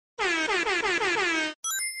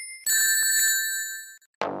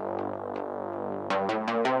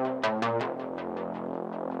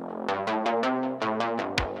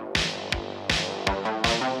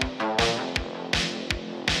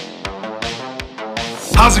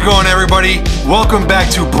How's it going, everybody? Welcome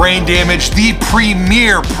back to Brain Damage, the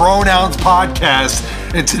premier pronouns podcast.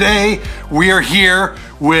 And today we are here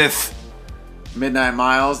with Midnight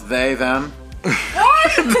Miles, they, them.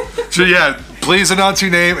 So yeah, please announce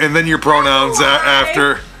your name and then your pronouns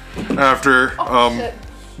after,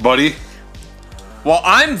 buddy. Well,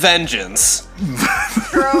 I'm Vengeance.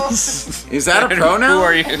 Is that a pronoun? Who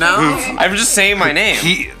are you? No. I'm just saying my name.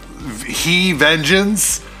 He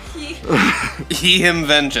Vengeance. He, him,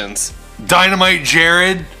 Vengeance. Dynamite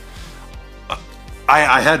Jared.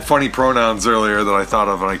 I had funny pronouns earlier that I thought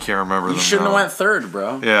of and I can't remember them. You shouldn't now. have went third,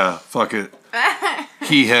 bro. Yeah, fuck it.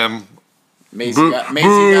 He, him. Maisie, you gotta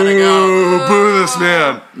go. Boo this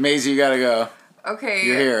man. Maisie, you gotta go. Okay.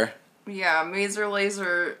 You're here. Yeah, Mazer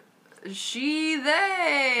Laser. She,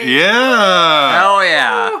 they. Yeah. Hell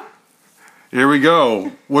yeah. Here we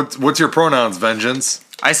go. What's your pronouns, Vengeance?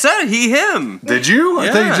 I said he, him. Did you? I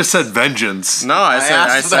thought you Yes. just said vengeance. No, I said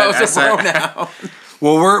asked if that was a pronoun.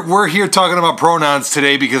 Well, we're here talking about pronouns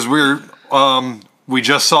today because we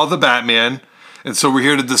just saw the Batman, and so we're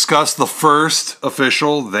here to discuss the first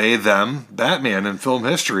official they them Batman in film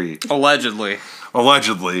history. Allegedly.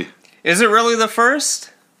 Allegedly. Is it really the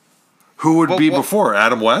first? Who would be Well, before?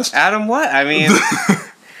 Adam West? Adam what? I mean,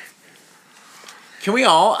 Can we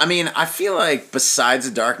all? I mean, I feel like besides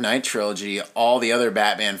the Dark Knight trilogy, all the other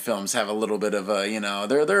Batman films have a little bit of a,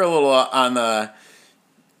 they're a little on the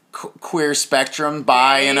queer spectrum.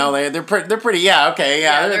 They're pretty. Yeah, okay,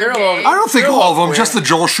 yeah, they're a little. I don't think they're a all of little them, queer. just the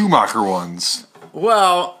Joel Schumacher ones.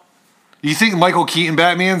 Well, You think Michael Keaton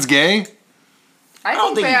Batman's gay? I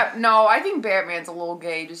don't think think- I think Batman's a little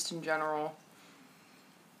gay just in general.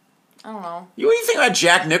 I don't know. what do you think about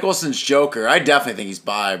Jack Nicholson's Joker? I definitely think he's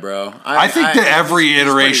bi, bro. I think that every he's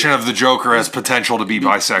iteration pretty- of the Joker has potential to be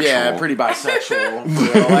bisexual. Yeah, pretty bisexual.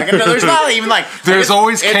 for real. Like, no, there's not even like. There's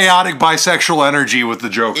always it's- chaotic bisexual energy with the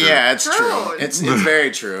Joker. Yeah, it's True. true. It's very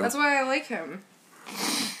true. That's why I like him.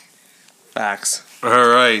 facts. All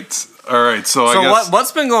right. So I So guess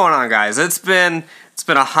what's been going on, guys? It's been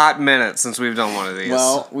a hot minute since we've done one of these.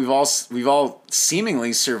 Well, we've all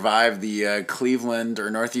seemingly survived the Cleveland or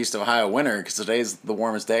Northeast Ohio winter because today's the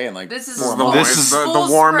warmest day in like This is 4 the- months. This is the full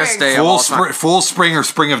warmest spring. day of all time. full spring or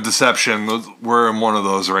spring of deception. We're in one of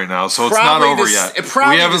those right now, so it's not over yet.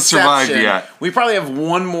 Probably We haven't survived deception. yet. We probably have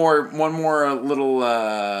one more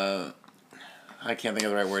little. I can't think of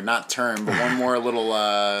the right word. Not term, but one more little.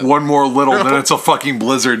 One more little, then it's a fucking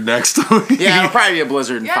blizzard next week. Yeah, it'll probably be a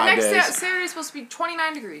blizzard in Yeah, 5 next days. Saturday's supposed to be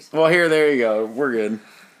 29 degrees. Well, there you go. We're good.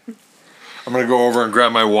 I'm gonna go over and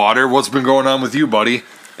grab my water. What's been going on with you, buddy?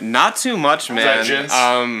 Not too much, man. Vengeance.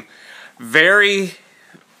 Very,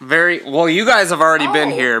 very well. You guys have already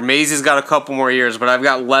been Oh. here. Maisie's got a couple more years, but I've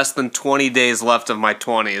got less than 20 days left of my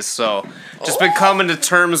 20s. So just been coming to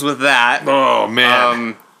terms with that. Oh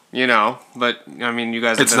man, But I mean, you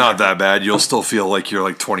guys. Have it's been not there. that bad. You'll still feel like you're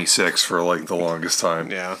like 26 for like the longest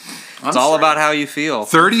time. Yeah, it's all about how you feel.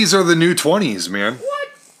 30s are the new 20s, man. What?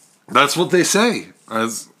 That's what they say. I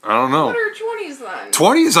don't know. What are 20s then?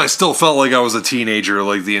 20s, I still felt like I was a teenager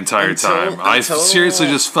like the entire time. I seriously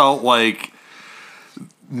just felt like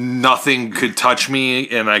nothing could touch me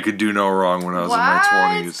and I could do no wrong when I was in my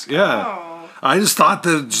 20s. Yeah. Oh. I just thought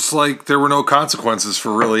that just like there were no consequences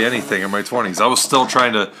for really anything in my 20s. I was still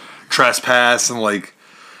trying to trespass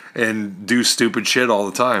and do stupid shit all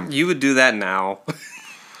the time. You would do that now.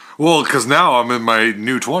 Well, because now I'm in my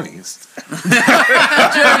new 20s.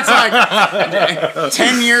 Jared's like,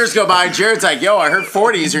 10 years go by. Jared's like, yo, I heard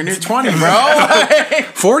 40s, your new 20, bro.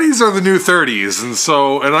 40s are the new 30s,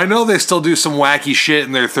 and I know they still do some wacky shit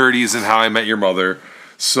in their 30s in How I Met Your Mother.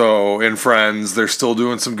 So in Friends, they're still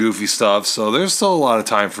doing some goofy stuff. So there's still a lot of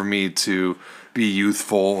time for me to be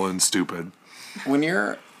youthful and stupid. When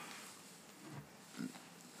you're,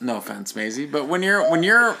 no offense, Maisie, but when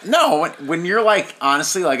you're like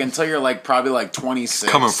honestly like until you're like probably like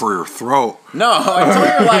 26. Coming for your throat. No,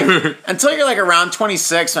 until you're like around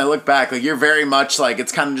 26. And I look back, like you're very much like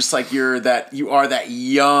it's kind of just like you are that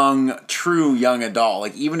young, true young adult.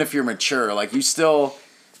 Like even if you're mature, like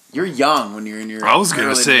you're young when you're in your. I was gonna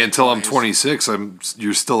early say until I'm 20s. 26,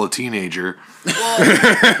 you're still a teenager.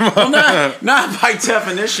 Well, not by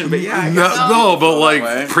definition, but yeah. I guess No, but that way.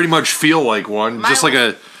 like pretty much feel like one, just like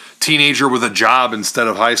a teenager with a job instead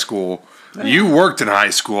of high school. You worked in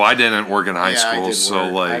high school. I didn't work in high Yeah, I school, did so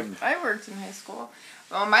work. like I worked in high school.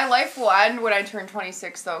 Well, my life will end when I turn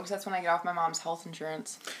 26, though, because that's when I get off my mom's health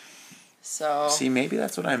insurance. So See, maybe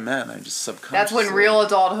that's what I meant. I just subconsciously. that's when real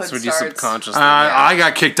adulthood That's what you starts. subconsciously. I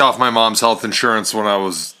got kicked off my mom's health insurance when I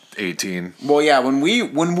was 18. Well, yeah, when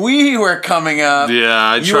we were coming up, Yeah,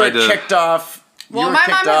 I you tried were to. kicked off Well, were my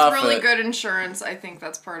kicked mom off has really at- good insurance. I think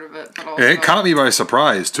that's part of it. But also, It caught me by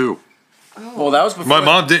surprise too. Well, that was before. My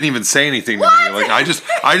mom didn't even say anything to me. Like I just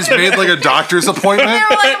made like a doctor's appointment. They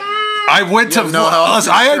were like, I went to. no health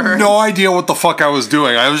I had insurance? no idea what the fuck I was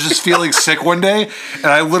doing. I was just feeling sick one day, and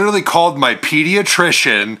I literally called my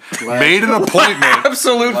pediatrician, made an appointment.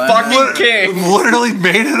 Absolute fucking king. Literally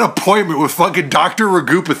made an appointment with fucking Dr.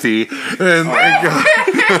 Ragupathy, and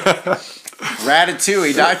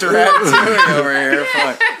Ratatouille, Dr. Ratatouille over here.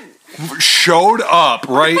 Fuck. showed up,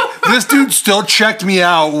 right? This dude still checked me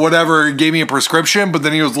out, whatever, gave me a prescription, but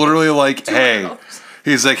then he was literally like, hey,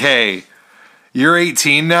 he's like, hey, you're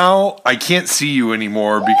 18 now. I can't see you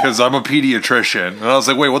anymore because I'm a pediatrician. And I was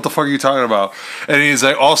like, wait, what the fuck are you talking about? And he's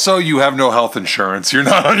like, also, you have no health insurance. You're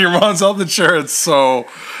not on your mom's health insurance, so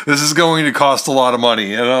this is going to cost a lot of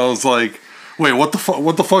money. And I was like, wait, what the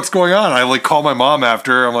fuck's going on? I like call my mom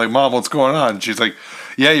after. I'm like, Mom, what's going on? And she's like,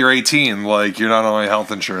 yeah, you're 18. Like, you're not on my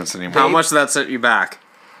health insurance anymore. How much did that set you back?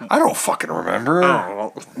 I don't fucking remember.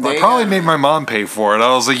 Oh, well, I probably made my mom pay for it.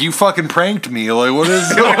 I was like, you fucking pranked me. Like, what is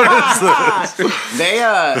this? They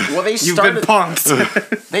they you've started. been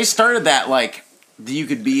punked. They started that like you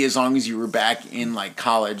could be as long as you were back in like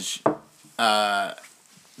college.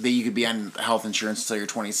 That you could be on health insurance until you're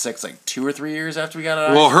 26, like 2 or 3 years after we got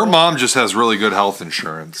out. Well, her mom just has really good health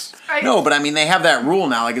insurance. No, but I mean they have that rule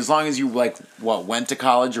now. Like as long as you like went to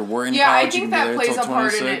college or were in yeah, college, I you think can be that there plays till a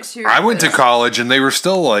part in it 26. too. I went to 'cause college and they were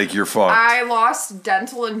still like, you're fucked. I lost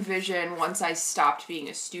dental and vision once I stopped being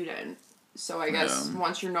a student. So I guess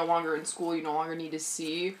once you're no longer in school, you no longer need to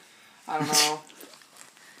see. I don't know.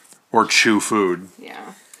 Or chew food.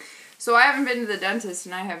 Yeah. So I haven't been to the dentist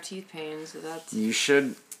and I have teeth pain, so that's... You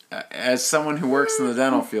should, as someone who works in the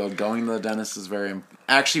dental field, going to the dentist is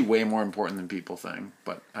actually way more important than people think.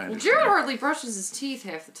 But I Jared understand. hardly brushes his teeth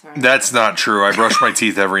half the time. That's not true. I brush my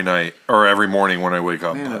teeth every night or every morning when I wake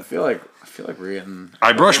up. Man, I feel like we're getting.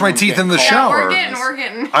 I brush my teeth in the getting shower. Yeah, we're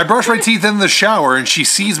getting. I brush my teeth in the shower and she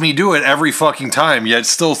sees me do it every fucking time, yet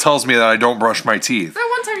still tells me that I don't brush my teeth. That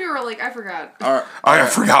one time you were like, I forgot. I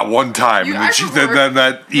forgot one time, and then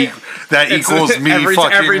that equals me every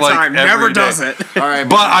fucking like time. every Never day. does it. All right,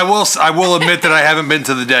 But I will admit that I haven't been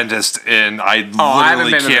to the dentist, and I haven't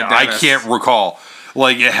literally been to the can't. I dentist. can't recall.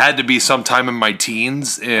 Like it had to be sometime in my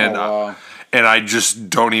teens, and wow. and I just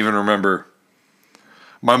don't even remember.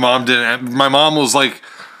 My mom didn't. My mom was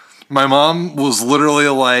literally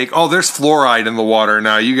like, "Oh, there's fluoride in the water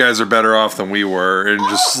now. You guys are better off than we were." And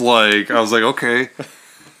just like I was like, "Okay."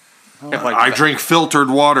 I drink filtered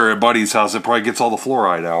water at Buddy's house. It probably gets all the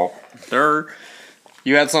fluoride out.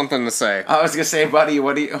 You had something to say. I was gonna say, buddy,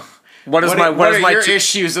 what are your two-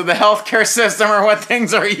 issues with the healthcare system, or what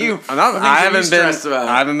things are you? I haven't been. About?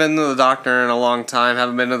 I haven't been to the doctor in a long time.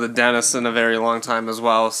 Haven't been to the dentist in a very long time as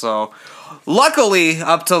well. So, luckily,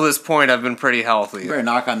 up till this point, I've been pretty healthy. You better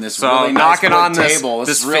knock on this. So really knocking nice on wood table.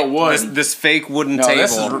 This is real wood. This fake wooden No, table.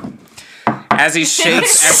 this is As he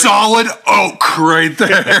shakes, Solid oak right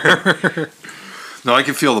there. No, I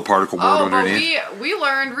can feel the particle board Oh, but underneath. we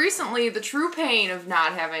learned recently the true pain of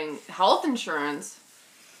not having health insurance.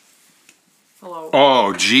 Hello.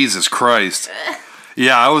 Oh, Jesus Christ.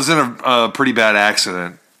 Yeah, I was in a pretty bad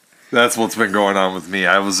accident. That's what's been going on with me.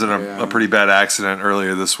 I was in a pretty bad accident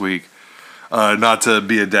earlier this week. Not to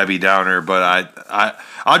be a Debbie Downer, but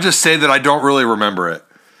I'll just say that I don't really remember it.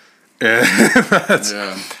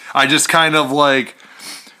 I just kind of like,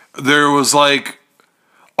 there was like,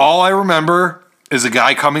 all I remember is a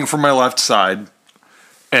guy coming from my left side,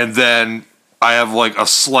 and then I have like a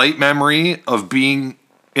slight memory of being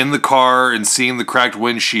in the car and seeing the cracked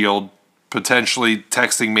windshield, potentially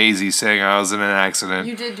texting Maisie saying I was in an accident.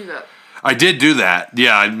 You did do that. I did do that.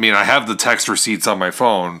 Yeah, I mean, I have the text receipts on my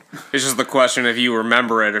phone. it's just the question if you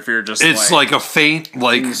remember it. If you're just It's like a faint,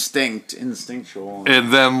 like, instinctual.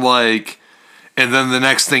 and then the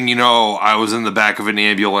next thing you know, I was in the back of an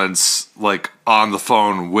ambulance, like on the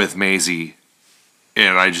phone with Maisie,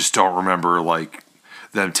 and I just don't remember like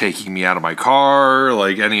them taking me out of my car,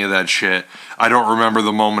 like any of that shit. I don't remember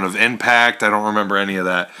the moment of impact. I don't remember any of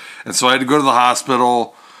that, and so I had to go to the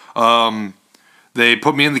hospital. They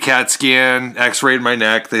put me in the CAT scan, x-rayed my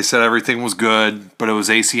neck. They said everything was good, but it was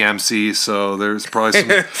ACMC, so there's probably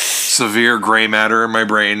some severe gray matter in my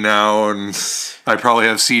brain now, and I probably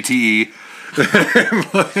have CTE.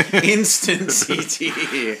 Instant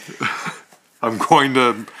CTE. I'm going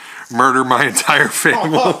to murder my entire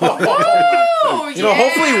family. Oh, You know,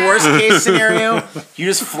 hopefully, worst case scenario, you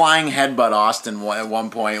just flying headbutt Austin at one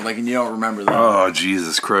point, like, and you don't remember that. Oh,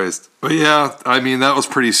 Jesus Christ. But yeah, I mean, that was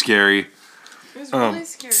pretty scary. It was really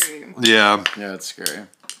scary. Yeah. Yeah, it's scary.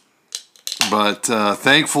 But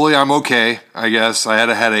thankfully, I'm okay, I guess. I had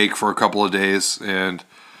a headache for a couple of days, and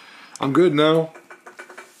I'm good now.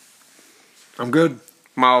 I'm good.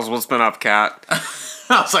 Miles, what's been up, cat?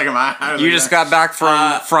 I was like, You just got back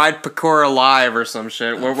from Fried Pakora Live or some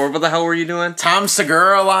shit. What the hell were you doing? Tom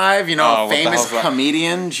Segura live, Oh, what the famous hell's that?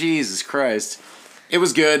 comedian. Jesus Christ. It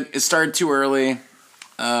was good. It started too early.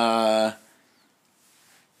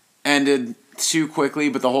 Ended too quickly,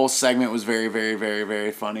 but the whole segment was very, very, very,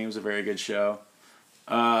 very funny. It was a very good show.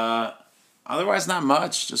 Otherwise, not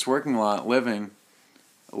much. Just working a lot, living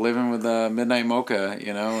with Midnight Mocha,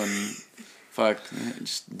 and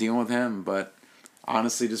just dealing with him. But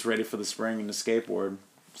honestly, just ready for the spring and the skateboard.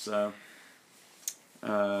 So,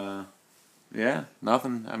 yeah,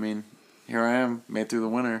 nothing. I mean, here I am, made through the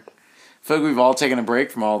winter. I feel like we've all taken a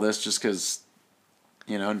break from all this just because,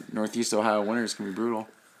 Northeast Ohio winters can be brutal.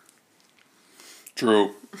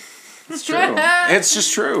 True. It's true. It's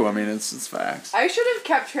just true. I mean, it's facts. I should have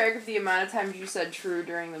kept track of the amount of times you said true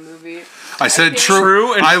during the movie. I said think-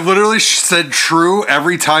 true. I literally said true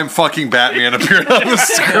every time fucking Batman appeared on the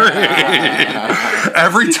screen.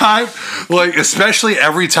 Every time, especially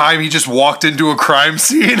every time he just walked into a crime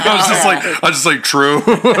scene, I was just like true.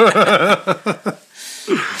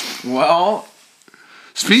 Well,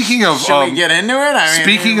 Speaking of should we get into it?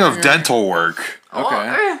 speaking of dental work,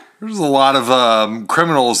 Okay. there's a lot of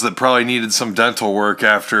criminals that probably needed some dental work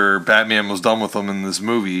after Batman was done with them in this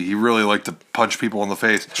movie. He really liked to punch people in the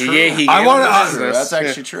face. Yeah, he I wanna- gave True. us That's this.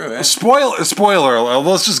 actually true. Yeah. Spoiler alert.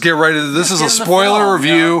 Let's just get right into this. Is a get in the spoiler film,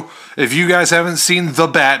 review. If you guys haven't seen The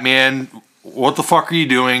Batman, what the fuck are you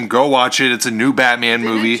doing? Go watch it. It's a new Batman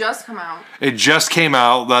Didn't movie. it just come out? It just came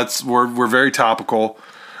out. We're very topical.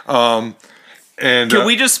 And Can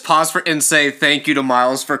we just pause and say thank you to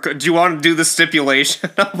Miles for... Do you want to do the stipulation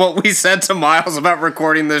of what we said to Miles about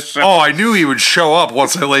recording this show? Oh, I knew he would show up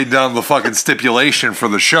once I laid down the fucking stipulation for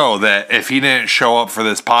the show that if he didn't show up for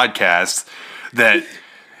this podcast, that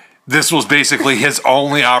this was basically his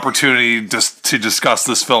only opportunity to discuss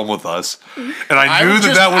this film with us. And I knew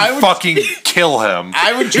that would fucking kill him.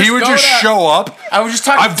 I would just he would go just to- show up. I was just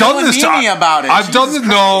talking to Mimi about it. I've done Jesus this.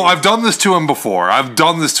 No, I've done this to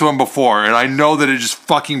him before. And I know that it just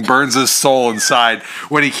fucking burns his soul inside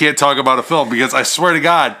when he can't talk about a film because I swear to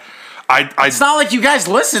God, It's not like you guys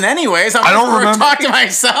listen anyways. I don't remember- Talk to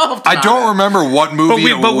myself. I don't remember what movie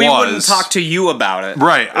it was. But we wouldn't talk to you about it.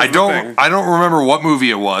 Right. I the don't thing. I don't remember what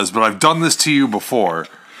movie it was, but I've done this to you before.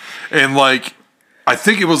 And I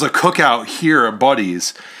think it was a cookout here at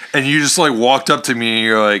Buddy's, and you just walked up to me and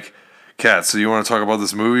you're like, Kat, so you want to talk about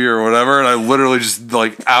this movie or whatever? And I literally just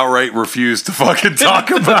outright refused to fucking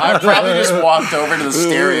talk about I it. probably just walked over to the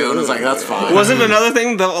stereo and was like, "That's fine." Wasn't another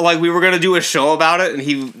thing that we were gonna do a show about it, and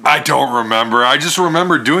he? I don't remember. I just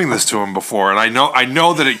remember doing this to him before, and I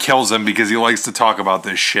know that it kills him because he likes to talk about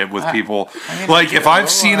this shit with people. If I've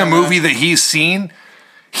seen a movie that he's seen,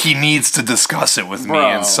 he needs to discuss it with me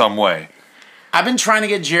Bro. in some way. I've been trying to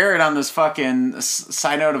get Jared on this fucking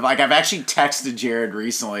side note of I've actually texted Jared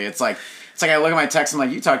recently. It's like I look at my text. I'm like,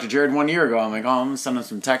 you talked to Jared 1 year ago. I'm like, I'm gonna send him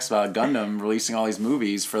some texts about Gundam releasing all these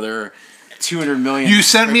movies for their 200 million. You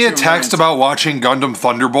sent me a 200 text million. about watching Gundam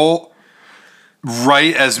Thunderbolt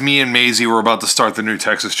right as me and Maisie were about to start the new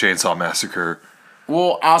Texas Chainsaw Massacre.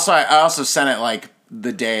 Well, I also sent it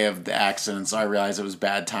the day of the accident, so I realized it was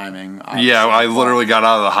bad timing. Obviously. Yeah, I literally got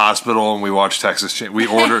out of the hospital and we watched Texas Chainsaw. We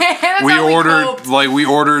ordered That's how we coped. we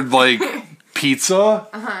ordered pizza.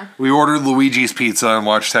 We ordered Luigi's Pizza and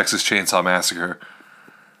watched Texas Chainsaw Massacre.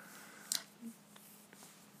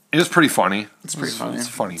 It was pretty funny. It's pretty funny. It's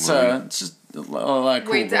a funny It's, movie. it's just a lot of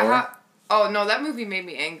cool Wait, gore. oh no, that movie made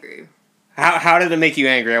me angry. How did it make you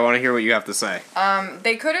angry? I want to hear what you have to say.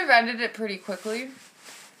 They could have ended it pretty quickly.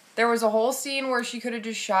 There was a whole scene where she could have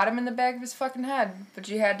just shot him in the back of his fucking head, but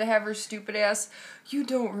she had to have her stupid ass, "You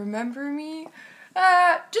don't remember me?"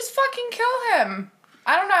 Just fucking kill him.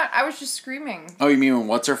 I don't know. I was just screaming. Oh, you mean when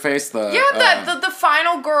what's her face? The The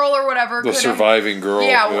final girl or whatever. The coulda- surviving girl.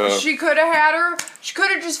 Yeah, she could have had her. She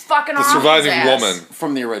could have just fucking The off surviving his ass. woman.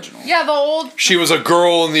 from the original. Yeah, the old. She was a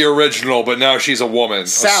girl in the original, but now she's a woman.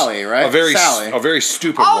 Sally, right? A very Sally. a very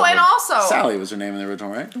stupid Oh, woman. and also Sally was her name in the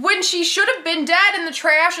original, right? when she should have been dead in the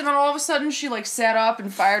trash, and then all of a sudden she sat up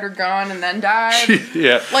and fired her gun and then died.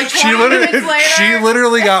 Yeah. Like 20 minutes later. She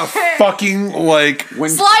literally got fucking When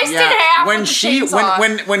Sliced in half when with the she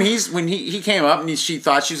chainsaw. when he came up and she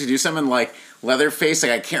thought she was gonna do something Leatherface,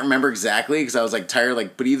 like I can't remember exactly because I was like tired,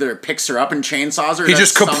 like, but either picks her up and chainsaws her. Or He does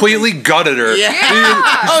just completely something. gutted her. Yeah.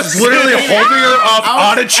 He's literally holding her up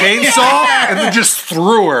on a chainsaw and then just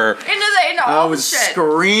threw her. Into I all was the shit.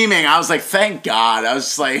 screaming. I was like, thank God. I was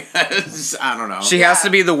just like, I don't know. She has to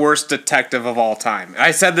be the worst detective of all time.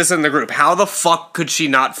 I said this in the group. How the fuck could she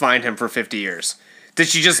not find him for 50 years? Did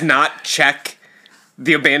she just not check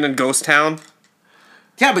the abandoned ghost town?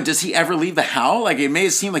 Yeah, but does he ever leave the house? Like, it made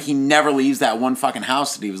it seem like he never leaves that one fucking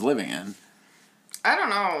house that he was living in. I don't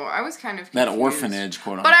know. I was kind of That confused. orphanage,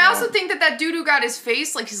 quote unquote. But I also think that dude who got his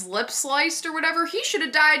face, like his lip sliced or whatever, he should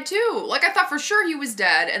have died too. Like, I thought for sure he was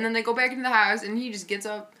dead, and then they go back into the house, and he just gets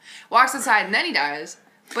up, walks outside, and then he dies.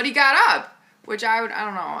 But he got up, which I don't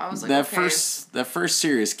know. I was like, that okay. first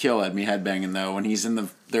serious kill had me headbanging though when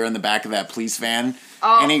they're in the back of that police van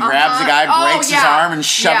Oh, and he grabs the guy, breaks his yeah. arm, and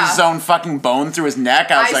shoves his own fucking bone through his neck.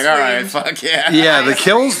 I was I like, all right, screamed. fuck yeah. Yeah, the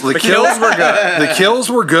kills were good. The kills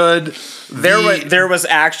were good. There was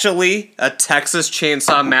actually a Texas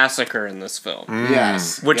Chainsaw Massacre in this film,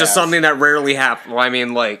 Yes, which is yes. something that rarely happens. Well, I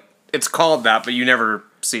mean, like, it's called that, but you never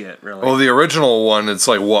see it, really. Well, the original one, it's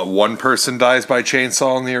like what, one person dies by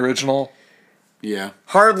chainsaw in the original? Yeah.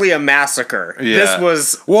 Hardly a massacre. Yeah. This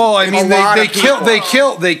was Well, I mean, lot they of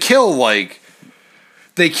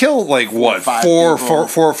kill like what, five four people.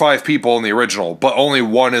 or five people in the original, but only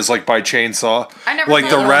one is like by chainsaw. I never like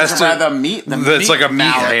saw the that. rest By of the meat. It's like a meat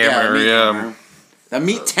mallet, hammer, meat yeah. hammer. The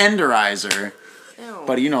meat tenderizer. Ew.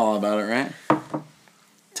 Buddy, you know all about it, right?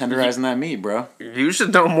 Tenderizing that meat, bro. you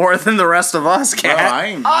should know more than the rest of us, Bro, cat.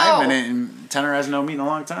 I haven't eaten tenderizing no meat in a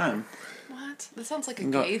long time. What? That sounds like a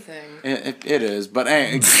Go- gay thing. It is, but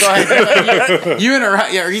hey, go ahead. You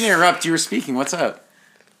interrupt. Yeah, you interrupt. You were speaking. What's up?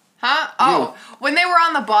 Huh? Oh, when they were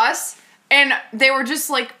on the bus and they were just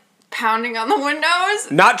like pounding on the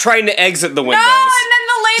windows. Not trying to exit the windows. No, and then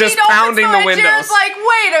the lady Just opens pounding the the window. She windows. was like,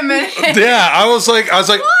 "Wait a minute." Yeah, I was like,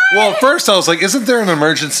 well, at first I was like, isn't there an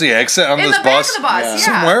emergency exit on In this the back bus? of the bus, Yeah. yeah.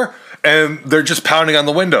 Somewhere? And they're just pounding on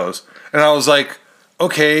the windows. And I was like,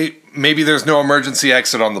 okay, maybe there's no emergency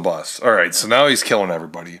exit on the bus. All right, so now he's killing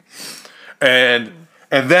everybody. And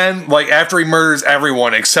then, like, after he murders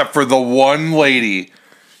everyone except for the one lady,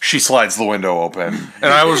 she slides the window open. And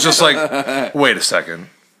I was just like, wait a second.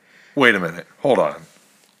 Wait a minute. Hold on.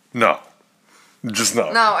 No. Just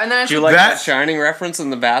no. No, and then Do you like That- that Shining reference in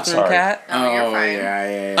the bathroom, Sorry. cat? Oh, you're Oh fine.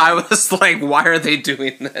 yeah. I was like, why are they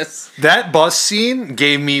doing this? That bus scene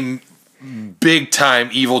gave me big time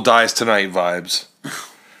Evil Dies Tonight vibes.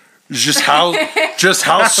 Just how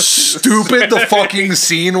stupid the fucking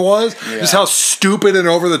scene was. Just how stupid and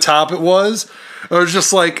over the top it was. I was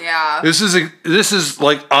just like, Yeah. this is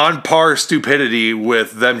like on par stupidity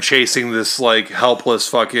with them chasing this like helpless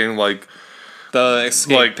fucking like The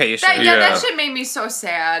escape Like, patient. That, Yeah. that shit made me so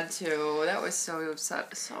sad too. That was so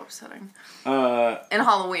upsetting. In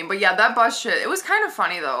Halloween, but yeah, that bus shit. It was kind of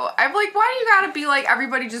funny though. I'm like, why do you gotta be like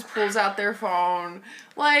everybody just pulls out their phone?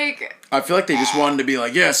 Like, I feel like they just wanted to be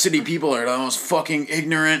like, yeah, city people are the most fucking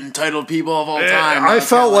ignorant, entitled people of all time. I was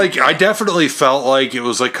felt kinda like I definitely felt like it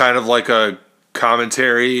was like kind of like a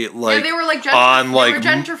commentary like yeah, they were like on like they were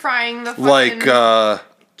gentrifying the fucking like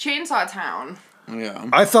chainsaw town. yeah.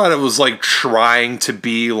 I thought it was like trying to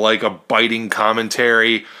be like a biting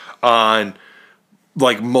commentary on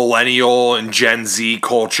like millennial and Gen Z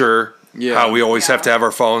culture. Yeah. How we always have to have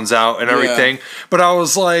our phones out and Yeah. everything. But I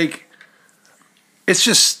was like, it's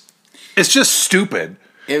just stupid.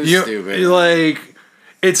 It was stupid. Like,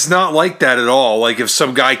 it's not like that at all. Like, if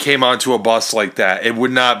some guy came onto a bus like that, it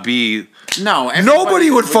would not be. No, Nobody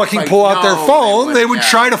would fucking like, pull out their no, phone. They would yeah.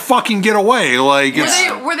 try to fucking get away. Like, Were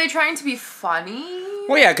it's. they trying to be funny?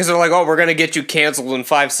 Well, yeah, because they're like, oh, we're going to get you canceled in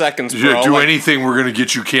 5 seconds, bro. Yeah, do Like, anything, we're gonna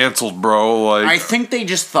get you canceled, bro. Like, I think they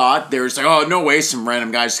just thought there was like, oh, no way, some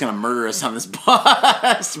random guy's just gonna murder us on this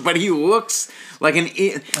bus. But he looks like an.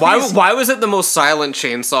 Why was it the most silent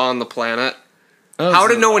chainsaw on the planet? How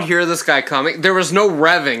did no one hear this guy coming? There was no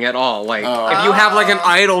revving at all. Like, if you have like an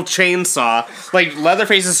idle chainsaw, like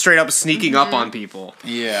Leatherface is straight up sneaking up on people.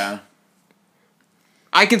 Yeah.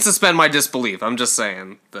 I can suspend my disbelief. I'm just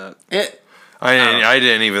saying that. I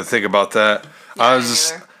didn't even think about that. I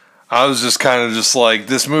was just kind of just like,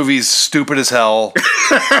 this movie's stupid as hell.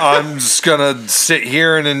 I'm just gonna sit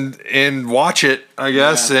here and watch it, I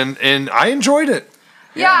guess, Yeah. and I enjoyed it.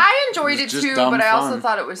 Yeah, I enjoyed It it was just too, dumb but I also fun.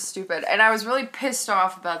 thought it was stupid, and I was really pissed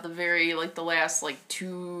off about the last like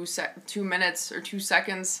 2 minutes or 2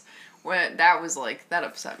 seconds when that was like that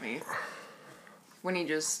upset me. When he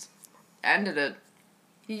just ended it,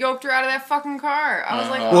 he yoked her out of that fucking car. I was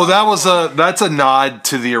like, Well, that's a nod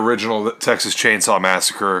to the original Texas Chainsaw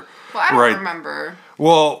Massacre. Well, I don't Right. remember.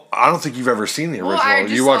 Well, I don't think you've ever seen the Well, original. I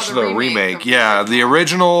just You saw watched the the remake remake. of Yeah, the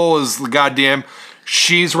original is the goddamn.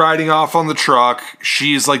 She's riding off on the truck.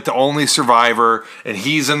 She's like the only survivor, and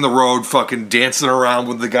he's in the road, fucking dancing around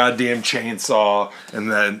with the goddamn chainsaw,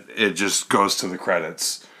 and then it just goes to the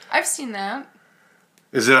credits. I've seen that.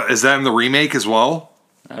 Is that in the remake as well?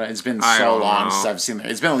 It's been I so don't long know. since I've seen it.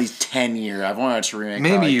 It's been at least 10 years. I've only watched the remake.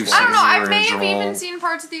 Maybe probably you've twice. I don't know. I may have original. even seen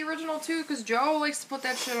parts of the original too, because Joe likes to put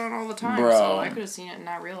that shit on all the time. Bro. So I could have seen it and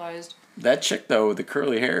not realized. That chick though with the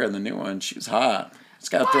curly hair in the new one, she was hot. Just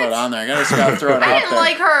gotta throw it What? on there. I just gotta throw it I out didn't there.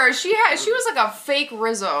 like her. She was like a fake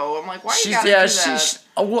Rizzo. I'm like, why you She's gotta yeah, do that? she's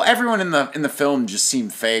well. Everyone in the film just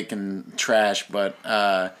seemed fake and trash, but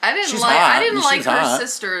I didn't she's like. hot. I didn't She's like her hot.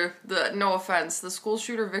 sister. No offense, the school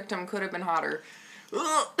shooter victim could have been hotter.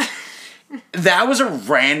 Ugh. That was a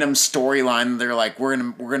random storyline. They're like, we're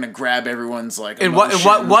gonna grab everyone's like. And emotions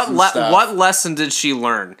and stuff. what lesson did she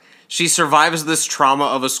learn? She survives this trauma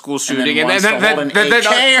of a school shooting, and wants then to hold an AK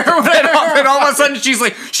or then whatever. all of a sudden she's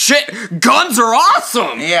like, "Shit, guns are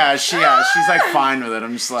awesome." Yeah, she's like fine with it.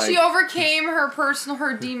 I'm just like, She overcame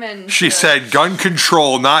her demon. She to- said gun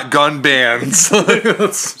control, not gun bans.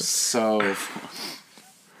 so.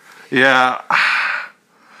 Yeah.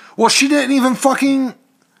 Well, she didn't even fucking.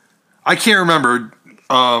 I can't remember.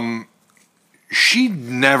 She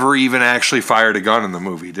never even actually fired a gun in the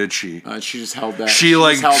movie, did she? She just held that. She, just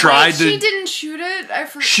like, held tried that. to- She didn't shoot it. I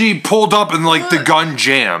forgot. She pulled up and like the gun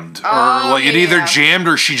jammed, or like it either yeah. jammed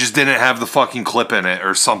or she just didn't have the fucking clip in it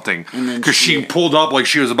or something. then Because she pulled up like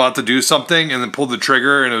she was about to do something and then pulled the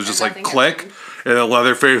trigger and it was just like nothing click, happened. and then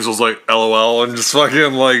Leatherface was like LOL and just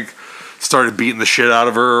fucking like started beating the shit out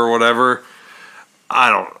of her or whatever. I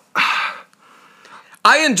don't.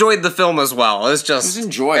 I enjoyed the film as well. It's just It was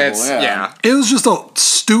enjoyable, yeah. It was just a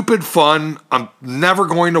stupid fun. I'm never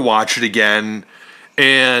going to watch it again.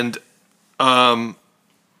 And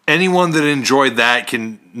anyone that enjoyed that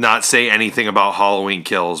can not say anything about Halloween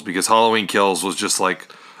Kills, because Halloween Kills was just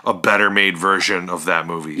like a better made version of that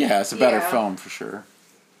movie. Yeah, it's a better Yeah. film for sure.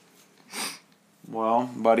 Well,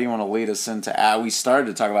 buddy, you want to lead us into? We started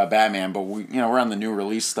to talk about Batman, but we're on the new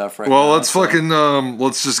release stuff right now. Well, let's so- fucking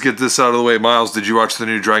let's just get this out of the way. Miles, did you watch the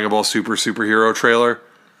new Dragon Ball Super superhero trailer?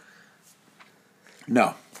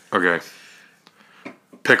 No, Okay.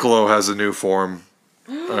 Piccolo has a new form,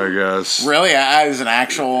 I guess. really, I was an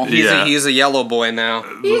actual. Yeah. he's a yellow boy now.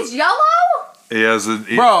 He's yellow. He has a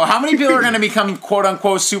Bro, how many people are going to become quote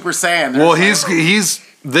unquote Super Saiyan? Well, There's he's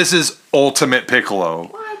this is Ultimate Piccolo.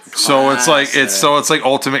 What? So it's like Classic.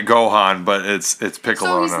 Ultimate Gohan, but it's Piccolo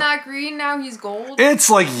So he's now. not green now. He's gold. It's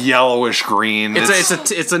like yellowish green.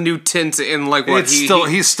 It's a new tint in like what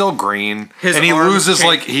he's still green, His and he arms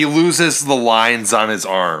loses the lines on his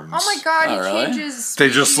arms. Oh my god, Oh, he really? changes. They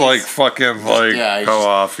just species. like fucking like Yeah, he go just-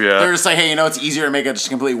 off. Yeah, They're just like, hey, it's easier to make a just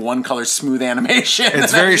completely one color smooth animation.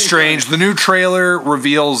 it's very strange. The new trailer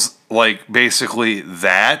reveals like basically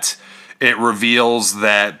that. It reveals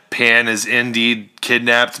that Pan is indeed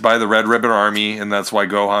kidnapped by the Red Ribbon Army, and that's why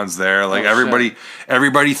Gohan's there. Like everybody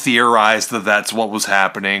theorized that that's what was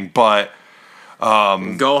happening, but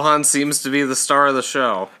Gohan seems to be the star of the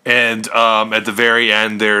show. and at the very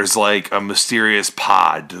end, there's like a mysterious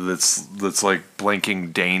pod that's like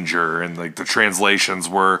blinking danger, and like the translations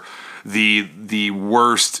were the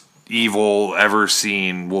worst evil ever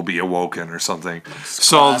seen will be awoken or something.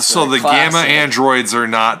 So the gamma classic. androids are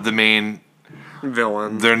not the main.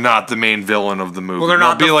 Villain. They're not the main villain of the movie. Well, they're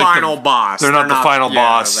not They'll the be like final boss. They're not the final yeah,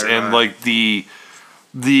 boss, they're and not. like the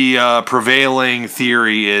prevailing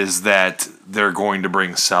theory is that they're going to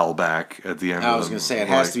bring Cell back at the end. I of was the going to say, it like,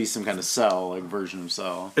 has to be some kind of Cell, like version of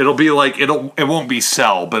Cell. It'll be like it won't be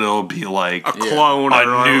Cell, but it'll be like a clone a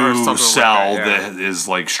or new something Cell like that. that is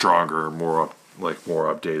like stronger, more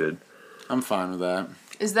updated. I'm fine with that.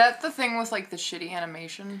 Is that the thing with like the shitty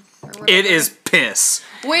animation? Or whatever? It is piss.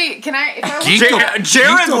 Wait, can I? If I Geek- look-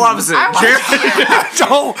 Jared loves it. I Jared,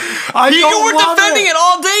 want to see it. you were defending it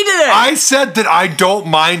all day today. I said that I don't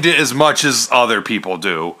mind it as much as other people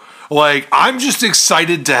do. Like, I'm just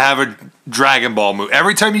excited to have a Dragon Ball movie.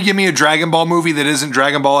 Every time you give me a Dragon Ball movie that isn't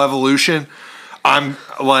Dragon Ball Evolution, I'm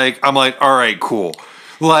like, all right, cool.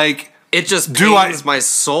 Like, it just Do I- pains my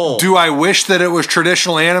soul. do I wish that it was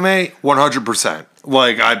traditional anime? 100%.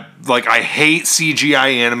 Like I hate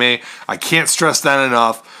CGI anime. I can't stress that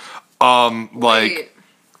enough. Wait,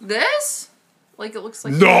 this? Like it looks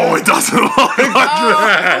like. No, it doesn't look like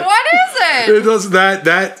that. What is It it? does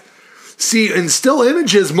that. See, in still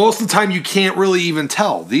images, most of the time you can't really even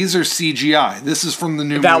tell. These are CGI. This is from the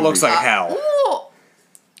new movie. that looks like hell. Ooh,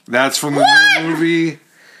 That's from the new movie.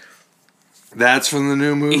 That's from the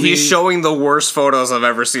new movie. He's showing the worst photos I've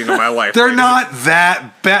ever seen in my life. They're not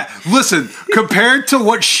that bad. Listen, compared to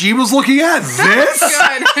what she was looking at, this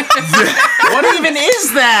Good. What even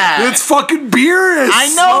is that? it's fucking Beerus.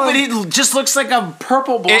 I know, but it just looks like a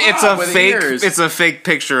purple blob It's a with fake. ears. It's a fake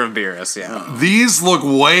picture of Beerus. Yeah. These look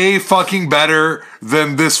way fucking better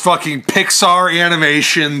than this fucking Pixar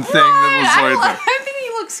animation thing that was right there. I think he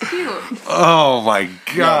looks cute. Oh my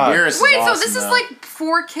god. Beerus is Wait, so awesome, this is though. like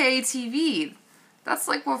 4K TV. That's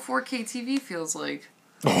like what 4K TV feels like.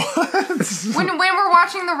 When we're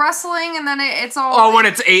watching the wrestling and then it's all. Oh, when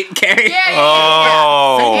it's 8K. Yeah.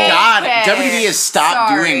 Oh. Thank God, 8K. WWE has stopped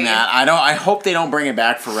Sorry. doing that. I hope they don't bring it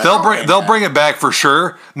back for They'll WrestleMania. bring it back for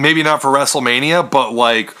sure. Maybe not for WrestleMania, but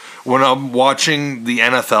like when I'm watching the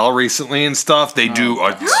NFL recently and stuff, they do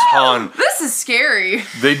a ton. This is scary.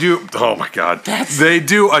 They do. Oh my god. They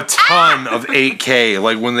do a ton of 8K.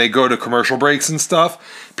 Like when they go to commercial breaks and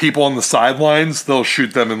stuff, people on the sidelines, they'll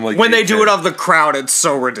shoot them in like. When they 8K. do it of the crowd, it's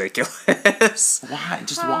so ridiculous. Why?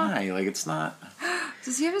 Just why? Like it's not.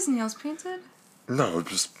 Does he have his nails painted? No,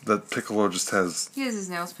 just that Piccolo just has. He has his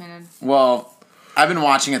nails painted. Well, I've been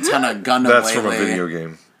watching a ton of Gundam That's lately, from a video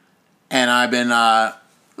game. and I've been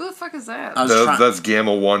Who the fuck is that? I was trying. That's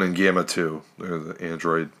Gamma 1 and Gamma 2. They're the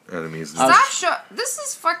android enemies. Stop This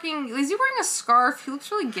is fucking. Is he wearing a scarf? He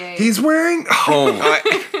looks really gay. He's wearing.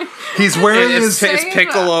 Oh. He's wearing It's his. his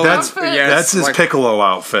Piccolo. That's outfit. that's his like- Piccolo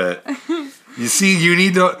outfit. You see, you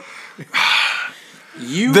need to.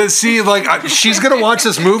 You She's gonna watch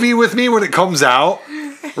this movie with me when it comes out,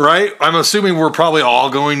 right? I'm assuming we're probably all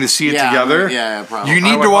going to see it Yeah, together. yeah, probably. You I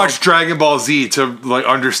need would to watch hope. Dragon Ball Z to like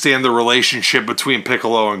understand the relationship between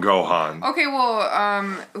Piccolo and Gohan. Okay, well,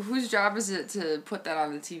 whose job is it to put that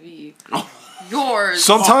on the TV? Yours.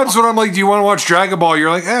 Sometimes when I'm like, "Do you want to watch Dragon Ball?"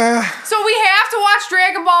 You're like, "Eh." So we have to watch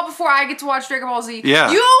Dragon Ball before I get to watch Dragon Ball Z.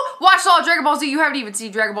 Yeah. You watched all of Dragon Ball Z. You haven't even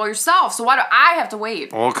seen Dragon Ball yourself. So why do I have to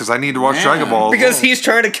wait? Well, because I need to watch Yeah. Dragon Ball. Because he's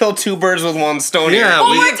trying to kill two birds with one stone. Yeah, here.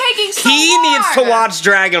 Well, we- we're taking so He long. needs to watch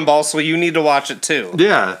Dragon Ball, so you need to watch it too.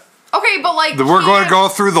 Yeah, Okay, but like we're going to can't- go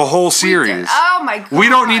through the whole we series. did- Oh my god. We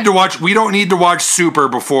don't need to watch. We don't need to watch Super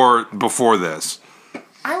before this.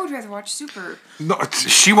 I would rather watch Super. No,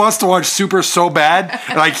 she wants to watch Super so bad,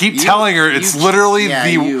 and I keep telling her it's literally yeah,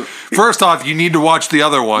 the. you- First off, you need to watch the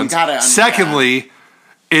other ones. gotta- Secondly,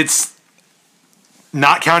 it's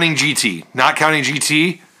not counting GT. Not counting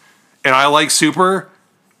GT, and I like Super.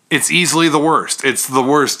 It's easily the worst. It's the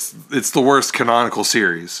worst. It's the worst canonical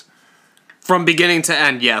series. From beginning to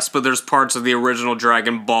end, yes, but there's parts of the original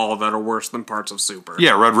Dragon Ball that are worse than parts of Super.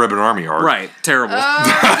 Yeah, Red Ribbon Army arc. Right, terrible.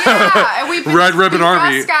 Yeah, and we've been, Red Ribbon we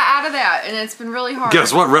Army. just got out of that, and it's been really hard.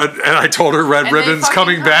 Guess what? And I told her Red And they Ribbon's fucking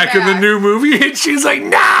coming come back in the back. new movie, and she's like, "No!"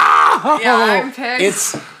 Yeah, I'm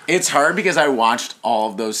pissed. It's hard because I watched all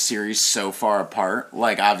of those series so far apart.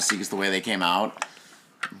 Like obviously because the way they came out,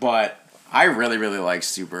 but I really like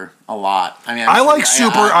Super a lot. I mean, I like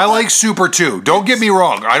Super. I like Super too. Don't get me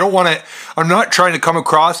wrong. I don't want to. I'm not trying to come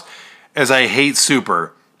across as I hate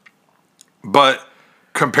Super, but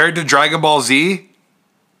compared to Dragon Ball Z,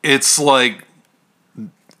 it's like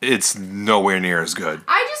it's nowhere near as good.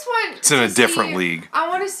 I just want. It's in a to different see- league. I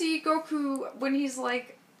want to see Goku when he's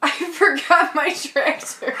like, I forgot my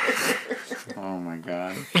tractor. Oh my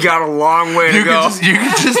god. You got a long way to You go.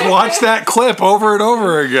 can just watch that clip over and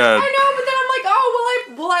over again. I know, but then I'm like,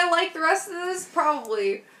 oh, will I like the rest of this?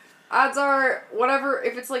 Probably. Odds are, whatever,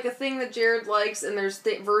 if it's like a thing that Jared likes and there's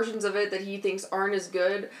versions of it that he thinks aren't as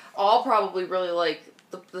good, I'll probably really like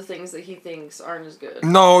the things that he thinks aren't as good.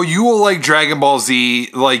 No, you will like Dragon Ball Z.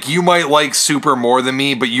 Like, you might like Super more than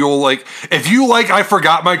me, but you'll like... If you like I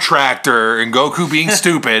Forgot My Tractor and Goku being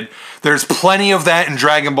stupid, there's plenty of that in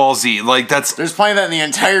Dragon Ball Z. Like, that's... There's plenty of that in the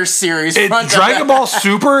entire series. front to Dragon back. Ball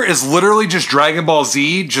Super is literally just Dragon Ball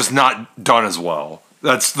Z, just not done as well.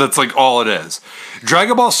 That's like all it is.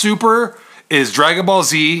 Dragon Ball Super is Dragon Ball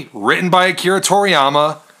Z, written by Akira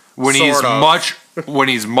Toriyama when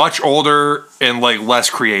he's much older and like less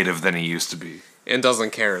creative than he used to be, And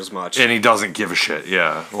doesn't care as much. and he doesn't give a shit.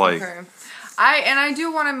 Yeah, like Okay. I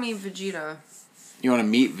do want to meet Vegeta. You want to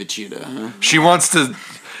meet Vegeta, huh? she wants to.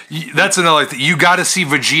 That's another thing. You got to see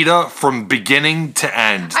Vegeta from beginning to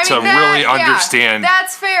end to really understand.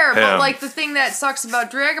 That's fair, but him. like the thing that sucks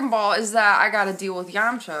about Dragon Ball is that I gotta deal with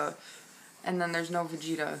Yamcha, and then there's no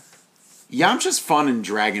Vegeta. Yamcha's fun in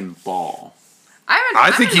Dragon Ball.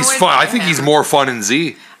 I think he's fun. I think he's more fun in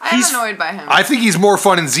Z. I'm annoyed by him. I think he's more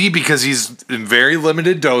fun in Z because he's in very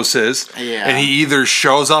limited doses, Yeah. and he either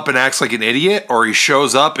shows up and acts like an idiot, or he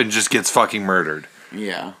shows up and just gets fucking murdered.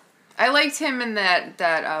 Yeah. I liked him in that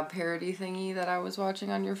parody thingy that I was watching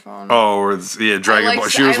on your phone. Dragon Ball.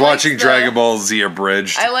 She was watching Dragon Ball Z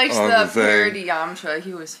abridged. I liked on the thing. parody Yamcha.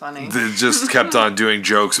 He was funny. They just kept on doing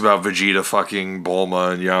jokes about Vegeta fucking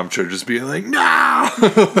Bulma and Yamcha just being like, no!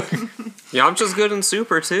 Yamcha's good in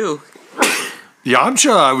Super, too.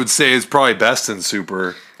 Yamcha, I would say, is probably best in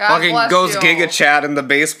Super. God Fucking bless goes you. Giga Chad in the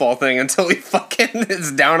baseball thing until he fucking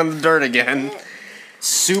is down in the dirt again.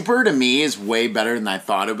 Super to me is way better than I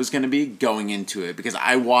thought it was going to be going into it because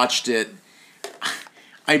I watched it.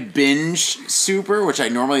 I binged Super, which I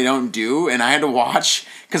normally don't do, and I had to watch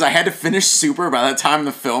because I had to finish Super by the time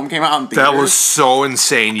the film came out in theaters. That was so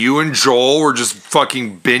insane. You and Joel were just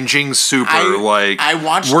fucking binging Super. I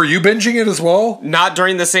watched. Were you binging it as well? Not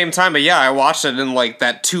during the same time, but yeah, I watched it in like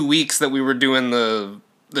that 2 weeks that we were doing the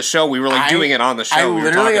show. We were like doing it on the show. I We were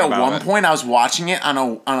literally talking at about one it. point I was watching it on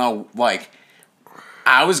a like.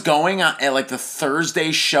 I was going at like the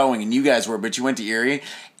Thursday showing, and you guys were, but you went to Erie,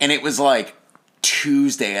 and it was like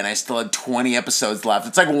Tuesday, and I still had 20 episodes left.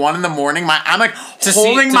 It's like 1 in the morning. I'm like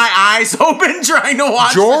holding my eyes open, trying to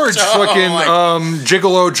watch George, the show. fucking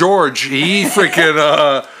Gigolo George, he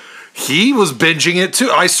freaking he was binging it too.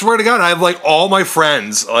 I swear to God, I have like all my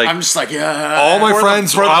friends, like I'm just like, yeah. all my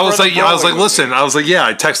friends. I was like, Broly listen. I was like, yeah.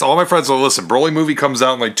 I text all my friends. Well, listen, Broly movie comes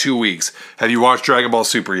out in like 2 weeks. Have you watched Dragon Ball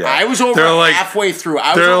Super yet? I was over They're like, halfway through.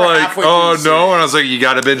 They're like, oh through the no, and I was like, you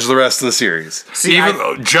got to binge the rest of the series. See,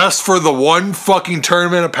 Just for the one fucking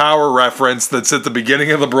Tournament of Power reference that's at the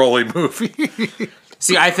beginning of the Broly movie.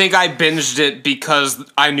 See, I think I binged it because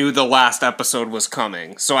I knew the last episode was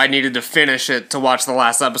coming. So I needed to finish it to watch the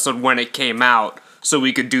last episode when it came out so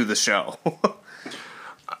we could do the show.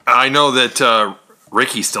 I know that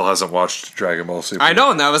Ricky still hasn't watched Dragon Ball Super. I know,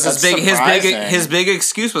 and that was his That's surprising. big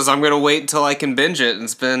excuse was I'm going to wait until I can binge it. And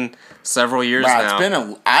it's been several years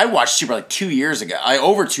now. I watched Super like 2 years ago.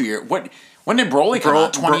 Over 2 years. When did Broly come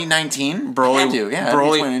out? 2019? Broly-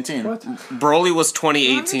 Broly- 2019. Broly was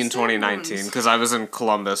 2018, 2019 because I was in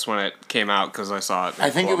Columbus when it came out because I saw it. In I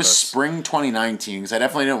think it was Columbus. spring 2019 because I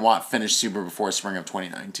definitely didn't finish Super before spring of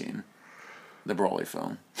 2019. The Broly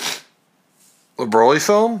film. The Broly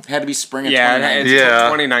film? It had to be spring of Yeah, 2019. Yeah,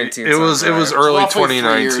 2019 It was sounds right. early Roughly 3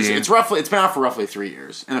 years. 2019. It's been out for roughly 3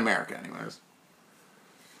 years in America, anyways.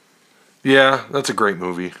 Yeah, that's a great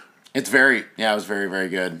movie. It was very, very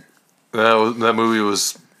good. That movie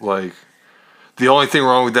was like the only thing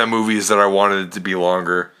wrong with that movie is that I wanted it to be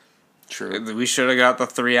longer. True. We should have got the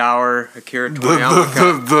 3-hour Akira Toriyama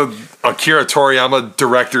cut. The Akira Toriyama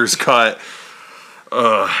director's cut.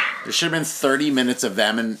 There should have been 30 minutes of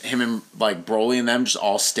them and him and like Broly and them just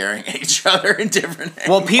all staring at each other in different angles.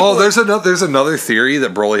 Well, people. There's another theory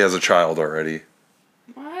that Broly has a child already.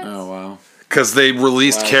 What? Oh wow. Because they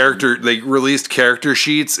released Wow. character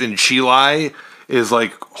sheets, and Chilai is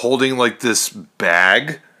like holding like this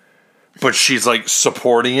bag, but she's like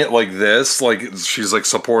supporting it like this, like she's like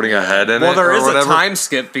supporting a head in it. Well, there or is whatever. a time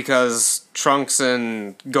skip because Trunks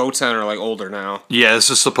and Goten are like older now. Yeah, this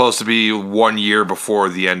is supposed to be 1 year before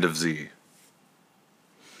the end of Z.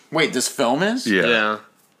 Wait, this film is? Yeah.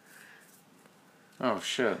 Oh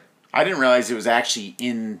shit. I didn't realize it was actually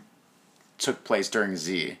took place during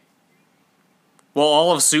Z. Well,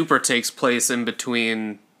 all of Super takes place in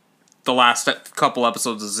between the last couple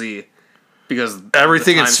episodes of Z. Because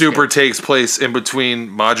Everything in the time Super skip. takes place in between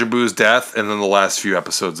Majin Buu's death and then the last few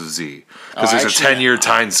episodes of Z. Because Oh, there's actually, a 10-year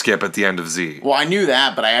time skip at the end of Z. Well, I knew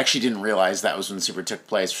that, but I actually didn't realize that was when Super took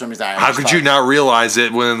place. For some reason, How could you not realize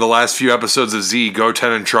it when in the last few episodes of Z,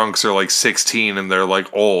 Goten and Trunks are like 16 and they're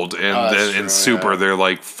like old, and that's in true, Super yeah. they're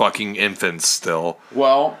like fucking infants still.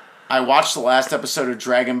 Well, I watched the last episode of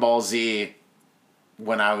Dragon Ball Z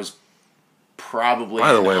when I was probably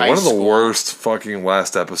By the in way, high one of the school. worst fucking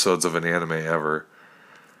last episodes of an anime ever.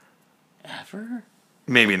 Ever?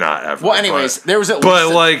 Maybe not ever. Well, anyways, there was at least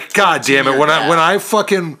But a like, god damn it, 13-year when gap. I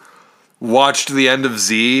fucking watched the end of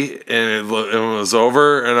Z and it was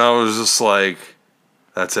over, and I was just like,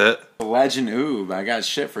 that's it. Legend Oob. I got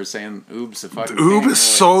shit for saying Oob's a fucking Oob thing, is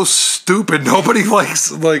so stupid. Nobody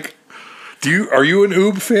likes like. Are you an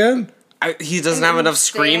Oob fan? He doesn't have enough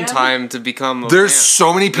screen Stan? time to become a There's fan.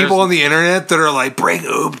 so many people on the internet that are like, bring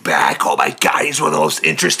Oob back. Oh my god, he's one of the most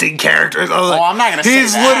interesting characters. I was like, I'm not gonna say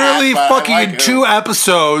he's that, literally but I fucking like in Oob. 2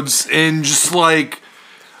 episodes and just like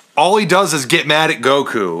all he does is get mad at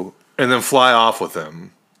Goku and then fly off with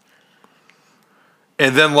him.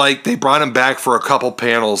 And then like they brought him back for a couple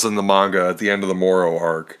panels in the manga at the end of the Moro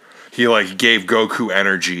arc. He like gave Goku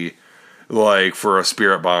energy like for a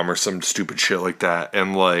spirit bomb or some stupid shit like that.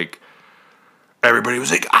 And like everybody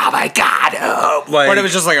was like, "Oh my god!" Like, But it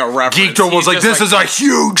was just like a reference. Geekdom was He like, just, "This is a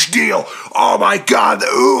huge deal." Oh my god!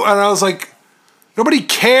 Ooh, and I was like, nobody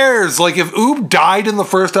cares. Like, if Oob died in the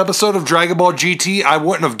first episode of Dragon Ball GT, I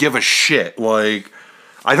wouldn't have give a shit. Like,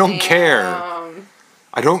 I don't care.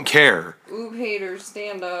 I don't care. Oob haters,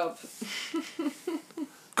 stand up.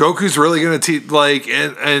 Goku's really gonna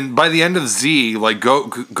and by the end of Z, like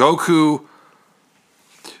Goku.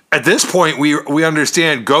 At this point, we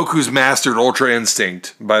understand Goku's mastered Ultra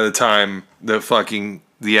Instinct by the time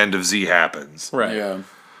the end of Z happens. Right. Yeah.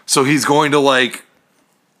 So he's going to like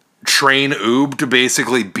train Oob to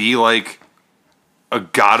basically be like a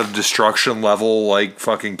god of destruction level like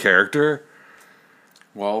fucking character.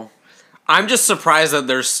 Well, I'm just surprised that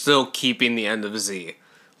they're still keeping the end of Z.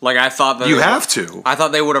 Like, I thought that You have to. I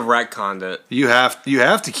thought they would have retconned it. You have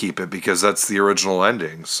to keep it because that's the original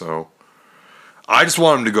ending. So I just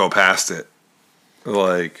want him to go past it.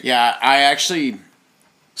 Like, yeah, I actually.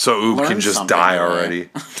 so Oob can Learned just something die today. already.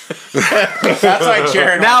 That's why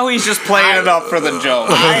Jared. Now he's just playing it up for the joke.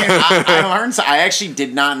 I learned. I actually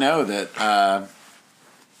did not know that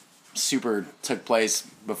Super took place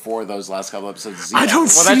before those last couple episodes of Z. I don't Well,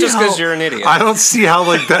 see that's just how- 'cause you're an idiot. I don't see how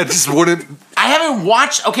like that just wouldn't. I haven't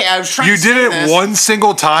watched. Okay, I was trying. You to did say it this. one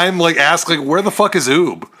single time. Like, ask like, where the fuck is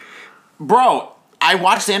Oob? Bro, I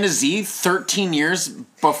watched the end of Z 13 years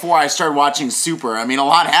before I started watching Super. I mean, a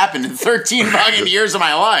lot happened in 13 fucking years of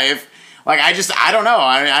my life. Like, I don't know.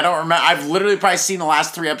 I mean, I don't remember. I've literally probably seen the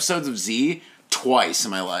last 3 episodes of Z twice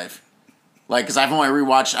in my life. Like, because I've only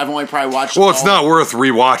probably watched. Well, it's all- not worth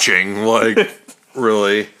rewatching. Like,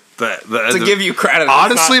 really. To give you credit. it's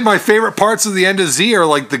Honestly, not- my favorite parts of the end of Z are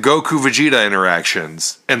like the Goku Vegeta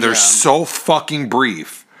interactions, and they're Yeah. so fucking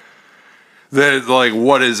brief. That like,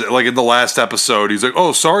 what is it? Like in the last episode, he's like,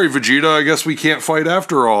 "Oh, sorry, Vegeta. I guess we can't fight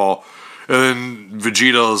after all." And then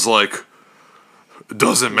Vegeta's like, "It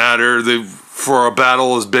doesn't matter. For a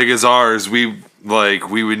battle as big as ours, we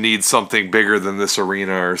would need something bigger than this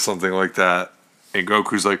arena or something like that." And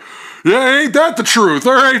Goku's like, "Yeah, ain't that the truth?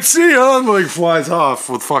 All right, see ya." And like flies off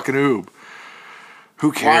with fucking Oob.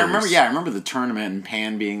 Who cares? Well, I remember the tournament and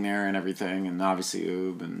Pan being there and everything, and obviously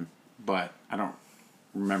Oob, but I don't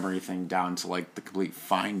remember anything down to like the complete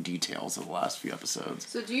fine details of the last few episodes.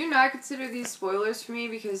 So do you not consider these spoilers for me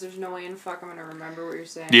because there's no way in fuck I'm gonna remember what you're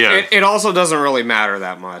saying? Yeah, It also doesn't really matter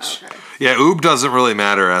that much. Okay. yeah. Oob doesn't really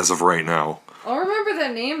matter as of right now, I'll remember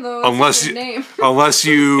that name though. unless It's a you, good name. unless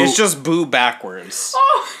you, It's just Boo backwards.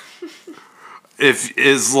 Oh, if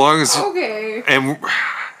as long as, okay. and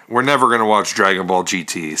we're never gonna watch Dragon Ball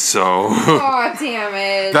GT, so Oh damn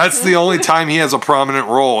it. that's the only time he has a prominent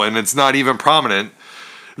role, and it's not even prominent.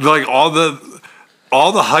 Like all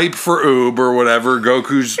the hype for Oob or whatever,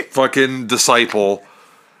 Goku's fucking disciple.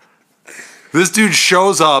 This dude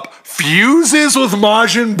shows up, fuses with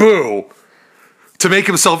Majin Buu to make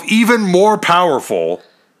himself even more powerful,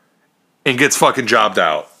 and gets fucking jobbed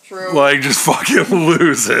out. True. Like, just fucking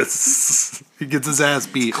loses. He gets his ass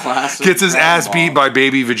beat. Classic Gets his Dragon ass Ball. beat by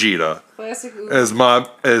baby Vegeta Classic Oob.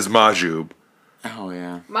 as Majub. Oh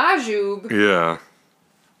yeah. Majub. Yeah.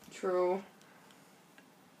 True.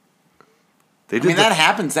 They I did mean, that. that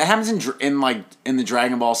happens. That happens in the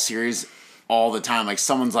Dragon Ball series all the time. Like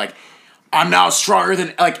someone's like, "I'm now stronger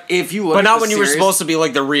than." Like if you look, But at not the when you were series- supposed to be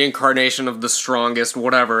like the reincarnation of the strongest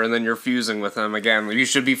whatever, and then you're fusing with him again. You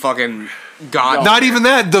should be fucking God. Not even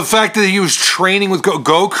that. The fact that he was training with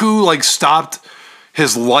Goku, like, stopped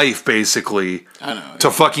his life, basically, I know. to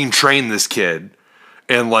fucking train this kid.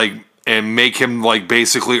 And make him, like,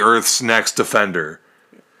 basically Earth's next defender.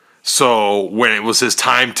 So, when it was his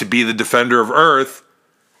time to be the defender of Earth,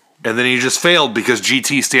 and then he just failed because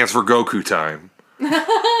GT stands for Goku time. Is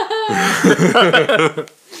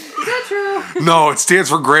that true? No, it stands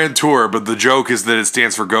for Grand Tour, but the joke is that it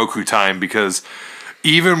stands for Goku time because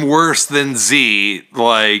even worse than Z,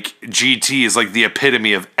 like GT is like the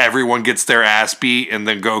epitome of everyone gets their ass beat and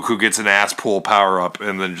then Goku gets an ass pull power up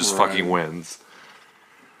and then just fucking wins.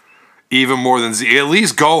 Even more than Z. At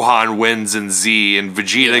least Gohan wins in Z and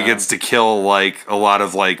Vegeta Yeah. gets to kill like a lot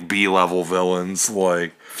of like B-level villains.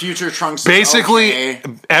 Like Future Trunks. Is basically okay.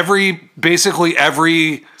 every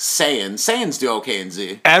Saiyans do okay in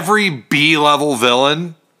Z. every B-level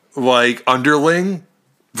villain, like underling,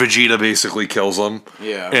 Vegeta basically kills them.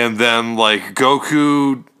 Yeah. And then like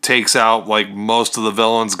Goku takes out like most of the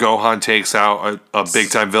villains. Gohan takes out a big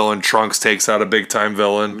time villain. Trunks takes out a big time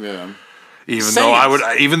villain. Yeah. Even though I would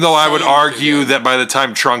Saiyans are argue good. that by the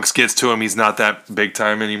time Trunks gets to him, he's not that big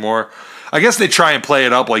time anymore. I guess they try and play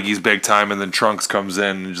it up like he's big time, and then Trunks comes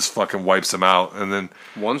in and just fucking wipes him out, and then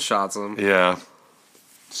One shots him. yeah.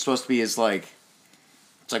 It's supposed to be his like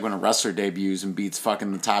It's like when a wrestler debuts and beats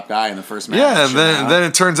fucking the top guy in the first match. Yeah, and then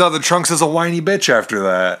it turns out that Trunks is a whiny bitch after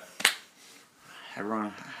that.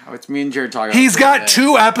 Everyone, it's me and Jared talking. He's got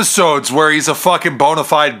 2 episodes where he's a fucking bona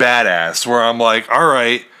fide badass. Where I'm like, all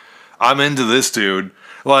right, I'm into this dude.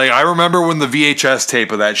 Like, I remember when the VHS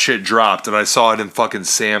tape of that shit dropped, and I saw it in fucking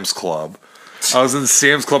Sam's Club. I was in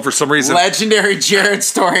Sam's Club for some reason. Legendary Jared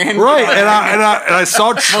Storian. Right, and I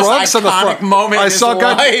saw Trunks on the front. Moment I saw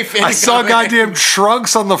life goddamn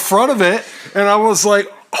Trunks on the front of it, and I was like,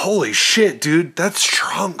 "Holy shit, dude, that's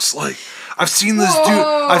Trunks!" Like, I've seen this dude.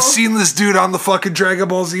 I've seen this dude on the fucking Dragon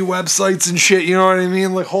Ball Z websites and shit. You know what I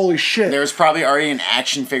mean? Like, holy shit. There was probably already an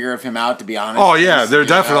action figure of him out, to be honest. Oh yeah, there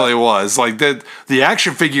definitely was. Like the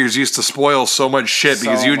action figures used to spoil so much shit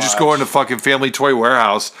because you would just go into fucking Family Toy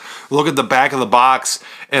Warehouse, look at the back of the box,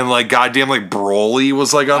 and like goddamn like Broly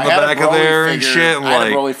was like on the back of there and shit. And, I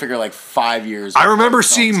had a Broly figure like 5 years. I remember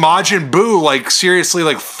seeing Majin Buu like seriously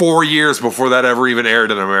like 4 years before that ever even aired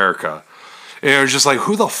in America. And it was just like,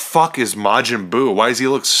 who the fuck is Majin Buu? Why does he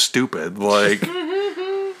look stupid? Like,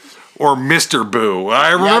 or Mr. Buu.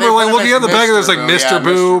 I remember like looking at the back of this like Mr.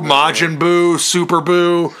 Buu, Majin Buu, Super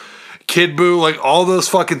Buu, Kid Buu, like all those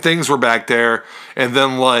fucking things were back there. And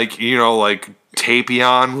then like, you know, like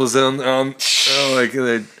Tapion was in, like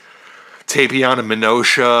Tapion and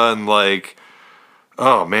Minosha and like,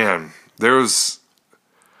 oh man, there was...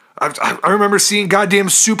 I remember seeing goddamn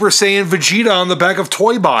Super Saiyan Vegeta on the back of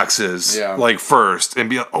toy boxes, like first, and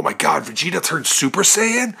be like, "Oh my god, Vegeta turned Super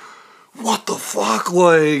Saiyan! What the fuck?"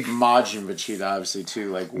 Like Majin Vegeta, obviously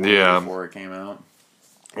too, like way before it came out.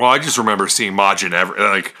 Well, I just remember seeing Majin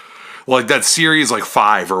like that series like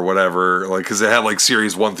 5 or whatever, like because it had like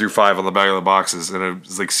series 1 through 5 on the back of the boxes, and it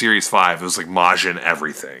was like series 5. It was like Majin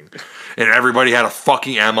everything, and everybody had a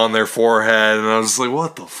fucking M on their forehead, and I was like,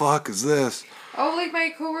 "What the fuck is this?" Oh, like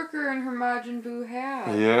my coworker and her Majin Buu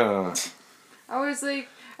hat. Yeah. I was like,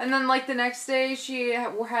 and then like the next day she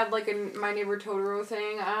had like a My Neighbor Totoro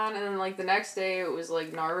thing on, and then like the next day it was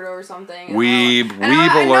like Naruto or something. Weeb alert.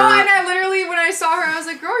 And I literally, when I saw her, I was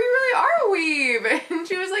like, girl, you really are a weeb. And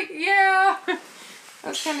she was like, yeah. I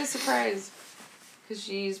was kind of surprised. Because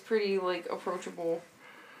she's pretty like approachable.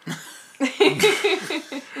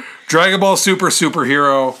 Dragon Ball Super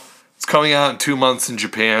Superhero. It's coming out in 2 months in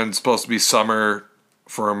Japan. It's supposed to be summer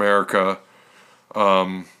for America.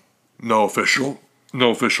 No official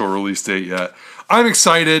release date yet. I'm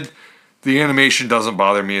excited. The animation doesn't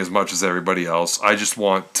bother me as much as everybody else. I just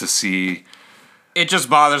want to see... It just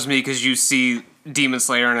bothers me because you see Demon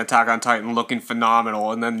Slayer and Attack on Titan looking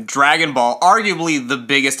phenomenal, and then Dragon Ball, arguably the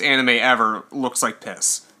biggest anime ever, looks like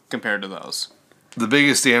piss compared to those. The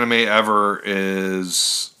biggest anime ever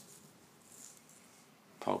is...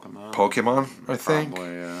 Pokemon, I think.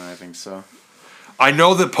 Probably, yeah, I think so. I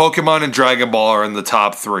know that Pokemon and Dragon Ball are in the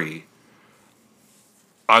top 3.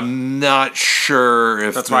 I'm not sure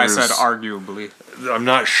if that's why I said arguably. I'm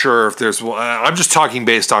not sure if there's... I'm just talking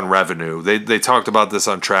based on revenue. They talked about this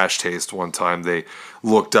on Trash Taste one time. They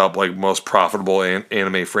looked up like most profitable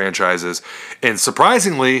anime franchises, and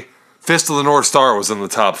surprisingly, Fist of the North Star was in the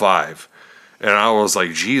top 5. And I was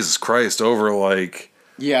like, Jesus Christ, over like...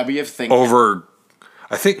 Yeah, but you have to think... Over...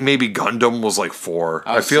 I think maybe Gundam was like 4.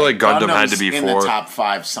 I feel like Gundam had to be 4. In the top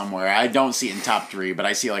 5 somewhere. I don't see it in top 3, but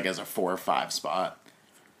I see it like as a 4 or 5 spot.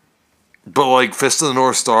 But like Fist of the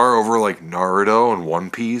North Star over like Naruto and One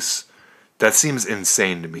Piece, that seems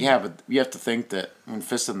insane to me. Yeah, but you have to think that when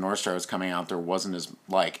Fist of the North Star was coming out, there wasn't as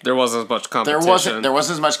like there wasn't as much competition. There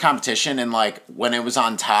wasn't as much competition, and like when it was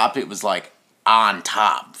on top, it was like on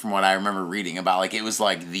top. From what I remember reading about, like it was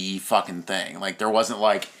like the fucking thing. Like there wasn't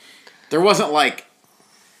like.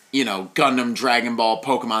 You know, Gundam, Dragon Ball,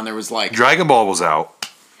 Pokemon, there was like... Dragon Ball was out.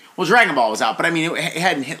 Well, Dragon Ball was out, but I mean, it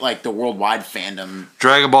hadn't hit like the worldwide fandom.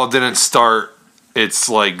 Dragon Ball didn't start its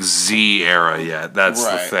like Z era yet. That's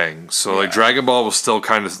the thing. So like Dragon Ball was still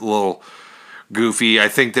kind of a little goofy. I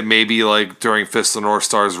think that maybe like during Fist of the North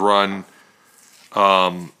Star's run,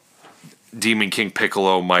 Demon King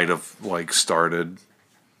Piccolo might have like started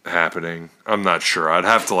happening. I'm not sure. I'd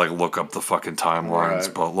have to like look up the fucking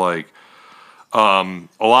timelines, but like... a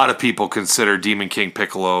lot of people consider Demon King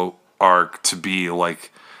Piccolo arc to be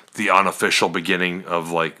like the unofficial beginning of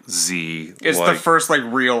like Z. It's like, the first like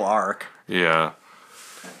real arc. Yeah.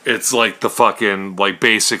 It's like the fucking like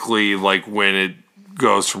basically like when it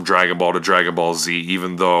goes from Dragon Ball to Dragon Ball Z,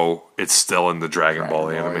 even though it's still in the Dragon Ball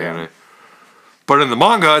anime. Yeah. But in the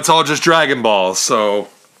manga, it's all just Dragon Ball, so...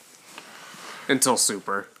 Until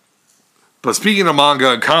Super. But speaking of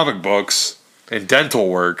manga and comic books and dental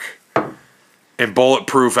work... And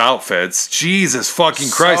bulletproof outfits. Jesus fucking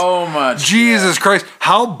Christ. So much. Jesus Christ.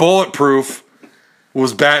 How bulletproof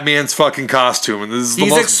was Batman's fucking costume, and this is the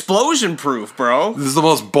He's most explosion proof, bro. this is the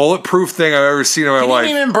most bulletproof thing I've ever seen in my He life.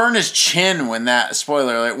 didn't even burn his chin when that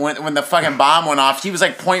spoiler, like when the fucking bomb went off. He was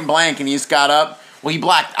like point blank, and he just got up. Well, he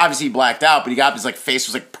blacked out, but he got up. His like face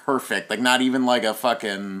was like perfect, like not even like a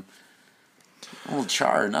fucking little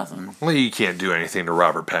char or nothing. Well, you can't do anything to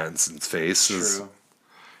Robert Pattinson's face. True.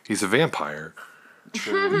 He's a vampire.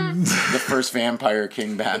 True. The first vampire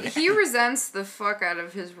king Batman. He resents the fuck out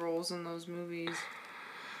of his roles in those movies.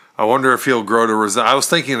 I wonder if he'll grow to resent. I was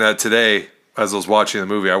thinking that today as I was watching the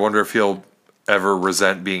movie. I wonder if he'll ever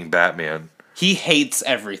resent being Batman. He hates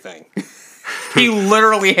everything. He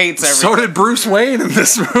literally hates everything. So did Bruce Wayne in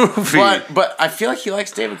this movie. But I feel like he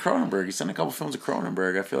likes David Cronenberg. He's in a couple films of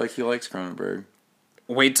Cronenberg. I feel like he likes Cronenberg.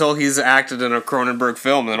 Wait till he's acted in a Cronenberg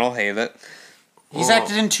film, then I'll hate it. He's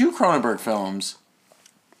acted in 2 Cronenberg films.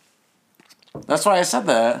 That's why I said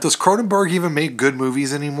that. Does Cronenberg even make good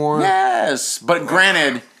movies anymore? Yes, but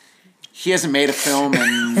granted, he hasn't made a film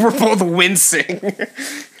in We're both wincing.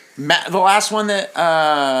 the last one that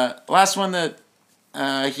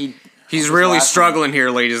he. He's the really last struggling here,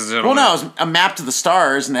 ladies and gentlemen. Well, no, it was A Map to the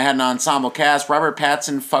Stars, and it had an ensemble cast. Robert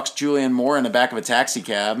Pattinson fucks Julianne Moore in the back of a taxi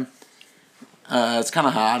cab. It's kind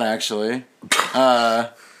of hot, actually.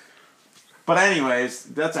 But anyways,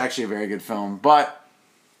 that's actually a very good film. But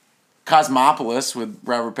Cosmopolis with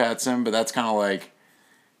Robert Pattinson, but that's kind of like,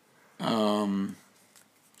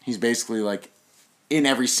 he's basically like, in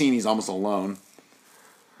every scene he's almost alone.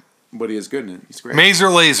 But he is good in it. He's great. Mazer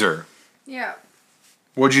Laser. Yeah.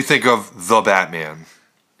 What'd you think of The Batman?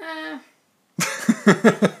 I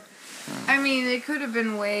mean, it could have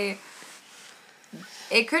been way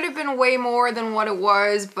more than what it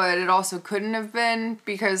was, but it also couldn't have been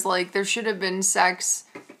because, like, there should have been sex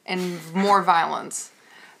and more violence.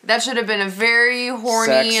 That should have been a very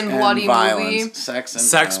horny and bloody movie. Sex,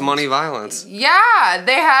 Sex, money, violence. Yeah,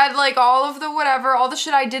 they had, like, all of the whatever, all the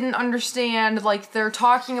shit I didn't understand. Like, they're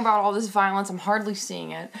talking about all this violence. I'm hardly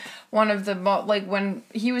seeing it. One of the, like, when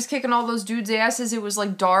he was kicking all those dudes' asses, it was,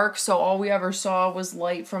 like, dark, so all we ever saw was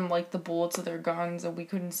light from, like, the bullets of their guns, and we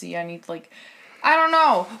couldn't see any, like... I don't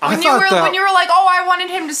know. When you were like, oh, I wanted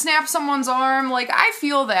him to snap someone's arm, like, I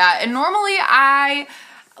feel that. And normally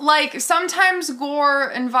like, sometimes gore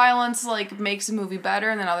and violence, like, makes a movie better,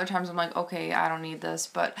 and then other times I'm like, okay, I don't need this.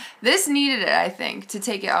 But this needed it, I think, to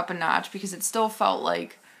take it up a notch, because it still felt,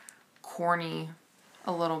 like, corny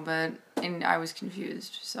a little bit, and I was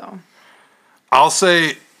confused, so. I'll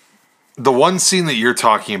say the one scene that you're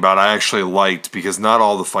talking about I actually liked because not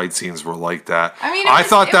all the fight scenes were like that. I mean, I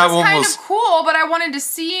thought that one was kind of cool, but I wanted to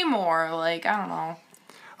see more, like, I don't know.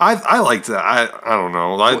 I liked that. I don't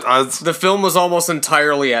know. The film was almost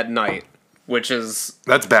entirely at night, which is...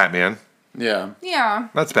 That's Batman. Yeah. Yeah.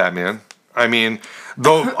 That's Batman. I mean,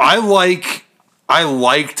 though I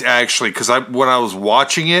liked actually because when I was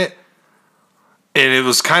watching it, and it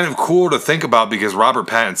was kind of cool to think about because Robert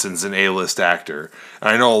Pattinson's an A-list actor. And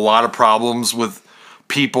I know a lot of problems with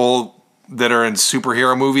people that are in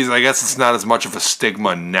superhero movies. I guess it's not as much of a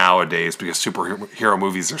stigma nowadays because superhero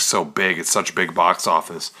movies are so big. It's such a big box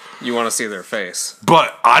office. You want to see their face.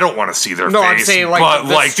 But I don't want to see their face. No, I'm saying like but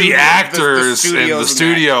the like studio, the actors the and the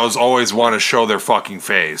studios always want to show their fucking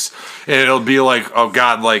face. And it'll be like, oh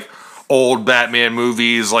God, like old Batman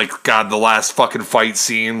movies, like God, the last fucking fight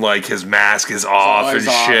scene, like his mask is off and shit.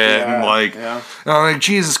 Yeah, and like, yeah. and I'm like,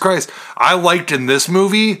 Jesus Christ. I liked in this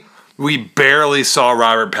movie, we barely saw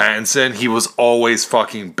Robert Pattinson. He was always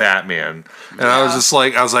fucking Batman. And I was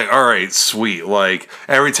like, all right, sweet. Like,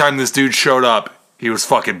 every time this dude showed up, he was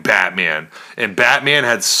fucking Batman. And Batman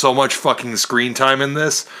had so much fucking screen time in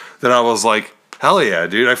this that I was like, hell yeah,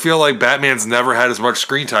 dude. I feel like Batman's never had as much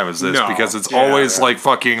screen time as this because it's always like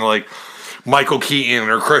fucking like Michael Keaton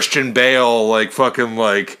or Christian Bale, like fucking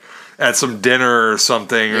like at some dinner or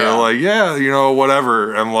something. Or like, yeah, you know,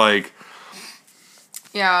 whatever. I'm like,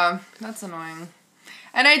 yeah, that's annoying.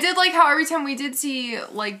 And I did like how every time we did see,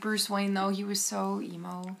 like, Bruce Wayne, though, he was so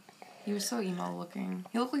emo. He was so emo looking.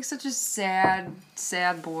 He looked like such a sad,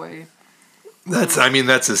 sad boy.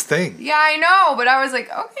 that's his thing. Yeah, I know, but I was like,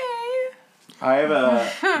 okay. I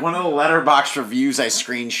have one of the Letterboxd reviews I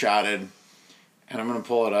screenshotted, and I'm going to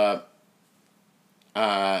pull it up.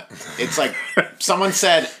 It's like, someone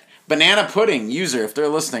said, banana pudding, user, if they're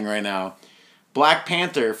listening right now. Black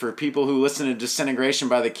Panther for people who listen to Disintegration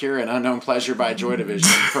by The Cure and Unknown Pleasure by Joy Division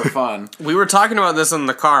for fun. We were talking about this in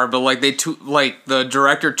the car, but like the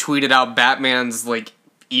director tweeted out Batman's like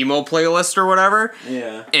emo playlist or whatever.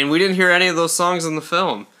 Yeah. And we didn't hear any of those songs in the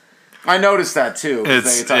film. I noticed that too.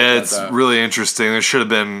 It's really interesting. There should have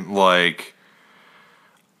been like,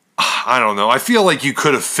 I don't know. I feel like you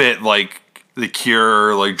could have fit like The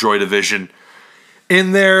Cure, like Joy Division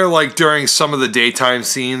in there, like during some of the daytime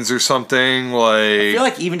scenes or something. Like I feel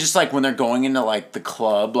like even just like when they're going into like the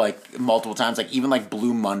club, like multiple times, like even like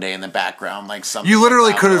Blue Monday in the background, like something. you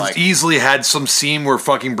literally like that, could have like, easily had some scene where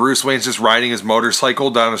fucking Bruce Wayne's just riding his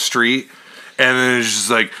motorcycle down a street. And then it's just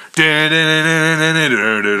like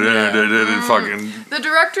fucking. The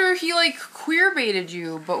director, he like queer baited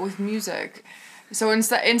you, but with music. So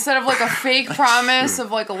instead of like a fake promise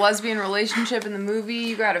of like a lesbian relationship in the movie,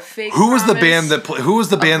 you got a fake. Who was the promise band that who was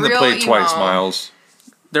the band that real played Twice, emo. Miles?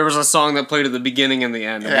 There was a song that played at the beginning and the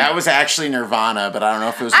end. that was actually Nirvana, but I don't know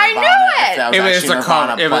if it was I Nirvana. knew If that was It was actually a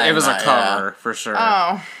cover. Nirvana It was a playing that, cover for sure.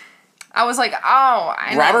 Oh, I was like, oh,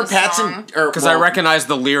 I know Robert the song. Pattinson, or Because I recognized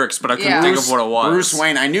the lyrics, but I couldn't think of what it was. Bruce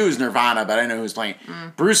Wayne, I knew it was Nirvana, but I didn't know who was playing.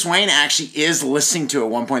 Bruce Wayne actually is listening to it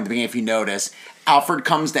at one point at the beginning, if you notice. Alfred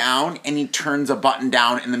comes down and he turns a button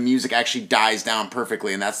down and the music actually dies down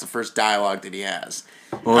perfectly, and that's the first dialogue that he has.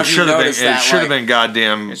 Well, it Have you should have been. noticed It that, should have like- been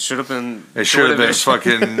goddamn. It should have been. It should have been Joy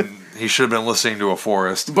Division. fucking. He should have been listening to a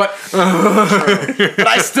forest. But but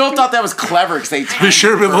I still thought that was clever because they. He should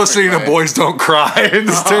have been listening to Boys Don't Cry and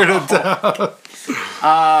just turned it down.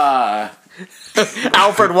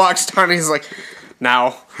 Alfred walks down and he's like,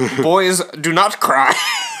 "Now, boys, do not cry."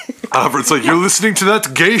 Alfred's like, "You're listening to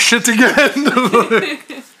that gay shit again."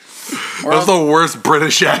 That's the worst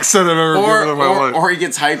British accent I've ever given in my life. Or he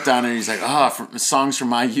gets hyped on it and he's like, songs from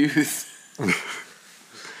my youth.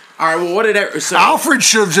 All right, well, what did so Alfred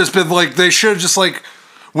should have just been like, they should have just like,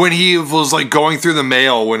 when he was like going through the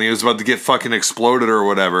mail when he was about to get fucking exploded or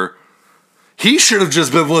whatever, he should have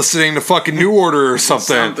just been listening to fucking New Order or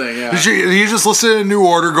something. Something, yeah. He just listened to New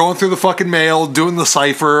Order, going through the fucking mail, doing the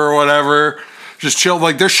cipher or whatever. Just chill.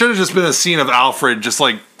 Like, there should have just been a scene of Alfred just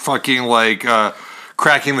like fucking like,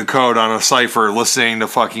 cracking the code on a cipher, listening to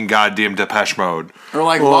fucking goddamn Depeche Mode. Or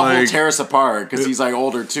like Love Will Tear Us Apart, because he's like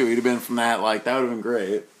older too. He'd have been from that, like, that would have been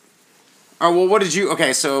great. All right, well, what did you,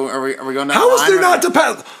 okay, so are we going down How the was line, there or- not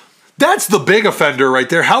Depeche? That's the big offender right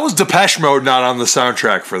there. How was Depeche Mode not on the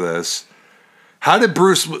soundtrack for this? How did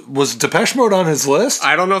Bruce, was Depeche Mode on his list?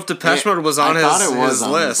 I don't know if Depeche Mode was on I his, thought it was his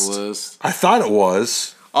on list. his list. I thought it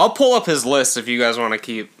was. I'll pull up his list if you guys want to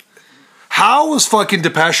keep. How was fucking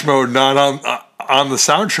Depeche Mode not on the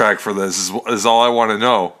soundtrack for this is all I want to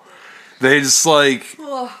know. They just like,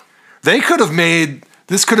 they could have made,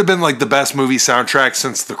 this could have been like the best movie soundtrack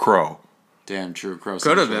since The Crow. Damn, true. Crow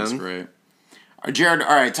Could have soundtrack's been. great. Jared,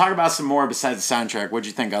 all right, talk about some more besides the soundtrack. What'd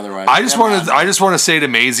you think otherwise? I just want to say to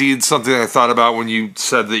Maisie, it's something I thought about when you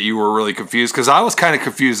said that you were really confused, because I was kind of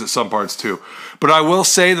confused at some parts too. But I will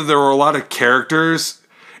say that there were a lot of characters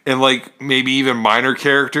and like maybe even minor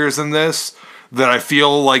characters in this that I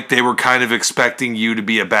feel like they were kind of expecting you to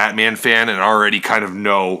be a Batman fan and already kind of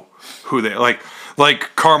know who they like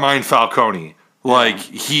Carmine Falcone. Like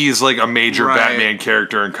he's like a major Right. Batman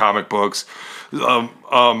character in comic books.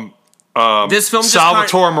 This film just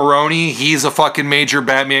Salvatore Maroni, he's a fucking major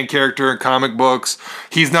Batman character in comic books.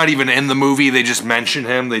 He's not even in the movie. They just mention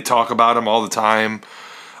him. They talk about him all the time.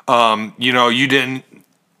 You didn't.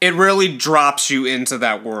 It really drops you into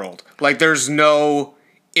that world. Like, there's no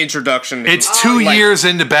introduction. It's 2 years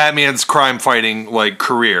into Batman's crime fighting like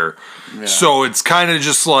career, so it's kind of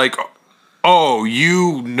just like, oh,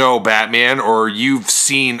 you know Batman, or you've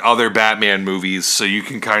seen other Batman movies, so you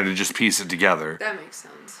can kind of just piece it together. That makes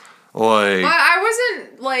sense. Like, But I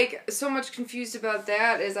wasn't like so much confused about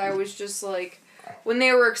that as I was just like when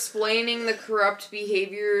they were explaining the corrupt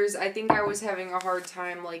behaviors. I think I was having a hard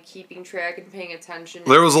time like keeping track and paying attention.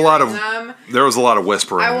 there was a lot of them.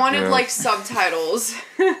 whispering. I wanted yeah. like subtitles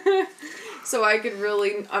so I could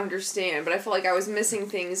really understand, but I felt like I was missing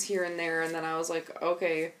things here and there, and then I was like,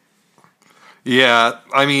 okay. Yeah,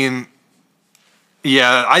 I mean,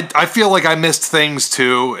 yeah, I feel like I missed things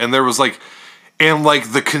too, and there was like, and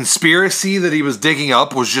like the conspiracy that he was digging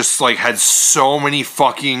up was just like had so many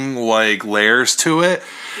fucking like layers to it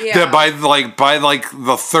that by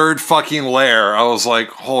the third fucking layer, I was like,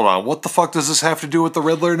 hold on, what the fuck does this have to do with the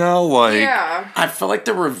Riddler now? Like, Yeah. I felt like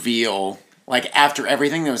the reveal, like after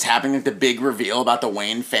everything that was happening, like the big reveal about the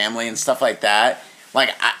Wayne family and stuff like that, like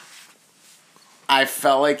I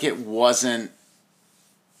felt like it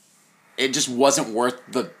just wasn't worth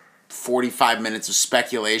the 45 minutes of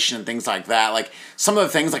speculation and things like that. Like some of the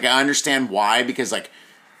things, like I understand why, because like,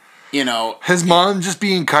 you know, his mom just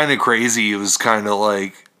being kind of crazy was kind of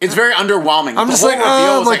like, it's very underwhelming. I'm The just whole like,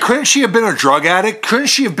 reveal is like, couldn't she have been a drug addict? Couldn't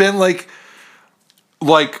she have been like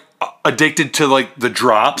addicted to like the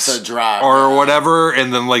drops, or whatever?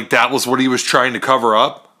 And then like that was what he was trying to cover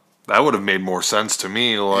up. That would have made more sense to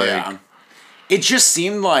me. Like, it just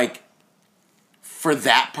seemed like for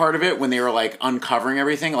that part of it, when they were like uncovering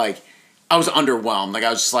everything, like I was underwhelmed. Like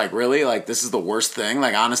I was just like, really? Like this is the worst thing?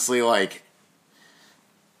 Like honestly, like,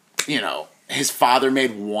 you know, his father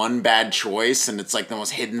made one bad choice and it's like the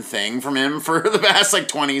most hidden thing from him for the past like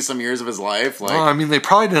 20 some years of his life. Like, well, I mean, they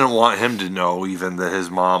probably didn't want him to know even that his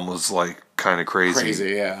mom was like kind of crazy. crazy,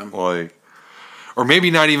 yeah. Like, or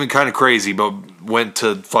maybe not even kind of crazy, but went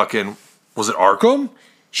to fucking, was it Arkham?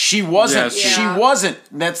 She wasn't. Yes. She Yeah. wasn't.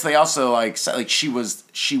 That's they also like said, like she was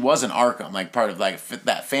an Arkham, like part of like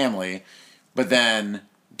that family. But then,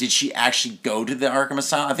 did she actually go to the Arkham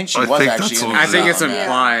Asylum? I think she I was think actually. that's In what the I think it's asylum,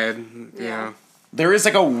 yeah. implied. Yeah. There is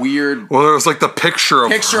like a weird. Well, there was like the picture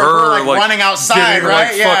of Picture her, of her, like, running outside, getting, right?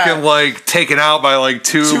 Like, Yeah. fucking like taken out by like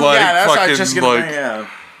two like yeah, that's what I fucking was just gonna like. bring, yeah.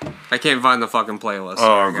 I can't find the fucking playlist. Oh,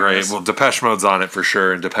 Sorry, great. guys. Well, Depeche Mode's on it for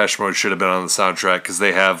sure, and Depeche Mode should have been on the soundtrack because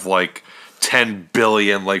they have like 10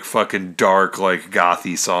 billion like fucking dark like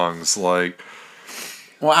gothy songs. Like,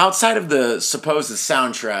 Well, outside of the supposed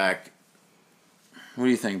soundtrack, what do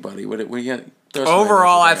you think, buddy? What do you got? Throw some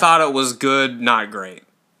Overall, I ideas thought it was good, not great.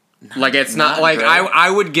 Like it's not, not like great. I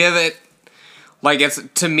would give it like it's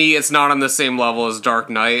to me it's not on the same level as Dark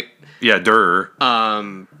Knight. yeah,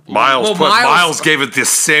 Miles well, Miles gave it the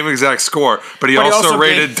same exact score, but he also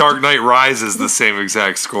rated gave- Dark Knight Rises the same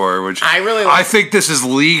exact score, which I really I like- think this is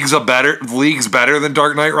leagues better than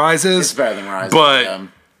Dark Knight Rises. It's better than Rise. But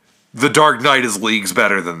the Dark Knight is leagues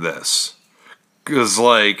better than this. Cuz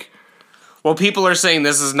like Well, people are saying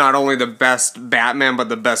this is not only the best Batman, but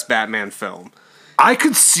the best Batman film. I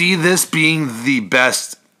could see this being the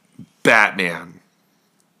best Batman.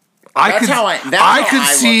 I That's could, how I- that's I how could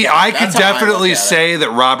I see. look at it. I could That's how I definitely look at it. say that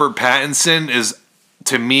Robert Pattinson is,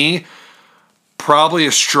 to me, probably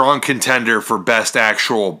a strong contender for best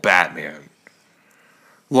actual Batman.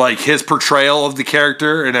 Like his portrayal of the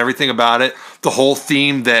character and everything about it, the whole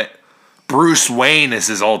theme that Bruce Wayne is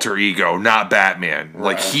his alter ego, not Batman.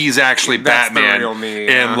 Like Right. he's actually That's the Batman, real me,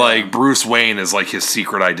 and yeah. like Bruce Wayne is like his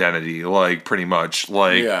secret identity. Like pretty much,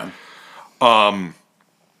 like yeah.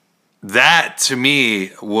 that to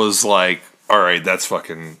me was like, all right, that's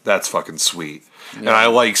fucking sweet. And I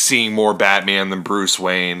like seeing more Batman than Bruce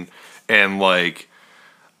Wayne, and like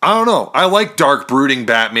I don't know, I like dark brooding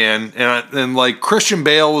Batman, and like Christian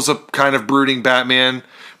Bale was a kind of brooding Batman,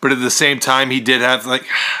 but at the same time he did have like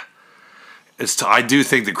I do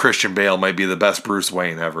think that Christian Bale might be the best Bruce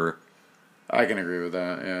Wayne ever. I can agree with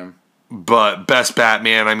that. Yeah. But best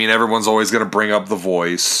Batman, I mean, everyone's always going to bring up the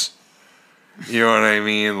voice. You know what I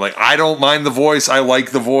mean? Like, I don't mind the voice. I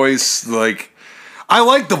like the voice. Like, I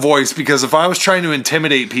like the voice because if I was trying to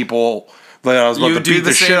intimidate people, like I was about You to do beat the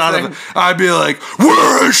the shit same out thing? of them, I'd be like,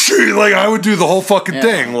 "Where is she?" Like, I would do the whole fucking Yeah.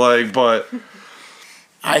 thing. Like, but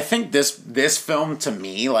I think this film to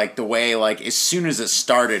me, like the way like as soon as it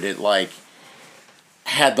started, it like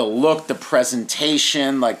had the look, the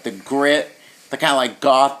presentation, like the grit, the kind of like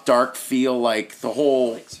goth dark feel, like the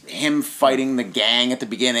whole him fighting the gang at the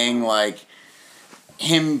beginning, like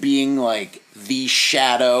him being like the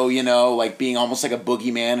Shadow, you know, like being almost like a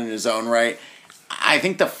boogeyman in his own right. I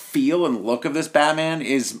think the feel and look of this Batman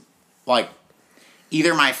is like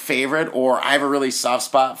either my favorite or I have a really soft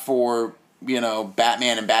spot for, you know,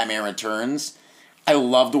 Batman and Batman Returns. I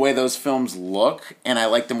love the way those films look, and I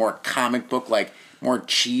like the more comic book, like more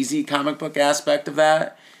cheesy comic book aspect of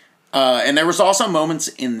that. And there was also moments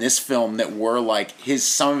in this film that were like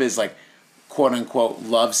some of his like quote unquote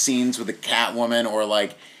love scenes with the Catwoman, or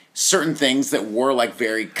like certain things that were like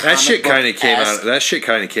very comic that shit kind of book-esque. That shit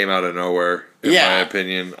kind of came out of nowhere, in Yeah. my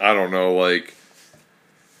opinion. I don't know, like.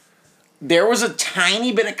 There was a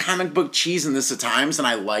tiny bit of comic book cheese in this at times, and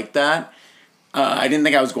I liked that. I didn't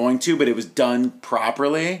think I was going to, but it was done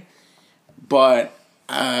properly. But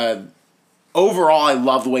overall, I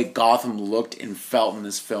love the way Gotham looked and felt in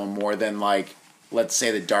this film more than, like, let's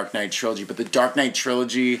say the Dark Knight trilogy. But the Dark Knight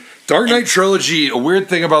trilogy... Dark Knight trilogy, a weird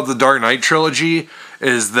thing about the Dark Knight trilogy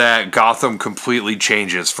is that Gotham completely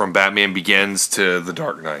changes from Batman Begins to the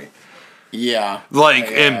Dark Knight. Yeah. Like,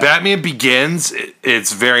 Yeah. in Batman Begins,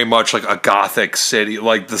 it's very much like a gothic city.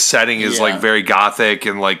 Like, the setting is, Yeah. like, very gothic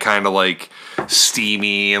and, like, kind of, like,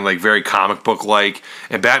 steamy and, like, very comic book-like.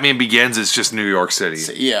 And Batman Begins is just New York City.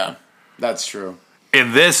 Yeah, that's true.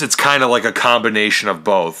 In this, it's kind of like a combination of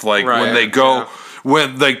both. Like, when Right, they go... yeah.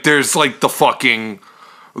 When, like, there's, like, the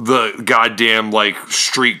goddamn, like,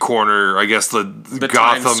 street corner, I guess the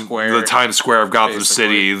Gotham... Times Square, the Times Square of Gotham basically.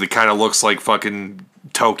 City that kind of looks like fucking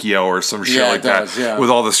Tokyo or some shit Yeah, like it that, does, yeah. with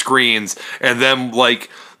all the screens, and then like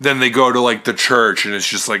then they go to like the church and it's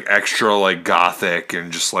just like extra like gothic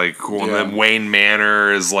and just like cool. And Yeah. then Wayne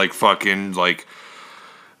Manor is like fucking like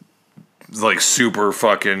like super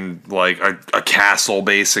fucking like a castle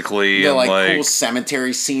basically. The and like cool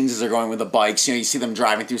cemetery scenes as they're going with the bikes. You know, you see them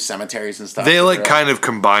driving through cemeteries and stuff. they like kind of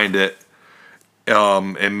combined it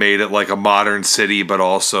and made it like a modern city, but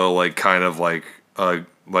also like kind of like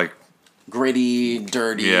gritty,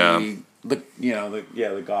 dirty. Yeah.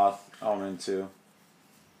 The goth element too.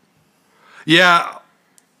 yeah,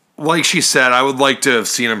 like she said, I would like to have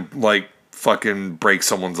seen him like fucking break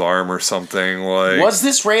someone's arm or something. Like, Was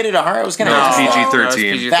this rated R? I was gonna no, ask. it's that.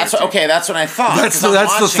 PG-13. That's okay. That's what I thought. That's 'cause I'm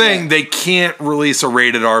the watching thing. it. They can't release a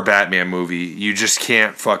rated R Batman movie. You just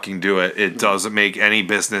can't fucking do it. It doesn't make any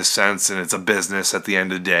business sense, and it's a business at the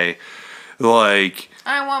end of the day. Like,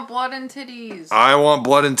 I want blood and titties. I want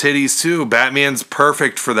blood and titties too. Batman's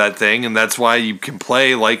perfect for that thing, and that's why you can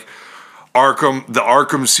play like the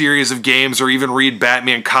Arkham series of games, or even read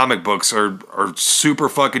Batman comic books are super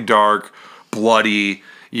fucking dark, bloody.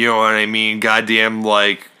 You know what I mean? Goddamn,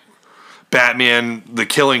 like Batman the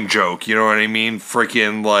Killing Joke. You know what I mean?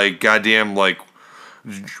 Freaking like goddamn like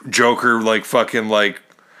Joker like fucking like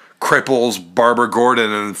cripples Barbara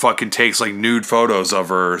Gordon and fucking takes like nude photos of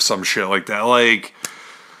her or some shit like that. Like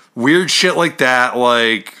weird shit like that.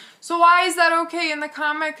 Like, So why is that okay in the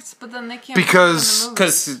comics, but then they can't? Because- put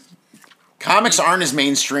it in the movie? Comics aren't as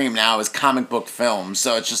mainstream now as comic book films,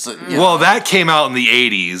 so it's just well, that came out in the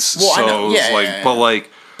 80s. Well, I so know. it was Yeah, like, yeah, yeah. but like,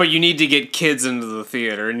 But you need to get kids into the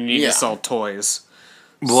theater, and you need Yeah. to sell toys.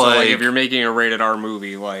 So, like, like if you're making a rated R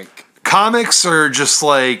movie, like comics are just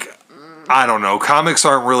like, I don't know. Comics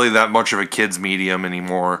aren't really that much of a kid's medium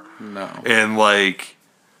anymore. No. And like,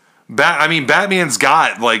 Batman's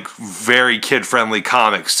got like very kid friendly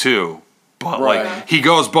comics too. But Right. like, he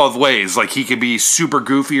goes both ways. Like, he could be super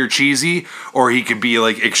goofy or cheesy, or he could be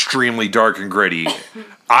like extremely dark and gritty.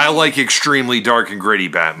 I like extremely dark and gritty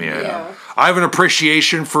Batman. Yeah. I have an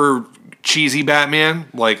appreciation for cheesy Batman.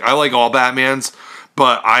 Like, I like all Batmans,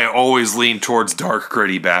 but I always lean towards dark,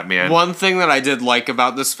 gritty Batman. one thing that I did like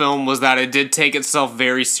about this film was that it did take itself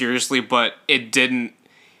very seriously, but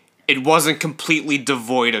it wasn't completely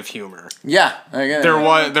devoid of humor. Yeah, I get it.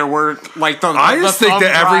 There were like the I just think thumb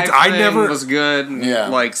that drive I thing never- was good, and, Yeah.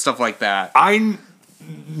 like stuff like that.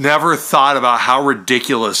 Never thought about how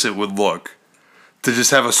ridiculous it would look to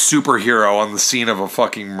just have a superhero on the scene of a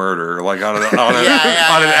fucking murder, like on an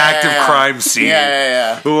active crime scene.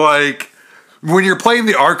 Yeah. Like, when you're playing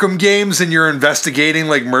the Arkham games and you're investigating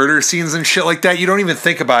like murder scenes and shit like that, you don't even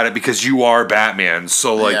think about it because you are Batman.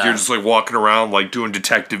 So like, Yeah. you're just like walking around like doing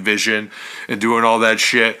detective vision and doing all that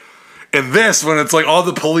shit. And this, when it's like all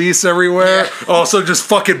the police everywhere, also just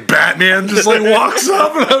fucking Batman just like walks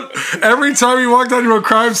up. And every time he walked onto a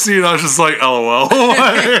crime scene, I was just like, LOL.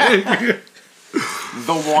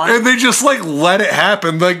 The one. And they just like let it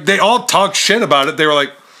happen. Like, they all talked shit about it. They were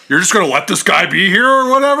like, "You're just gonna let this guy be here or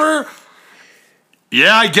whatever?"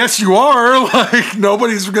 Yeah, I guess you are. Like,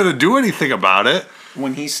 nobody's gonna do anything about it.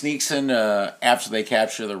 When he sneaks in after they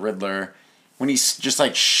capture the Riddler, when he just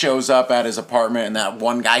like shows up at his apartment, and that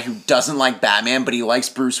one guy who doesn't like Batman but he likes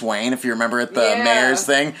Bruce Wayne, if you remember at the Yeah. mayor's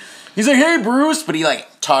thing, he's like, "Hey Bruce," but he like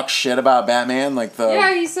talks shit about Batman, like the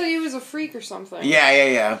Yeah, he said he was a freak or something.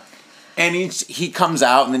 yeah. And he comes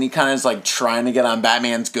out, and then he kind of is like trying to get on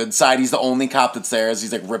Batman's good side. He's the only cop that's there as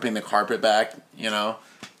he's like ripping the carpet back. You know,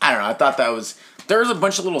 I don't know. I thought that was. There's a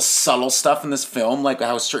bunch of little subtle stuff in this film, like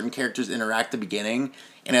how certain characters interact at the beginning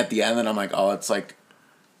and at the end, and I'm like, oh, it's like,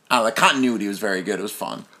 I don't know, the continuity was very good. It was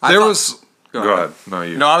fun. Go ahead. No,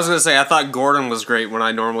 you. No, I was gonna say I thought Gordon was great when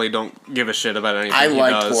I normally don't give a shit about anything. I he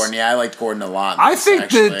liked does. Gordon. Yeah, I liked Gordon a lot. I think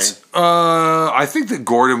actually. I think that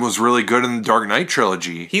Gordon was really good in the Dark Knight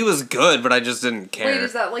trilogy. He was good, but I just didn't care. Wait,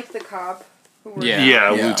 is that like the cop? Who works- Yeah.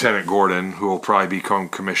 Yeah, Yeah. Lieutenant Gordon, who will probably become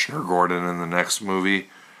Commissioner Gordon in the next movie.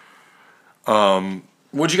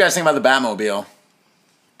 What'd you guys think about the Batmobile?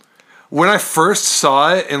 When I first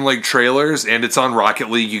saw it in like trailers, and it's on Rocket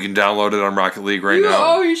League, you can download it on Rocket League right now.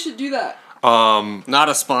 Oh, you should do that. Not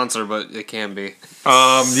a sponsor, but it can be.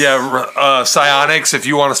 Psionics, if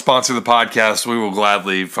you want to sponsor the podcast, we will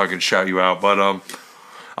gladly fucking shout you out. But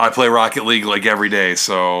I play Rocket League like every day,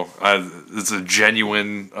 so it's a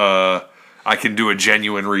genuine. I can do a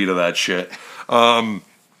genuine read of that shit. And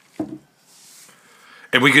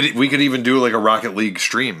we could even do like a Rocket League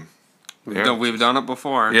stream. Yeah. We've done it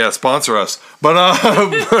before. Yeah, sponsor us. But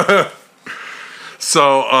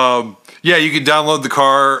yeah, you can download the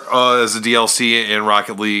car as a DLC in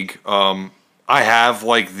Rocket League. I have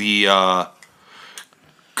like the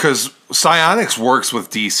because Psionics works with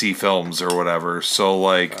DC Films or whatever. So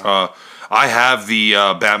like I have the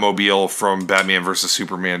Batmobile from Batman vs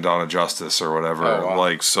Superman: Dawn of Justice or whatever. Oh, wow.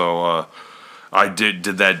 Like so. I did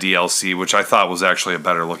that DLC, which I thought was actually a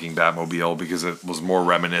better looking Batmobile because it was more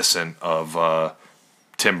reminiscent of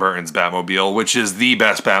Tim Burton's Batmobile, which is the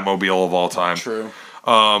best Batmobile of all time. True.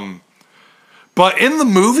 But in the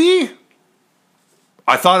movie,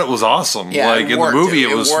 I thought it was awesome. Yeah, like it in worked. the movie,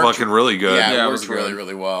 It it was worked. fucking really good. Yeah, it was worked really, good.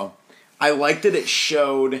 really well. I liked that it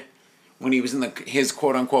showed when he was in his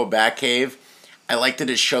quote unquote Batcave. I liked that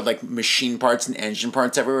it showed like machine parts and engine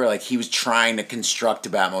parts everywhere. Like he was trying to construct a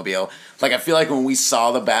Batmobile. Like I feel like when we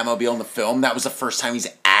saw the Batmobile in the film, that was the first time he's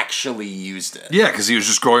actually used it. Yeah, because he was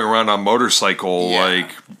just going around on motorcycle Yeah.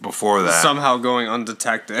 like before that. Somehow going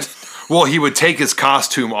undetected. Well, he would take his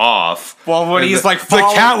costume off. Well, when and he's, the, like, the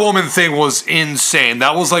following- Catwoman thing was insane.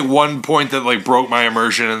 That was like one point that like broke my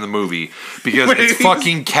immersion in the movie because When it's he's-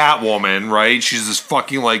 fucking Catwoman, right? She's this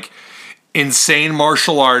fucking like insane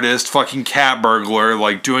martial artist, fucking cat burglar,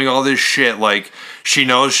 like doing all this shit. Like she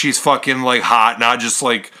knows she's fucking like hot, not just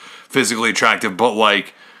like physically attractive, but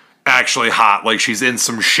like actually hot. Like she's in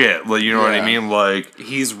some shit. Like you know what I Yeah. mean? Like.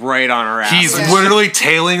 He's right on her ass. He's Yeah. literally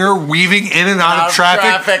tailing her, weaving in and out of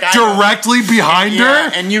traffic, I know. directly behind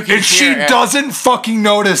Yeah, her, and you can she hear it. doesn't fucking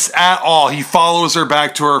notice at all. He follows her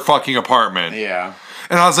back to her fucking apartment. Yeah.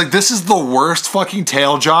 And I was like, this is the worst fucking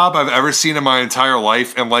tail job I've ever seen in my entire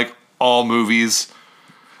life, and like all movies,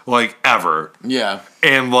 like ever. Yeah.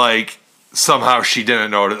 And like somehow she didn't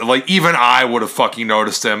notice. Like even I would have fucking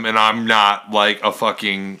noticed him, and I'm not like a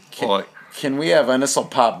fucking like. Can we have, and this will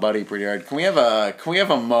pop Buddy pretty hard. Can we have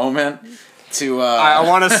a moment to I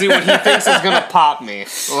want to see what he thinks is gonna pop me.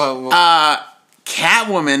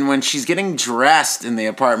 Catwoman when she's getting dressed in the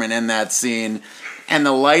apartment in that scene, and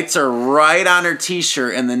the lights are right on her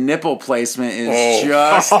t-shirt, and the nipple placement is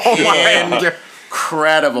just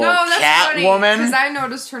incredible. No, that's Catwoman. because I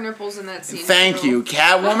noticed her nipples in that scene. Thank too. you,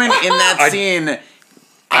 Catwoman in that scene.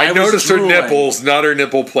 I was noticed her drooling. nipples, not her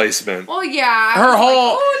nipple placement. Well, yeah. I Her was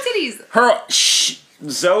whole- Like, oh, titties.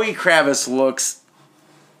 Zoe Kravitz looks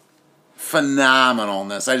phenomenal in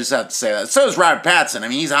this. I just have to say that. So is Robert Pattinson. I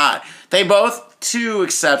mean, he's hot. They both two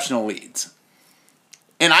exceptional leads.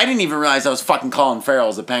 And I didn't even realize I was fucking Colin Farrell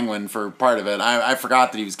as a Penguin for part of it. I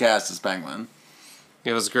forgot that he was cast as Penguin.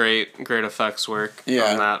 It was great effects work Yeah.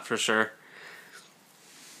 on that for sure.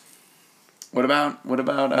 What about?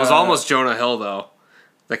 It was almost Jonah Hill though.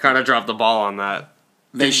 They kind of dropped the ball on that.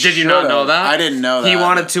 They Did you not know should've. that? I didn't know that. He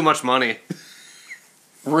wanted too much money.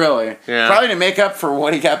 Really? Yeah. Probably to make up for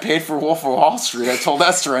what he got paid for Wolf of Wall Street. I told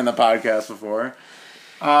that story in the podcast before.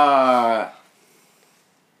 God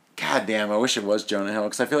damn, I wish it was Jonah Hill,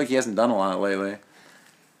 because I feel like he hasn't done a lot lately.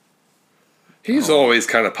 He's always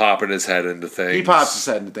kind of popping his head into things. He pops his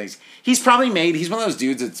head into things. He's one of those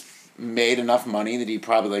dudes that's made enough money that he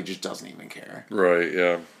probably like just doesn't even care. Right,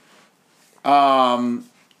 yeah.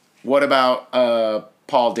 What about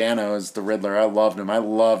Paul Dano as the Riddler? I loved him. I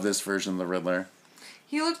love this version of the Riddler.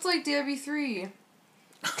 He looked like Debbie 3.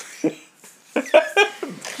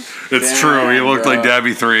 It's true. He looked bro. like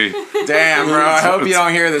Dabby 3. Damn, bro. I hope you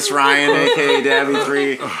don't hear this, Ryan, aka Dabby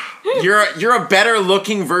 3. You're a better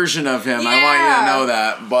looking version of him. I want you to Yeah. know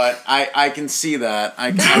that. But I can see that.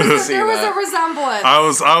 I can see There was a that. resemblance. I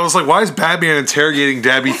was like, why is Batman interrogating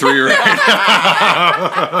Dabby 3 right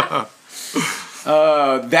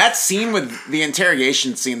now? That scene with the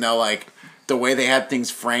interrogation scene, though, like the way they had things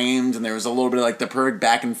framed, and there was a little bit of like the perfect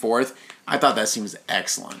back and forth. I thought that scene was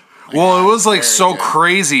excellent. Like, Well, it was like very so good.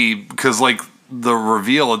 crazy because like the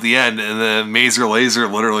reveal at the end, and then Mazer Laser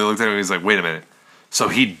literally looked at him and he's like, wait a minute. So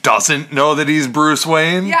he doesn't know that he's Bruce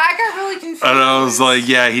Wayne? yeah, I got really confused. And I was like,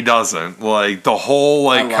 yeah, he doesn't. Like the whole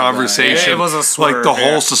I like love that. conversation, It was a like swerve, the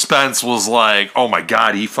whole yeah. suspense was like, oh my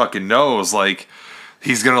god, he fucking knows. Like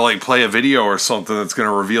he's gonna like play a video or something that's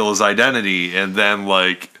gonna reveal his identity, and then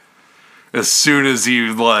like as soon as he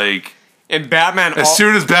like. And Batman. As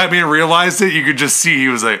soon as Batman realized it, you could just see he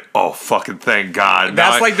was like, "Oh, fucking thank God!"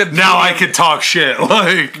 That's now like the now I beauty can talk shit.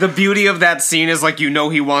 Like, the beauty of that scene is like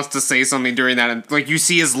he wants to say something during that, and like you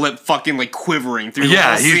see his lip fucking like quivering through.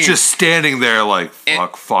 yeah, the whole he's scene. just standing there like,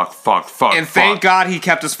 "Fuck, fuck, fuck, fuck." And thank fuck. God he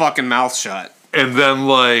kept his fucking mouth shut. And then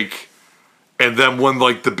when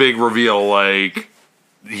like the big reveal, like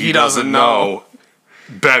he doesn't know.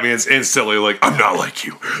 Batman's instantly like, "I'm not like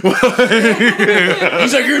you."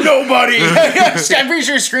 He's like, "You're nobody." I'm pretty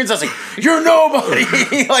sure he screams. I was like, "You're nobody!"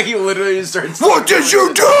 Like he literally just starts. What did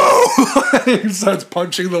you do? He starts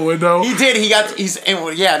punching the window. He did.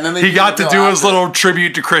 And then He got to do his little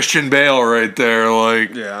tribute to Christian Bale right there.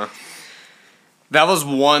 Like, Yeah. That was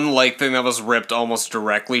one like thing that was ripped almost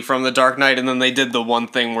directly from The Dark Knight, and then they did the one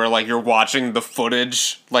thing where like you're watching the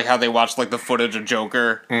footage, like how they watched like the footage of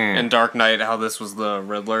Joker and Dark Knight, how this was the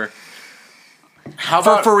Riddler. How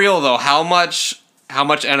about For real though, how much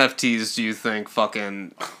NFTs do you think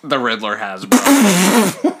fucking the Riddler has, bro?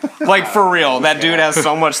 Like for real, that dude has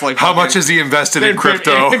so much like. How much is he invested in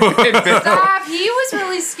crypto? Stop. He was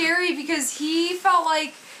really scary because he felt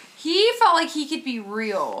like he could be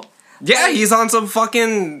real. Yeah, he's on some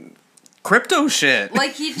fucking crypto shit.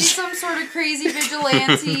 Like he'd be some sort of crazy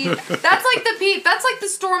vigilante. That's like the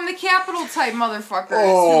Storm the Capitol type motherfucker.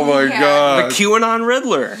 Oh my god. The QAnon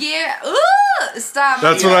Riddler. Yeah. Ugh, stop.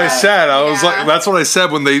 That's what I said. I was Yeah. like, that's what I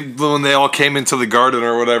said when they all came into the garden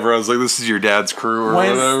or whatever. I was like, this is your dad's crew or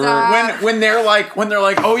whatever. Stop. when they're like,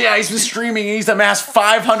 oh yeah, he's been streaming and he's amassed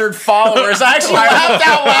 500 followers. I actually laughed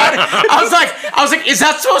out loud. I was like, is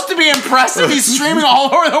that supposed to be impressive? He's streaming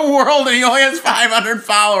all over the world and he only has 500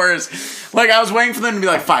 followers. Like I was waiting for them to be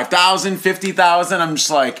like 5,000, 50,000. I'm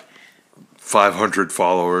just like 500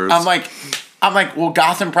 followers. I'm like, well,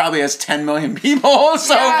 Gotham probably has 10 million people,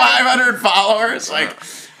 so Yeah. 500 followers. Like,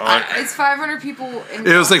 It's 500 people. It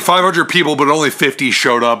was like 500 people, but only 50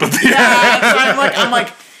 showed up at the end.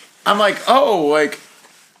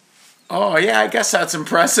 oh yeah, I guess that's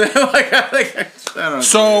impressive. I don't know.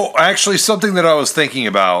 So actually, something that I was thinking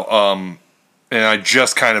about, and I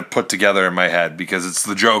just kind of put together in my head because it's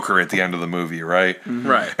the Joker at the end of the movie, right? Mm-hmm.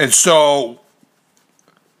 Right. And so,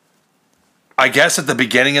 I guess at the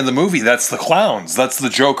beginning of the movie, that's the clowns. That's the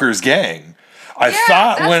Joker's gang. I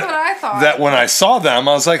thought that's what I thought. that when I saw them,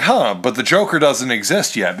 I was like, huh, but the Joker doesn't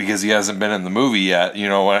exist yet because he hasn't been in the movie yet. You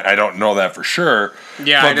know, I don't know that for sure.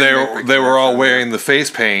 Yeah, I but didn't they were all wearing the face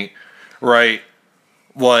paint, right?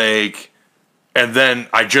 Like, and then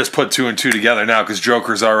I just put two and two together now because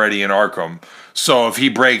Joker's already in Arkham. So if he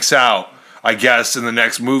breaks out, I guess in the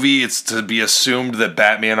next movie, it's to be assumed that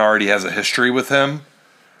Batman already has a history with him.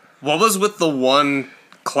 What was with the one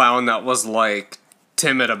clown that was like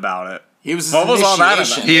timid about it? He was his What was all that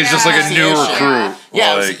initiation. about? He is just like a new Yeah. recruit.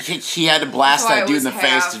 Yeah, Like, he had to blast That's why that it dude in was the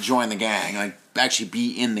face half. to join the gang. Like, actually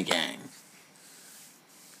be in the gang.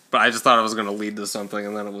 But I just thought it was going to lead to something,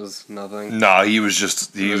 and then it was nothing. no, he was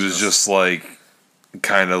just like,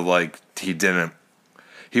 kind of like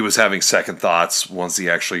he was having second thoughts once he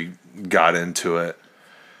actually got into it.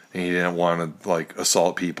 And he didn't want to like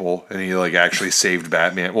assault people, and he like actually saved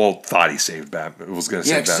Batman. Well, thought he saved Batman. Was going to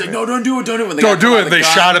Yeah, save just Batman. like, no, don't do it, don't do it. When the Don't guy do pulled it. out They the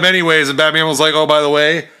gun- shot him anyways, and Batman was like, "Oh, by the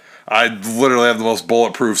way, I literally have the most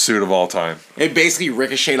bulletproof suit of all time." It basically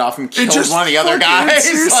ricocheted off and It killed just one of the other fucking- guys.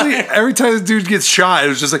 Seriously, Like, every time this dude gets shot, it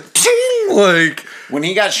was just like, ting, like when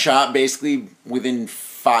he got shot, basically within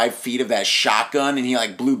 5 feet of that shotgun, and he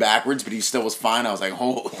like blew backwards, but he still was fine. I was like,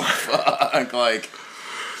 holy fuck! Like,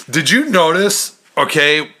 Did you notice?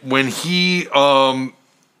 Okay, when he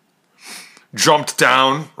jumped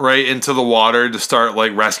down right into the water to start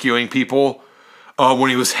like rescuing people, when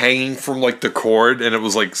he was hanging from like the cord, and it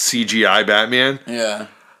was like CGI Batman. yeah.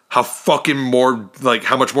 How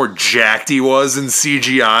much more jacked he was in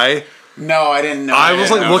CGI. No, I didn't know. I was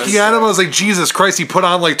didn't like notice looking at him. I that. was like, Jesus Christ! He put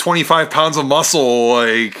on like 25 pounds of muscle,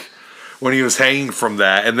 like when he was hanging from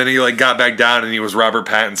that, and then he like got back down, and he was Robert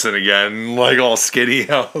Pattinson again, like all skinny.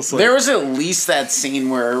 I was like, There was at least that scene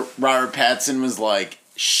where Robert Pattinson was like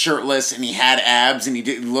shirtless and he had abs and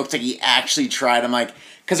it looked like he actually tried. I'm like,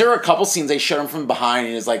 because there were a couple scenes they showed him from behind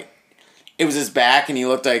and it was his back and he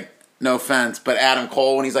looked like, no offense, but Adam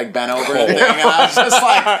Cole when he's like bent over the thing, and I was just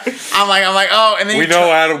like, I'm like, oh, and then we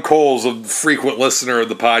know Adam Cole's a frequent listener of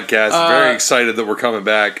the podcast. Very excited that we're coming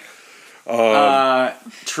back.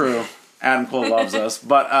 True, Adam Cole loves us,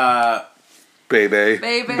 but Baby.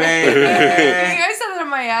 Baby. Baby. I said it in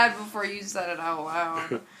my ad before you said it out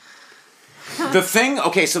loud. the thing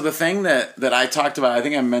that I talked about, I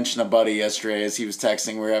think I mentioned a buddy yesterday as he was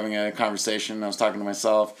texting. We were having a conversation. And I was talking to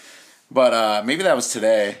myself. But maybe that was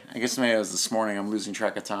today. I guess maybe it was this morning. I'm losing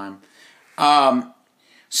track of time.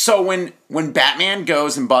 So when Batman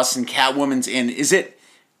goes and busts and Catwoman's in, is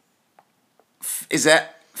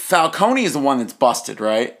that Falcone is the one that's busted,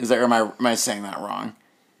 right? Is that or am I saying that wrong?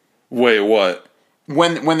 Wait, what?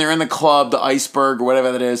 When they're in the club, the iceberg or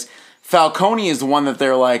whatever that is, Falcone is the one that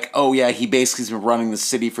they're like, oh yeah, he basically has been running the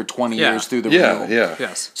city for 20 Yeah. years through the Yeah, renewal. yeah.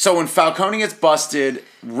 Yes. So when Falcone gets busted,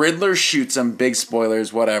 Riddler shoots him, big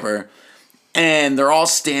spoilers, whatever. And they're all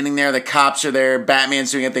standing there, the cops are there,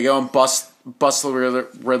 Batman's doing it, they go and bust the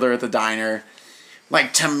Riddler at the diner.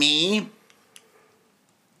 Like, to me,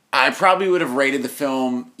 I probably would have rated the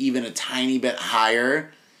film even a tiny bit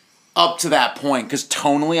higher up to that point, because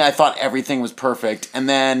tonally I thought everything was perfect. And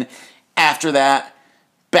then after that,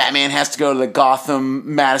 Batman has to go to the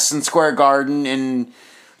Gotham Madison Square Garden and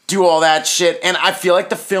do all that shit. And I feel like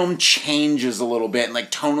the film changes a little bit. And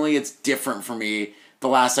like tonally it's different for me the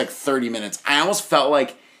last like 30 minutes. I almost felt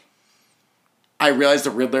like I realize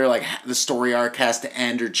the Riddler, like, the story arc has to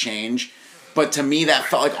end or change. But to me, that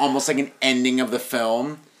felt like almost like an ending of the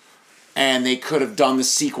film. And they could have done the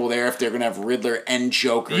sequel there if they're going to have Riddler and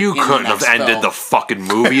Joker. You couldn't have ended film. the fucking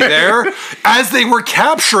movie there. As they were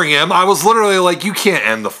capturing him, I was literally like, you can't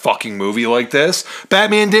end the fucking movie like this.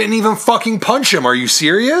 Batman didn't even fucking punch him. Are you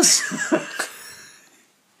serious?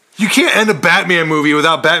 You can't end a Batman movie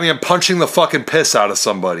without Batman punching the fucking piss out of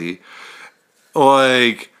somebody.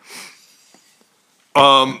 Like...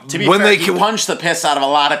 to be fair, he punched the piss out of a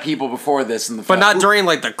lot of people before this in the film. But not during,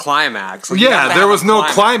 like, the climax. Like, yeah, there was no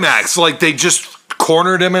climax. Like, they just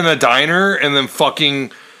cornered him in a diner and then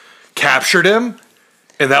fucking captured him.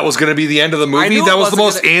 And that was going to be the end of the movie? That was the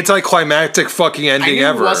most anticlimactic fucking ending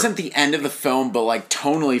ever. It wasn't the end of the film, but, like,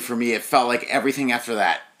 tonally for me, it felt like everything after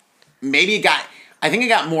that. Maybe it got... I think it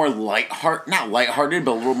got more not lighthearted,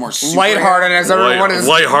 but a little more super. Lighthearted as everyone is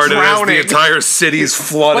lighthearted drowning. as the entire city's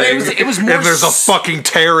flooding. But it was more and there's a fucking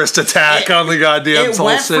terrorist attack on the goddamn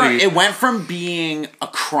whole city. It went from being a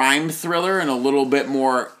crime thriller and a little bit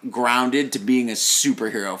more grounded to being a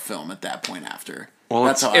superhero film at that point after. Well,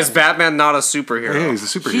 that's how is Batman not a superhero? Yeah,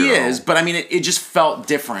 he's a superhero. He is, but I mean, it just felt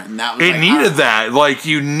different, and that was it needed that. Like,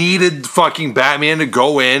 you needed fucking Batman to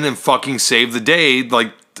go in and fucking save the day,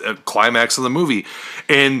 like, climax of the movie,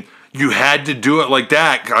 and you had to do it like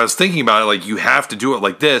that. I was thinking about it, like, you have to do it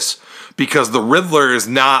like this because the Riddler is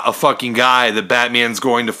not a fucking guy that Batman's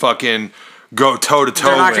going to fucking go toe to toe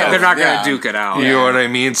with. They're not going to duke it out. You know what I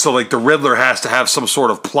mean? So, like, the Riddler has to have some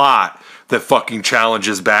sort of plot that fucking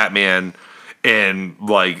challenges Batman, and,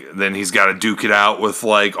 like, then he's got to duke it out with,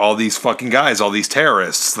 like, all these fucking guys, all these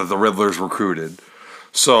terrorists that the Riddler's recruited.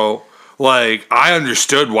 So, like, I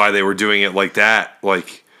understood why they were doing it like that,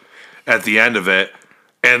 like, at the end of it.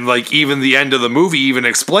 And, like, even the end of the movie even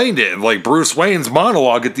explained it. Like, Bruce Wayne's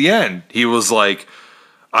monologue at the end, he was like,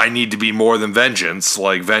 I need to be more than vengeance.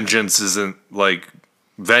 Like, vengeance isn't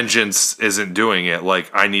doing it.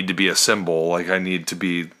 Like, I need to be a symbol. Like, I need to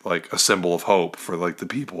be, like, a symbol of hope for, like, the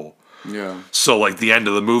people. Yeah. So, like, the end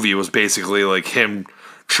of the movie was basically, like, him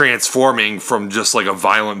transforming from just, like, a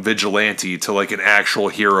violent vigilante to, like, an actual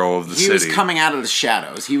hero of the city. He was coming out of the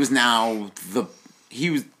shadows. He was now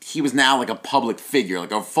he was now like a public figure,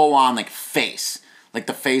 like a full on like face. Like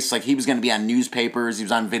the face, like he was gonna be on newspapers, he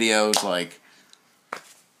was on videos, like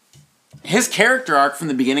his character arc from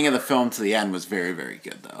the beginning of the film to the end was very, very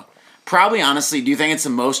good though. Probably honestly, do you think it's the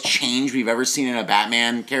most change we've ever seen in a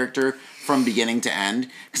Batman character from beginning to end?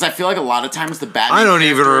 Because I feel like a lot of times the Batman I don't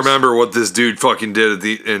even remember what this dude fucking did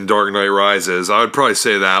in Dark Knight Rises. I would probably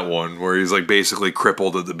say that one, where he's like basically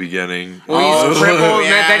crippled at the beginning. Well, he's crippled,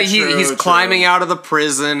 yeah, and then he's climbing out of the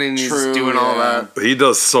prison, and he's doing all that. He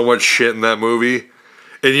does so much shit in that movie.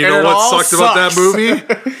 And you know what sucked about that movie?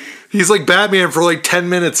 He's like Batman for like 10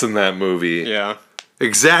 minutes in that movie. Yeah.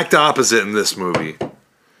 Exact opposite in this movie.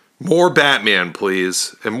 More Batman,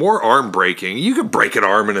 please. And more arm breaking. You could break an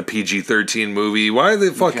arm in a PG-13 movie. Why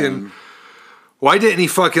didn't he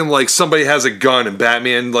fucking, like, somebody has a gun and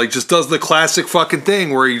Batman, like, just does the classic fucking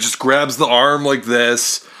thing where he just grabs the arm like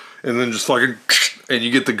this and then just fucking, and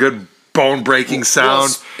you get the good bone-breaking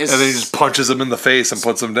sound, and then he just punches him in the face and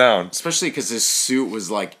puts him down. Especially because his suit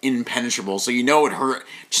was, like, impenetrable, so you know it hurt.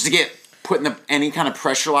 Just to get put in any kind of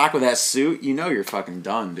pressure lock with that suit, you know you're fucking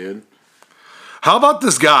done, dude. How about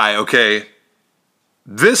this guy, okay?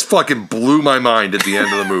 This fucking blew my mind at the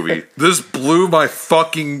end of the movie. This blew my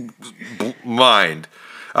fucking mind.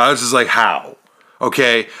 I was just like, how?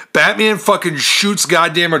 Okay, Batman fucking shoots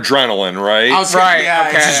goddamn adrenaline, right?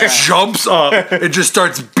 Just jumps up and just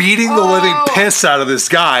starts beating the living piss out of this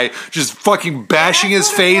guy, just fucking bashing his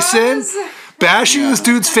face in. Bashing this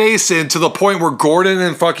dude's face in to the point where Gordon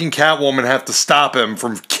and fucking Catwoman have to stop him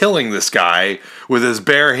from killing this guy with his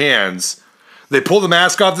bare hands. They pull the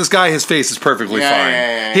mask off this guy, his face is perfectly fine.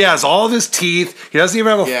 Yeah. He has all of his teeth, he doesn't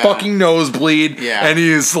even have a fucking nosebleed, and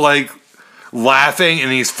he's like laughing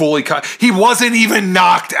and he's fully he wasn't even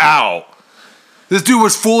knocked out. This dude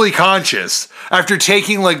was fully conscious after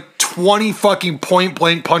taking like 20 fucking point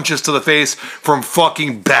blank punches to the face from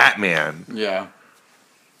fucking Batman. Yeah.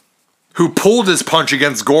 Who pulled his punch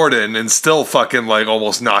against Gordon and still fucking like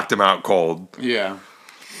almost knocked him out cold. Yeah.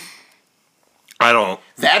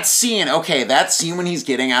 That scene when he's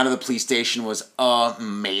getting out of the police station was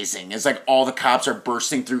amazing. It's like all the cops are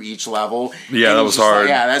bursting through each level. Yeah, that was hard. Like,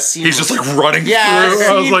 that scene. He's just like running through.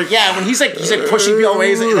 I was like, when he's like pushing people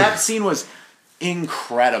away. That scene was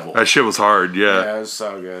incredible. That shit was hard. Yeah, yeah, it was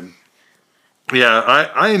so good. Yeah,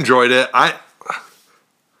 I enjoyed it. I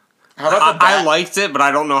liked it, but I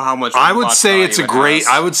don't know how much. I would say it's a great.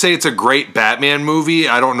 I would say it's a great Batman movie.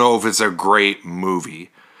 I don't know if it's a great movie.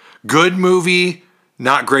 good movie,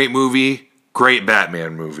 not great movie, great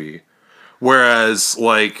Batman movie. Whereas,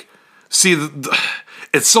 like, see,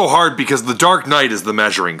 it's so hard because The Dark Knight is the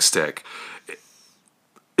measuring stick.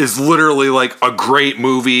 Is literally like a great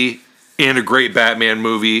movie and a great Batman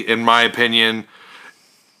movie, in my opinion,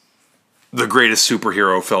 the greatest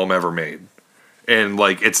superhero film ever made. And,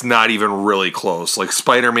 like, it's not even really close. Like,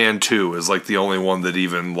 Spider-Man 2 is, like, the only one that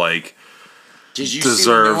even, like, Did you deserves,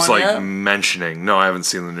 see the new one like, yet? mentioning. No, I haven't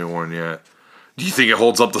seen the new one yet. Do you think it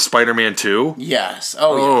holds up to Spider-Man 2? Yes.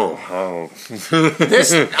 Oh, Oh. yeah.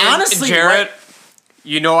 This, honestly, Jarrett, right-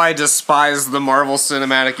 you know I despise the Marvel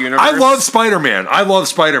Cinematic Universe. I love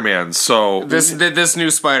Spider-Man, so... this new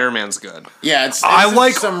Spider-Man's good. yeah, it's I this is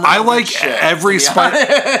like some I real like good shit, every to be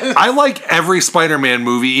honest. I like every Spider-Man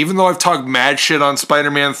movie. Even though I've talked mad shit on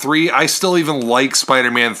Spider-Man 3, I still even like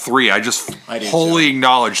Spider-Man 3. I just I do wholly too.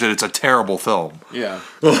 acknowledge that it's a terrible film. Yeah.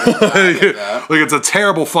 Like it's a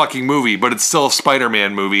terrible fucking movie, but it's still a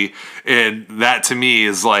Spider-Man movie, and that to me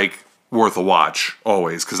is like worth a watch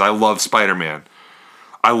always because I love Spider-Man.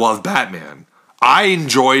 I love Batman. I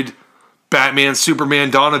enjoyed Batman,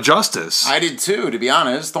 Superman, Dawn of Justice. I did too, to be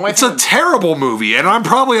honest. The only It's a terrible movie, and I'm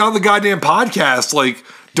probably on the goddamn podcast like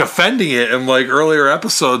defending it in like earlier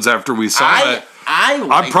episodes after we saw it.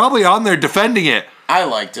 I'm probably on there defending it. I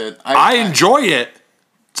liked it. I enjoy it.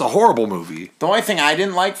 It's a horrible movie. The only thing I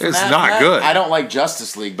didn't like from It's that, not good. I don't like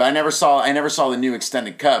Justice League, but I never saw the new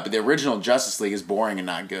extended cut. But the original Justice League is boring and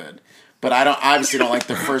not good. But I obviously don't like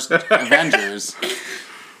the first Avengers.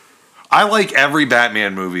 I like every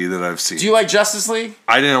Batman movie that I've seen. Do you like Justice League?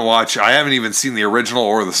 I didn't watch. I haven't even seen the original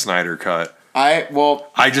or the Snyder cut.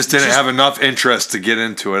 I just didn't have enough interest to get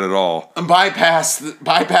into it at all. bypass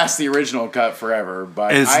the original cut forever.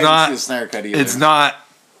 But It's I didn't not see the Snyder cut either. It's not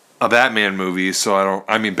a Batman movie, so I don't.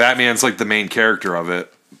 I mean, Batman's like the main character of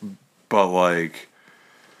it, but like,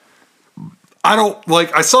 I don't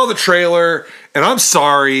like. I saw the trailer, and I'm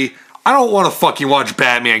sorry, I don't want to fucking watch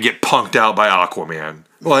Batman get punked out by Aquaman.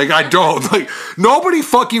 Like, I don't. Like, nobody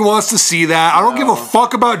fucking wants to see that. I don't give a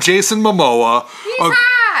fuck about Jason Momoa. He's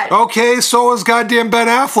hot. Okay, so is goddamn Ben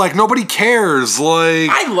Affleck. Nobody cares. Like,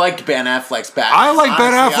 I liked Ben Affleck's Batman. I like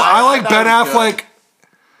Ben honestly. Affleck. I like thought Ben it was Affleck good.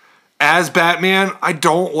 as Batman. I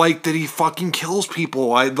don't like that he fucking kills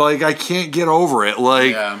people. I can't get over it.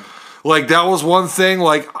 Like, Yeah. like that was one thing.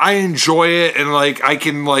 Like, I enjoy it, and like I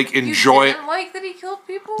can like enjoy You it. didn't like that he killed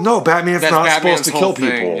people? No, Batman's That's not Batman's supposed to whole kill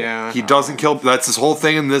thing, people. yeah. He doesn't kill. That's his whole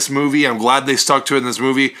thing in this movie. I'm glad they stuck to it in this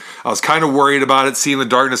movie. I was kind of worried about it, seeing the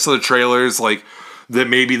darkness of the trailers, like that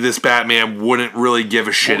maybe this Batman wouldn't really give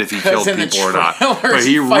a shit if he killed Because in the people or not. trailers, But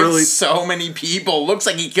he fights really. so many people. Looks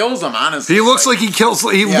like he kills them. Honestly, He looks like he kills.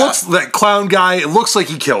 He Yeah. looks that clown guy. It looks like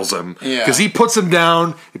he kills him Yeah. because he puts him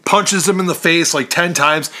down, he punches him in the face like 10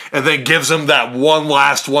 times, and then gives him that one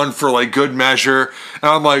last one for like good measure. And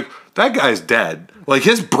I'm like, that guy's dead. Like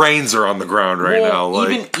his brains are on the ground right now.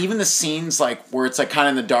 Like even the scenes like where it's like kind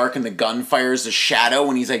of in the dark and the gun fires the shadow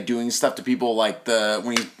when he's like doing stuff to people like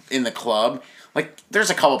when he's in the club. Like there's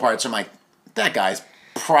a couple parts where I'm like, that guy's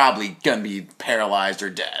probably gonna be paralyzed or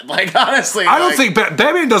dead. Like honestly, I don't like, think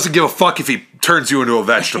Batman doesn't give a fuck if he turns you into a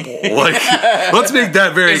vegetable. Like, let's make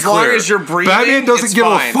that very As clear. long as you're breathing, Batman doesn't it's give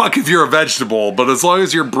fine. a fuck if you're a vegetable, but as long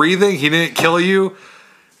as you're breathing, he didn't kill you.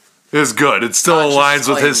 It's good. It still Conscious aligns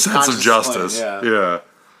with his claim, sense of conscious justice. claim, Yeah.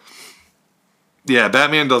 Yeah,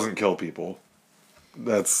 Batman doesn't kill people.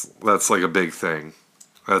 That's like a big thing.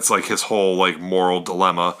 That's like his whole like moral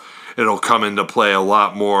dilemma. It'll come into play a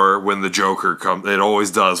lot more when the Joker comes. It always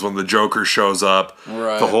does when the Joker shows up.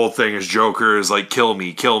 Right. The whole thing is Joker is like kill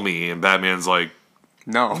me, and Batman's like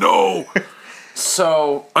no,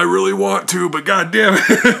 So I really want to, but goddamn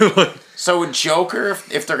it. so with Joker,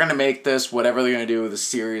 if they're gonna make this whatever they're gonna do with the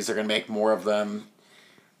series, they're gonna make more of them.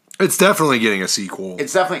 It's definitely getting a sequel.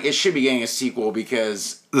 It should be getting a sequel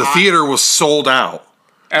because The theater was sold out.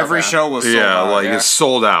 Every Okay. show was sold Yeah, out, like yeah. it's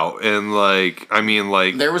sold out, and like I mean,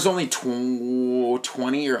 like there was only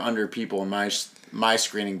 20 or under people in my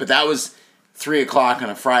screening, but that was 3:00 on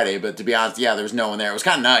a Friday. But to be honest, yeah, there was no one there. It was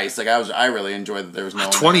kind of nice. Like I really enjoyed that there was no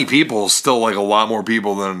one 20 there. people is still like a lot more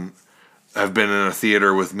people than have been in a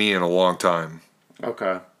theater with me in a long time.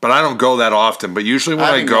 Okay. But I don't go that often. But usually when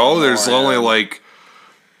I've I been go, going there's more, only yeah. like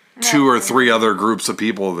two or three other groups of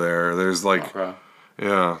people there. There's like, Okay.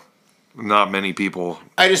 yeah, not many people.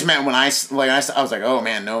 I just meant when I was like, oh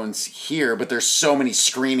man, no one's here, but there's so many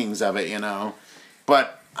screenings of it, you know.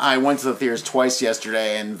 But I went to the theaters twice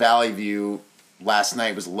yesterday, and Valley View last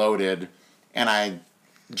night was loaded, and I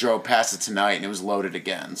drove past it tonight, and it was loaded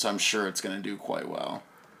again. So I'm sure it's going to do quite well.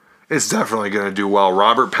 It's definitely going to do well.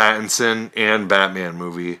 Robert Pattinson and Batman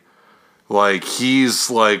movie. Like, he's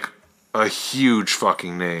like a huge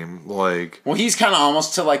fucking name. Like, Well, he's kind of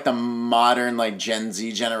almost to like the modern like Gen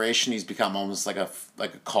Z generation. He's become almost like a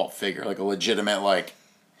cult figure, like a legitimate like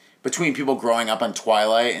between people growing up on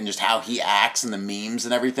Twilight and just how he acts and the memes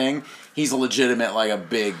and everything. He's a legitimate like a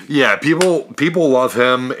big yeah, people love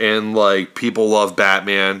him, and like people love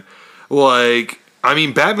Batman. Like, I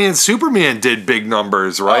mean, Batman Superman did big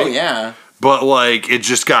numbers, right? Oh yeah, But like it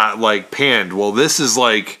just got like panned. Well, this is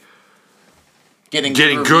like getting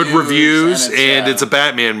good reviews, and it's a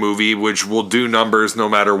Batman movie, which will do numbers no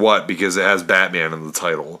matter what because it has Batman in the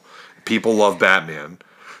title. People love Batman.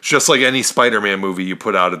 It's just like any Spider-Man movie you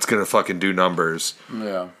put out, it's gonna fucking do numbers.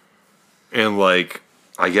 Yeah. And like,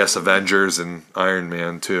 I guess Avengers and Iron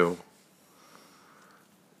Man too.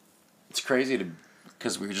 It's crazy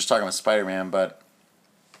because we were just talking about Spider-Man, but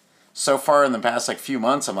so far in the past like few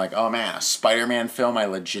months, I'm like, oh man, a Spider-Man film I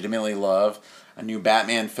legitimately love. A new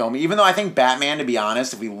Batman film, even though I think Batman, to be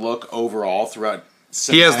honest, if we look overall throughout,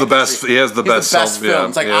 he has the best. He has the best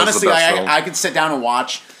films. Like honestly, film. I could sit down and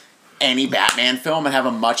watch any Batman film and have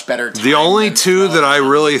a much better time. The only two that I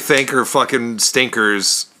really think are fucking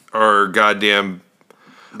stinkers are goddamn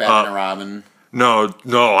Batman and Robin. No,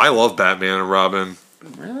 I love Batman and Robin.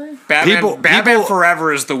 Really? Batman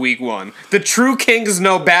Forever is the weak one. The true kings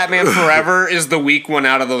know Batman Forever is the weak one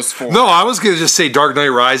out of those four. No, I was gonna just say Dark Knight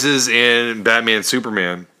Rises and Batman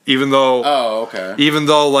Superman. Even though,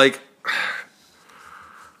 like,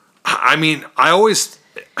 I mean,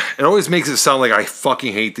 it always makes it sound like I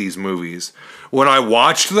fucking hate these movies. When I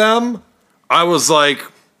watched them, I was like,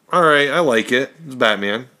 all right, I like it. It's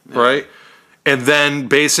Batman, right? And then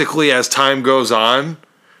basically as time goes on,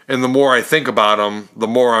 and the more I think about them, the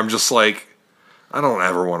more I'm just like, I don't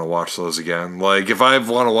ever want to watch those again. Like, if I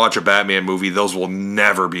want to watch a Batman movie, those will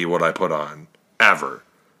never be what I put on. Ever.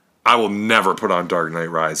 I will never put on Dark Knight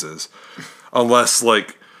Rises. Unless,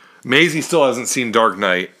 like, Maisie still hasn't seen Dark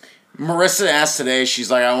Knight. Marissa asked today,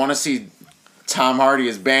 she's like, I want to see Tom Hardy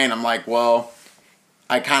as Bane. I'm like, well,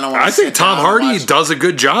 I kind of want to I think Tom Hardy does a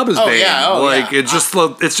good job as Bane. Yeah, it's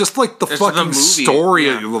just like the fucking story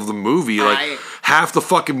of the movie. Like, half the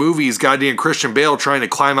fucking movie is goddamn Christian Bale trying to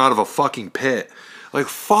climb out of a fucking pit. Like,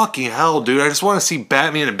 fucking hell, dude. I just want to see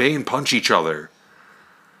Batman and Bane punch each other.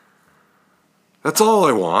 That's all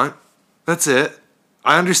I want. That's it.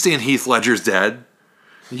 I understand Heath Ledger's dead.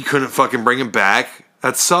 You couldn't fucking bring him back.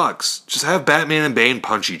 That sucks. Just have Batman and Bane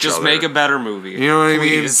punch each other. Just make a better movie. You know what I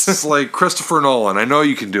mean? It's like Christopher Nolan. I know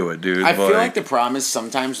you can do it, dude. I feel like the problem is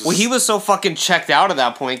sometimes... Well, he was so fucking checked out at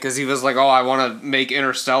that point because he was like, oh, I want to make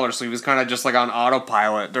Interstellar, so he was kind of just like on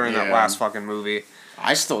autopilot during that last fucking movie.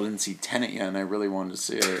 I still didn't see Tenet yet, and I really wanted to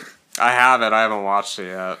see it. I have it. I haven't watched it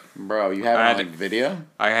yet. Bro, you have it on video?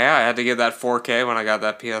 I had to get that 4K when I got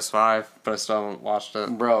that PS5, but I still haven't watched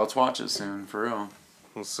it. Bro, let's watch it soon, for real.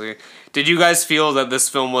 We'll see. Did you guys feel that this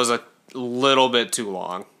film was a little bit too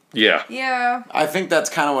long? Yeah. Yeah. I think that's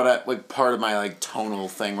kind of what part of my tonal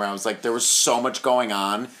thing where I was like, there was so much going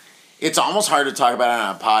on. It's almost hard to talk about it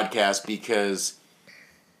on a podcast because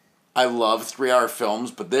I love 3-hour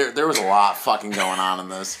films, but there was a lot fucking going on in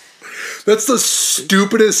this. That's the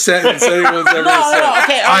stupidest sentence anyone's ever said.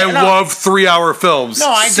 Okay, I love 3-hour films. No,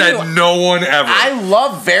 I said do. No one ever. I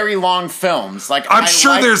love very long films. Like I'm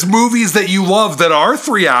sure there's movies that you love that are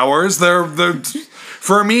 3 hours. They're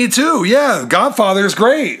for me too. Yeah, Godfather's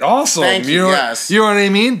great, awesome. Thank you. Yes. You know what I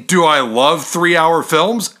mean? Do I love 3-hour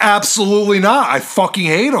films? Absolutely not. I fucking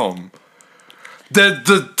hate them.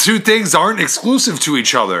 The two things aren't exclusive to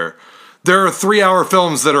each other. There are 3-hour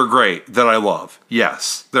films that are great, that I love.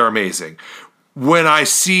 Yes, they're amazing. When I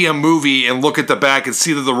see a movie and look at the back and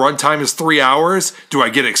see that the runtime is 3 hours, do I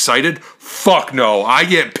get excited? Fuck no. I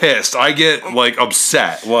get pissed. I get,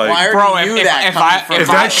 upset. Like, well, if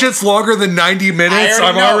that shit's longer than 90 minutes,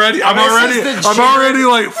 I'm already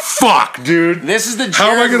like, fuck, dude. This is the Jared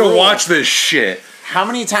How am I going to rule. watch this shit? How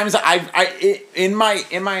many times in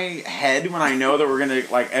my head when I know that we're gonna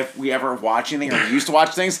if we ever watch anything or used to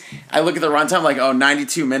watch things, I look at the runtime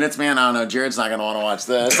 92 minutes, man. I don't know, Jared's not gonna want to watch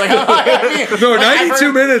this. No,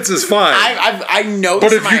 92 minutes is fine. I know.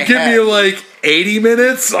 But if you give me 80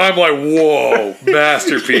 minutes, I'm like, whoa,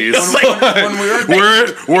 masterpiece.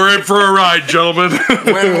 We're in for a ride, gentlemen.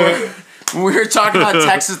 When we were talking about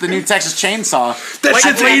the new Texas Chainsaw. That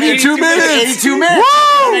shit's 82 minutes. 82 minutes.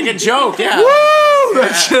 Woo! Make a joke, yeah. Woo!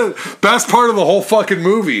 That shit. Best part of the whole fucking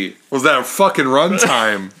movie was that fucking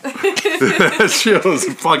runtime. That shit was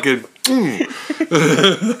fucking.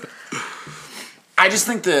 I just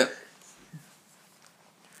think that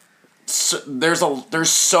there's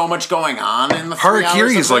so much going on in the 3 hours.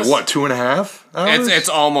 Harakiri is 2.5 hours? It's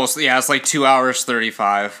almost, it's 2 hours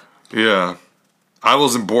 35. Yeah. I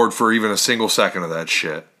wasn't bored for even a single second of that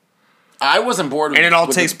shit. I wasn't bored. And it all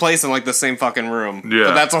takes place in like the same fucking room. Yeah.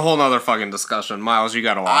 But that's a whole nother fucking discussion. Miles, you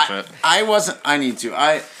gotta watch it. I wasn't. I need to.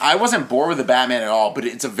 I wasn't bored with the Batman at all. But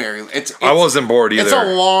it's a very. It's I wasn't bored either. It's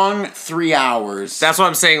a long 3 hours. That's what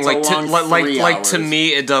I'm saying. It's Like, a long 3 like to hours. me,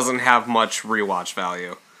 it doesn't have much rewatch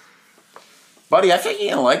value. Buddy, I think you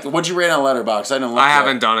didn't like it. What'd you rate on Letterboxd? I didn't. Look I yet.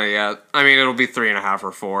 haven't done it yet. I mean, it'll be 3.5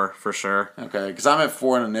 or 4 for sure. Okay, because I'm at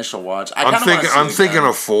 4 in initial watch. I'm thinking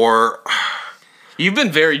of 4. You've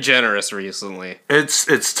been very generous recently.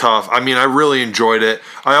 It's tough. I mean, I really enjoyed it.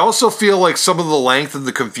 I also feel like some of the length and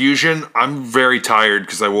the confusion. I'm very tired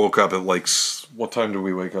because I woke up at like what time did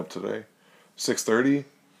we wake up today? 6:30.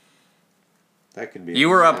 That could be. You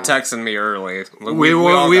were up texting me early. We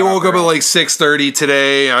woke up at like 6:30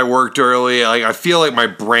 today. I worked early. Like I feel like my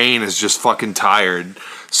brain is just fucking tired.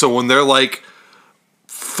 So when they're like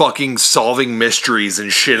fucking solving mysteries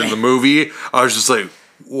and shit in the movie, I was just like,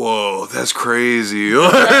 whoa, that's crazy. You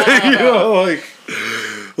know,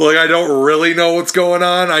 like I don't really know what's going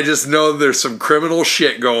on. I just know there's some criminal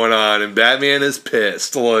shit going on, and Batman is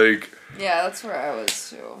pissed. Like, Yeah, that's where I was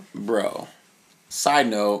too. Bro. Side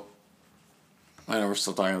note. I know we're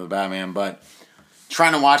still talking about Batman, but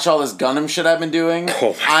trying to watch all this Gundam shit I've been doing.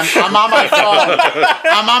 Oh I'm on my phone.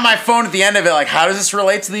 I'm on my phone at the end of it. Like, how does this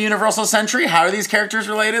relate to the Universal Century? How are these characters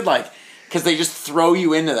related? Like, because they just throw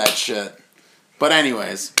you into that shit. But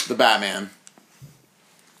anyways, the Batman.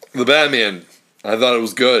 the Batman, I thought it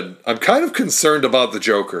was good. I'm kind of concerned about the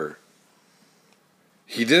Joker.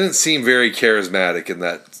 He didn't seem very charismatic in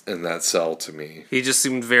that cell to me. He just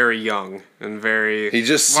seemed very young and very. He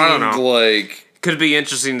just I don't seemed know. like. Could be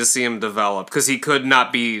interesting to see him develop because he could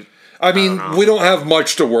not be. I mean, don't know. we don't have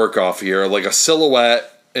much to work off here. Like a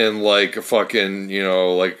silhouette and like a fucking,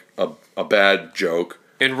 like a bad joke.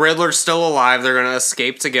 And Riddler's still alive. They're gonna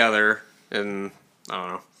escape together, and I don't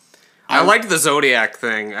know. I liked the Zodiac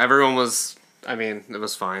thing. Everyone was. I mean, it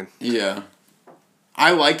was fine. Yeah.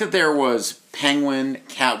 I like that there was Penguin,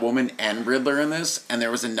 Catwoman, and Riddler in this, and there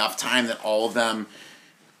was enough time that all of them,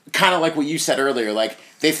 kind of like what you said earlier, like,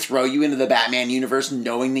 they throw you into the Batman universe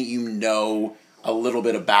knowing that you know a little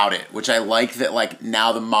bit about it, which I like that, like,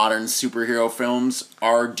 now the modern superhero films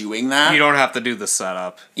are doing that. You don't have to do the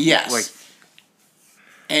setup. Yes. Like,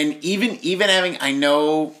 and even having, I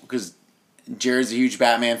know, because Jared's a huge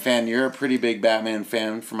Batman fan, you're a pretty big Batman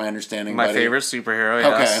fan, from my understanding. my buddy. favorite superhero.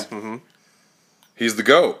 Yes. Okay. Mm-hmm. He's the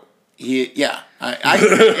GOAT. Him or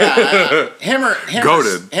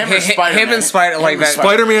Goated. him or Spider-Man. Him and Spider like that.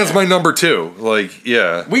 Spider-Man's my number 2. Like,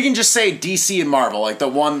 yeah. We can just say DC and Marvel, like the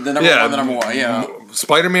number one, the number one. Yeah.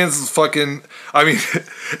 Spider-Man's fucking. I mean,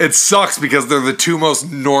 it sucks because they're the 2 most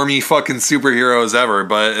normie fucking superheroes ever,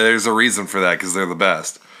 but there's a reason for that because they're the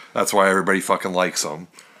best. That's why everybody fucking likes them.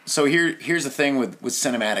 So here's the thing with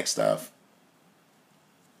cinematic stuff.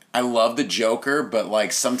 I love the Joker, but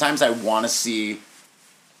like sometimes I want to see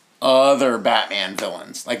other Batman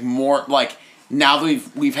villains, like more like now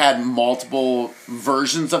that we've had multiple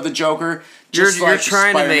versions of the Joker. You're like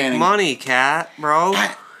trying to Spider-Man make and- money, Cat, bro.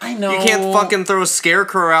 I know. You can't fucking throw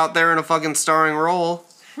Scarecrow out there in a fucking starring role.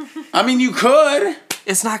 I mean, you could.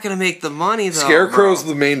 It's not gonna make the money though. Scarecrow's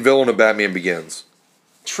bro. the main villain of Batman Begins.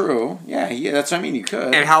 True. Yeah. That's what I mean. You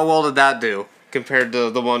could. And how well did that do compared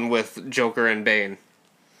to the one with Joker and Bane?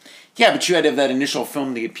 Yeah, but you had to have that initial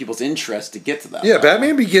film to get people's interest to get to that. Yeah, level.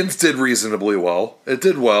 Batman Begins did reasonably well. It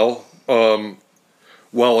did well.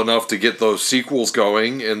 Well enough to get those sequels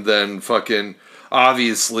going, and then fucking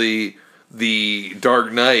obviously the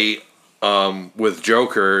Dark Knight with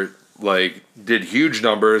Joker like did huge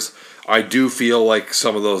numbers. I do feel like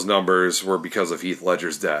some of those numbers were because of Heath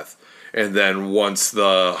Ledger's death. And then once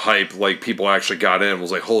the hype, like people actually got in,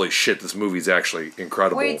 was like, "Holy shit, this movie's actually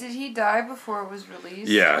incredible." Wait, did he die before it was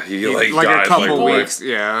released? Yeah, he Like died a couple like weeks.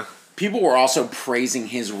 Yeah. People were also praising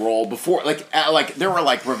his role before, like there were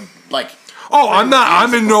like. Oh,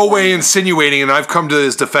 I'm in no way insinuating, and I've come to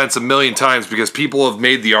his defense a million times because people have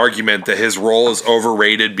made the argument that his role is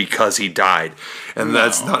overrated because he died, and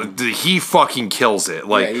that's not. He fucking kills it.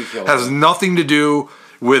 Like, Yeah, he kills has it. nothing to do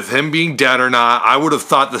with him being dead or not. I would have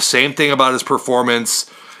thought the same thing about his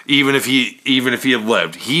performance, even if he had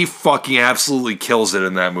lived. He fucking absolutely kills it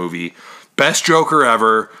in that movie. Best Joker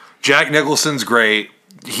ever. Jack Nicholson's great.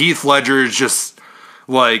 Heath Ledger is just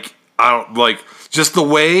like just the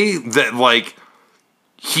way that like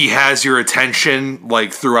he has your attention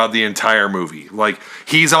like throughout the entire movie. Like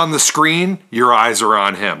he's on the screen, your eyes are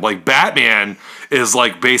on him. Like Batman is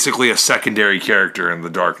like basically a secondary character in The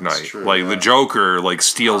Dark Knight. true, Like yeah. the Joker like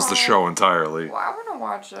steals the show entirely. Well, I want to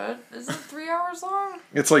watch it. Is it 3 hours long?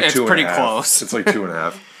 It's like It's 2.5. pretty close. It's like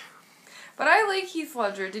 2.5. But I like Heath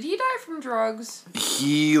Ledger. Did he die from drugs?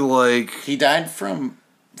 He like He died from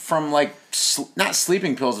like not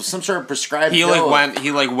sleeping pills, but some sort of prescribed He pill.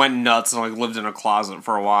 went nuts and like lived in a closet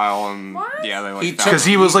for a while and What? yeah, they like He found took- because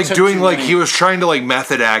he was like took doing too like many- he was trying to like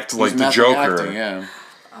method act like the method Joker. acting, yeah.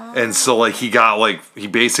 And so like he got like he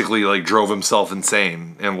basically like drove himself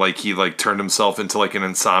insane and like he like turned himself into like an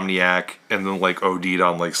insomniac and then like OD'd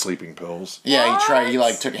on like sleeping pills. Yeah, he tried. He What?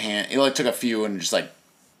 like took a few and just like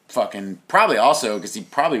fucking probably also because he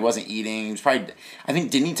probably wasn't eating. He was probably I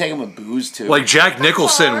think didn't he take him with booze too? Like Jack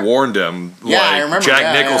Nicholson warned him. Yeah, like, I remember, Jack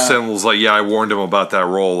yeah, Nicholson was like, "Yeah, I warned him about that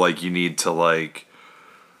role. Like, you need to like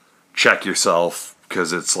check yourself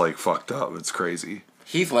because it's like fucked up. It's crazy."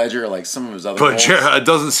 Heath Ledger, like some of his other. But roles. it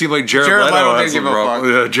doesn't seem like Jared Jared Leto Leto has didn't a give a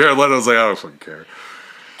problem. Yeah, Jared Leto's like, I don't fucking care.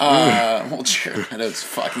 Well, Jared Leto's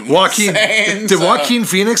fucking Joaquin insane, did so- Joaquin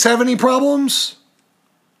Phoenix have any problems?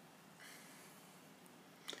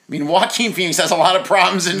 I mean, Joaquin Phoenix has a lot of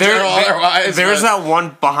problems in general. Otherwise, there's but- that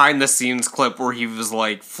one behind the scenes clip where he was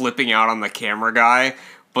like flipping out on the camera guy,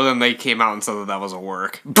 but then they came out and said that was a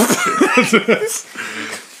work.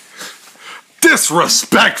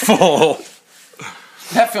 Disrespectful.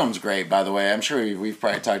 That film's great, by the way. I'm sure we've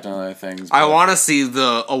probably talked on other things. I but- want to see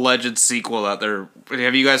the alleged sequel that they're.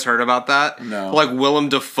 Have you guys heard about that? No. Like Willem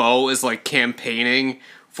Dafoe is like campaigning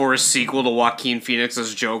for a sequel to Joaquin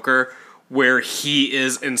Phoenix's Joker, where he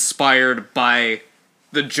is inspired by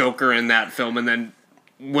the Joker in that film, and then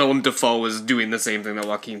Willem Dafoe is doing the same thing that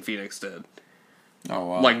Joaquin Phoenix did. Oh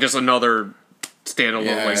wow! Like just another standalone.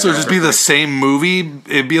 Yeah, like, So it'd just be the same movie.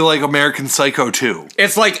 It'd be like American Psycho 2.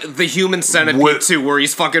 It's like the Human Centipede What- too, where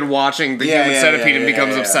he's fucking watching the Yeah, Human yeah, Centipede yeah, and yeah,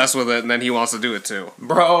 becomes yeah. obsessed with it, and then he wants to do it too.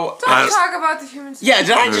 Bro, Don't talk about the human. yeah, did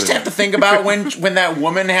I just have to think about when that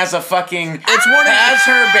woman has a fucking one of- has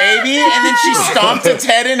her baby and then she stomps its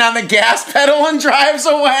head in on the gas pedal and drives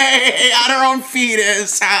away on her own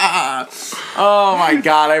fetus. Ah. Oh my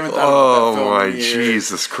god, I haven't thought about that Oh film my in years.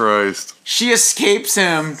 Jesus Christ. She escapes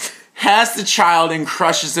him, has the child, and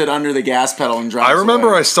crushes it under the gas pedal and drives I remember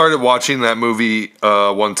away. I started watching that movie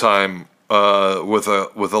one time with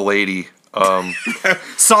a lady.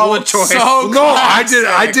 Solid choice. So No, I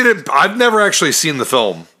classic. didn't. I've never actually seen the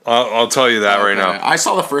film. I'll tell you that right now. I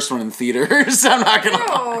saw the first one in theaters. I'm not gonna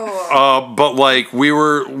lie. Oh, But like we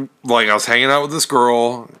were like I was hanging out with this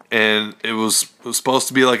girl, and it was supposed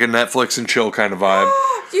to be like a Netflix and chill kind of vibe.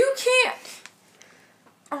 you can't.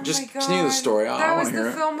 Oh Just my god. continue the story. I That wanna was hear the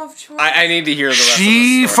it. film of choice. I need to hear the rest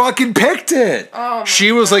She of the story. fucking picked it. Oh my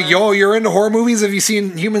she was like, God. "Yo, you're into horror movies? Have you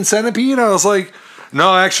seen Human Centipede?" I was like,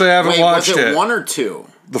 "No, actually, I haven't Wait, watched was it it. one or two?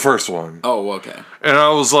 The first one." Oh, okay. And I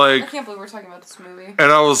was like, I can't believe we're talking about this movie.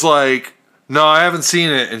 "No, I haven't seen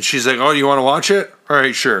it." And she's like, "Oh, you want to watch it? All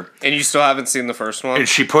right, sure." And you still haven't seen the first one? And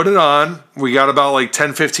she put it on. We got about like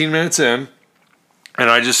 10, 15 minutes in. And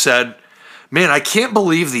I just said, "Man, I can't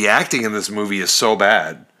believe the acting in this movie is so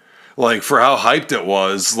bad." Like, for how hyped it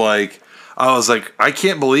was. Like, I was like, I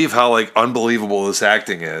can't believe how, like, unbelievable this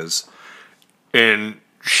acting is. And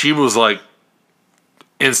she was like,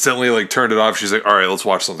 instantly, like, turned it off. She's like, "All right, let's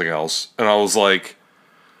watch something else." And I was like,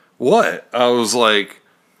 "What?" I was like,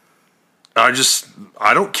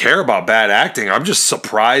 I don't care about bad acting. I'm just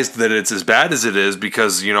surprised that it's as bad as it is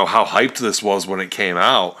because, you know, how hyped this was when it came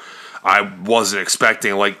out. I wasn't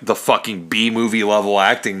expecting, like, the fucking B-movie level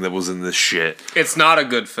acting that was in this shit. It's not a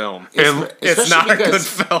good film. And It's Especially not a good because-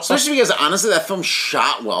 film. Especially because honestly, that film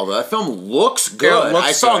shot well. Though. That film looks good. looks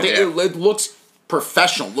I saw good, it. It looks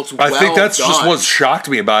professional. Looks. I think that's done. just what shocked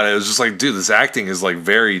me about it. It was just like, dude, this acting is, like,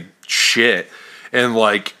 very shit. And,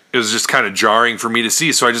 like, it was just kind of jarring for me to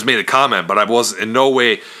see. So I just made a comment, but I wasn't in no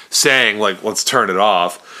way saying, like, let's turn it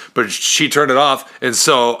off. But she turned it off. And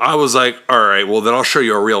so I was like, all right, well, then I'll show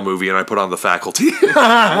you a real movie. And I put on The Faculty.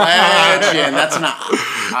 legend. That's an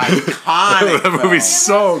iconic. That movie's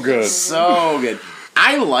so good. so good.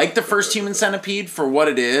 I like the first Human Centipede for what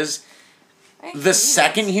it is. I The hate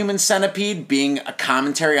second it. Human Centipede being a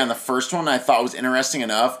commentary on the first one, I thought was interesting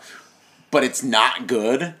enough, but it's not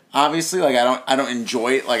good. Obviously, like I don't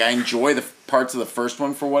enjoy it. Like I enjoy the parts of the first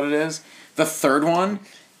one for what it is. The third one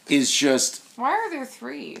is just Why are there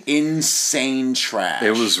three? insane trash.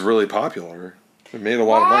 It was really popular. It made a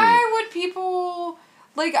lot of money. Why would people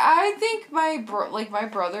like? I think my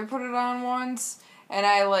brother put it on once, and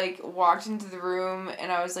I like walked into the room,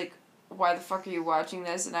 and I was like, "Why the fuck are you watching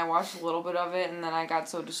this?" And I watched a little bit of it, and then I got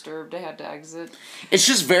so disturbed I had to exit. It's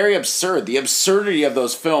just very absurd. The absurdity of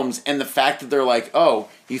those films and the fact that they're like, "Oh,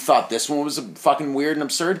 you thought this one was fucking weird and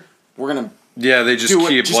absurd? We're gonna Yeah, they just do it.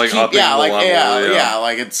 keep Just like keep, upping yeah, the like level. yeah,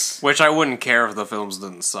 like it's." Which I wouldn't care if the films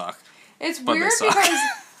didn't suck. It's But they weird suck. because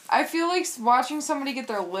I feel like watching somebody get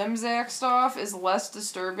their limbs axed off is less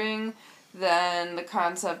disturbing than the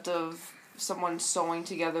concept of someone sewing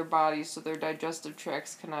together bodies so their digestive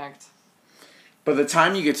tracts connect. By the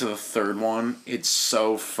time you get to the third one, it's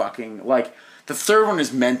so fucking like the third one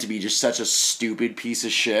is meant to be just such a stupid piece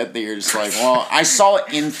of shit that you're just like, well, I saw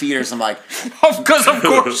it in theaters. I'm like, Because of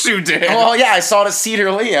course you did. well, yeah, I saw it at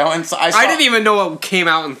Cedar Leo, and so I didn't even know it came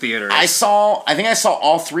out in theaters. I think I saw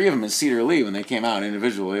all three of them at Cedar Lee when they came out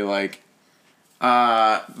individually. Like,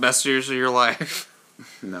 Best years of your life.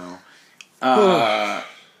 no.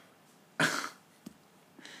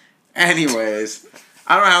 Anyways,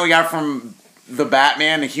 I don't know how we got from the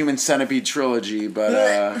Batman to Human Centipede trilogy,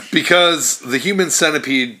 but Because the Human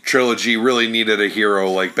Centipede trilogy really needed a hero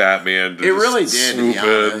like Batman to It really did, to be swoop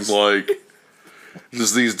in, honest. like,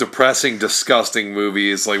 just these depressing, disgusting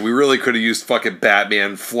movies. Like, we really could have used fucking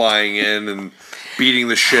Batman flying in and beating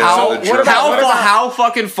the shit out of the what Joker. about- How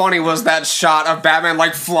fucking funny was that shot of Batman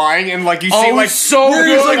like flying and like you see Oh, like so Where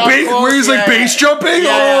he's good, like, up close, where he's like yeah. base jumping?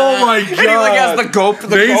 Yeah. Oh my god! and he like has the GoPro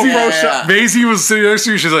Maisie, shot. Maisie was sitting next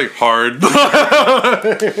to me. She's like, hard.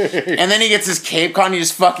 And then he gets his cape con, he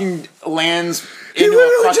just fucking lands He into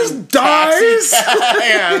literally a fucking just dies. taxi.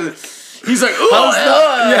 Yeah. He's like,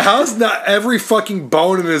 How's not every fucking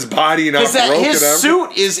bone in his body not Because broken his ever?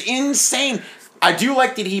 suit is insane. I do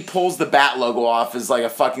like that he pulls the bat logo off as like a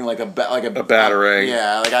fucking a batarang.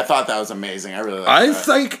 Yeah, like I thought that was amazing. I really like I that.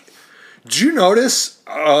 think. Did you notice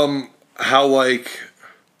how like?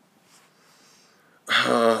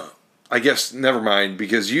 I guess never mind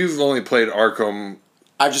because you've only played Arkham,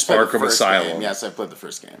 I just played Arkham the first Asylum. game. Yes, I played the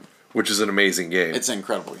first game. which is an amazing game. It's an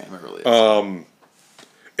incredible game. It really is.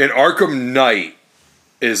 And Arkham Knight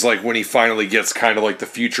is like when he finally gets kind of like the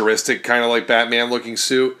futuristic kind of like Batman looking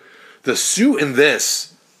suit. The suit in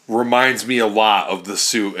this reminds me a lot of the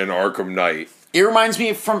suit in Arkham Knight. It reminds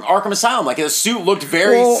me from Arkham Asylum. Like the suit looked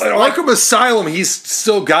very. Well, in like, Arkham Asylum, he's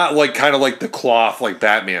still got like kind of like the cloth like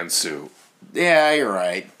Batman suit. yeah, you're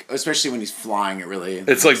right. Especially when he's flying, it really.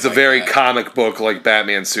 It's like the very that. comic book like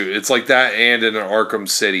Batman suit. It's like that and in an Arkham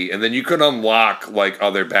City. And then you can unlock like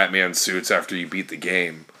other Batman suits after you beat the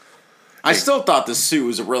game. I still thought the suit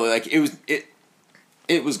was really like it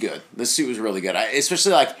was good. The suit was really good.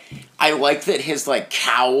 Especially like I like that his like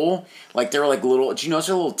cowl, like there were like little. Do you notice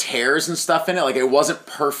there were little tears and stuff in it? Like it wasn't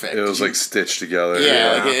perfect. It was like stitched together.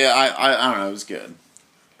 yeah. Like I don't know. It was good.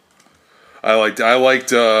 I liked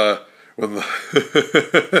when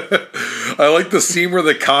I like the scene where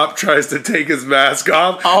the cop tries to take his mask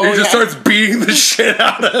off. Oh, he just yeah. starts beating the shit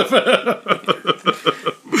out of him.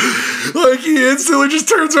 Like he instantly just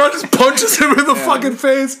turns around, just punches him in the fucking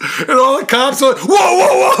face, and all the cops are like, "Whoa,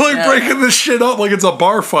 whoa, whoa!" Like Yeah. breaking this shit up like it's a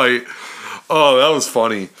bar fight. Oh, that was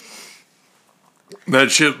funny.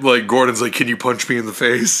 That shit, like Gordon's like, "Can you punch me in the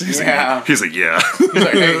face?" He's Yeah. like, he's like, "Yeah." He's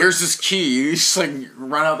like, hey, here's this key. You just like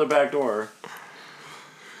run out the back door.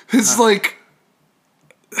 It's like,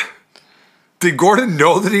 did Gordon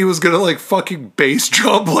know that he was gonna like fucking base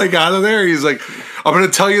jump like out of there? He's like, I'm gonna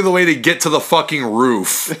tell you the way to get to the fucking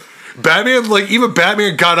roof. Batman, like even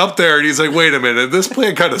Batman got up there and he's like, wait a minute, this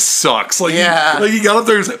plan kind of sucks. Like, Yeah. he got up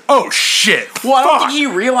there and he's like, oh shit. Well, I don't fuck. think he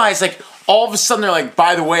realized like. All of a sudden, they're like,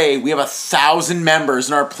 by the way, we have 1,000 members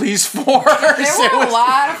in our police force. There It were a was-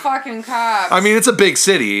 lot of fucking cops. I mean, it's a big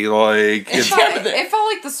city. Like, It it's, felt, it felt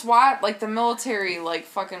like the SWAT, like the military, like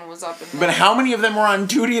fucking was up in there. But how many of them were on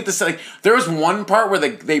duty at this? Like, there was one part where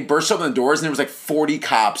they burst open the doors and there was like 40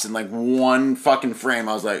 cops in like one fucking frame.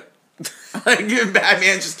 I was like, like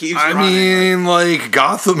Batman just keeps I running. mean, like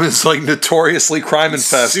Gotham is like notoriously crime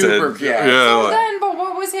infested. Super, yeah. So like- then, but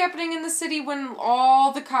what was happening in the city when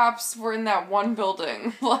all the cops were in that one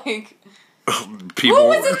building? Like, people who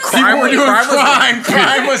was in the Crime were city? doing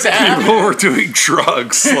crime was happening. people were doing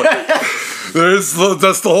drugs. Like,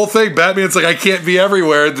 that's the whole thing. Batman's like, I can't be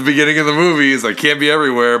everywhere at the beginning of the movies. I can't be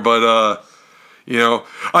everywhere, but you know,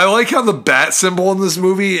 I like how the bat symbol in this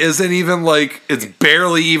movie isn't even like, it's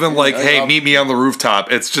barely even like, hey, meet me on the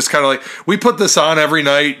rooftop. It's just kind of like, we put this on every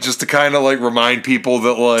night just to kind of like remind people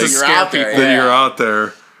that like You're out there, that yeah. you're out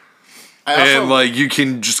there. I also- And like you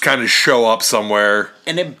can just kind of show up somewhere.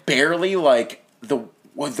 and it barely like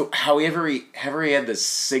however he had the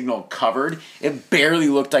signal covered, it barely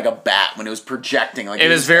looked like a bat when it was projecting. Like It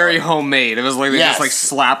was very homemade. It was like they Yes. just like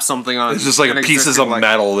slapped something on. It's just like an pieces existing, of like-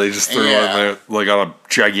 metal they just threw Yeah. in there, like on a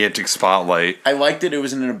gigantic spotlight. I liked that it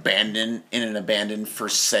was in an abandoned for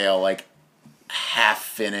sale, like half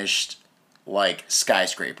finished, like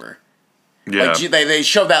skyscraper. Yeah. Like they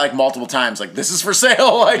showed that like multiple times. Like this is for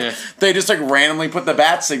sale. Like Yeah. they just like randomly put the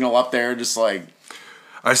bat signal up there, just like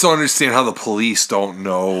I just don't understand how the police don't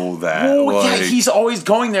know that. Oh, like, yeah, he's always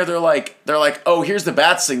going there. They're like, oh, here's the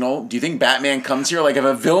bat signal. Do you think Batman comes here? Like, if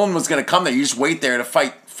a villain was gonna come there, you just wait there to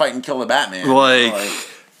fight and kill the Batman. like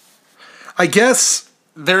I guess.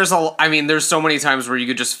 There's so many times where you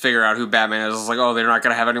could just figure out who Batman is. It's like, oh, they're not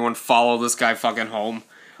gonna have anyone follow this guy fucking home.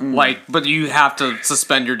 But you have to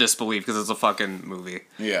suspend your disbelief because it's a fucking movie.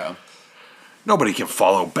 yeah. Nobody can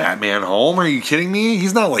follow Batman home. Are you kidding me?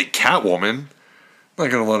 He's not like Catwoman. Not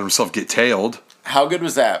gonna let himself get tailed. How good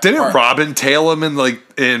was that? Didn't part? Robin tail him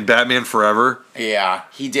in Batman Forever? Yeah,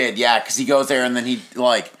 he did. Yeah, because he goes there and then he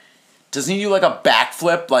doesn't he do like a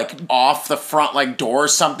backflip like off the front like door or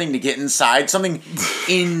something to get inside? Something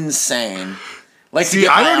insane. Like, see,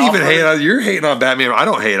 I don't even hate on. You're hating on Batman. I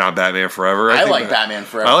don't hate on Batman Forever. I like Batman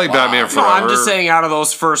Forever. I like Batman No, Forever. I'm just saying out of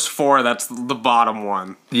those first four, that's the bottom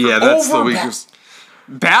one. Yeah, that's the Over weakest.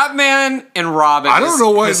 Batman and Robin. I don't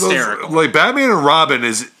know why hysterical. like Batman and Robin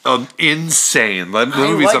is insane. That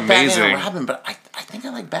movie's I like amazing. Batman and Robin, but I think I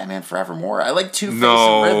like Batman Forever more. I like Two-Face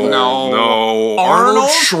No, and Riddler. no, Arnold? Arnold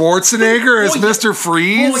Schwarzenegger as Well, yeah. Mr.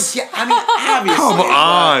 Freeze. Well, yeah, I mean, obviously. Come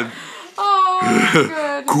on, Oh,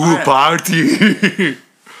 good. cool party.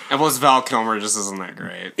 And plus Val Kilmer just isn't that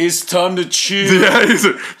great. It's time to chill. Yeah, it's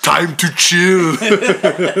time to chill.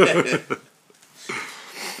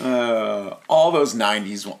 All those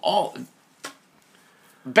 90s,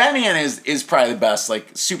 Batman is probably the best,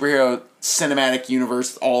 like, superhero cinematic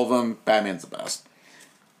universe, all of them. Batman's the best.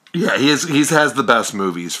 Yeah, he has the best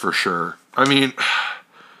movies for sure. I mean,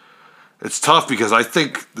 it's tough because I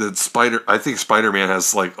think Spider-Man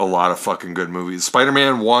has like a lot of fucking good movies.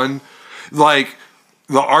 Spider-Man 1, like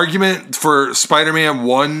the argument for Spider-Man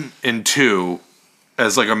 1 and 2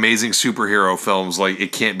 as like amazing superhero films, like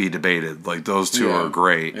it can't be debated. Like those two Yeah. are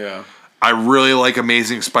great. Yeah. I really like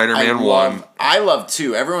Amazing Spider-Man 1. I love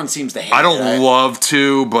 2. Everyone seems to hate I it. don't love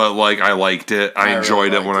 2, but like I liked it. I really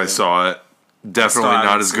enjoyed it when I liked it. saw it. Definitely haven't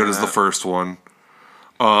not as good seen as the that. first one.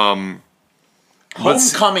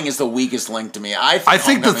 Homecoming is the weakest link to me. I think I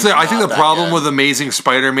think the not problem that with good. Amazing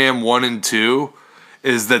Spider-Man 1 and 2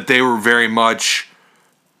 is that they were very much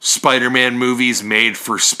Spider-Man movies made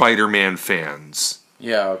for Spider-Man fans.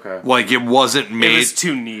 Yeah, okay. Like it wasn't made It was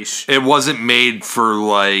too niche. it wasn't made for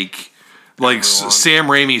like Everyone. Sam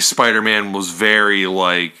Raimi's Spider-Man was very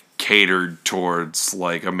like catered towards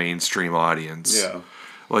like a mainstream audience. Yeah.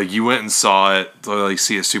 Like you went and saw it to like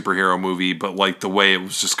see a superhero movie, but like the way it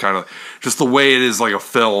was just the way it is like a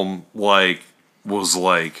film like was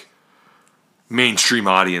like mainstream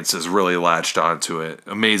audiences really latched onto it.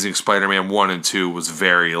 Amazing Spider-Man 1 and 2 was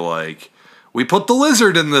very like we put the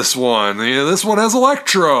lizard in this one. You know, this one has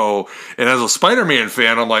Electro. And as a Spider-Man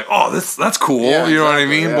fan, I'm like, oh, that's cool. Yeah, you know what I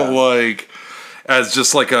exactly, mean? yeah. But like as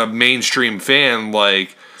just like a mainstream fan,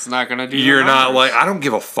 like It's not gonna do. you're the not numbers. like I don't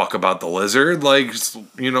give a fuck about the lizard. Like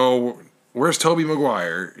you know, where's Tobey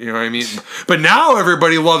Maguire? You know what I mean? But now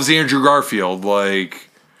everybody loves Andrew Garfield. Like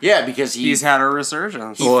Yeah, because He's had a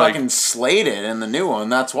resurgence. he like- fucking slayed it in the new one.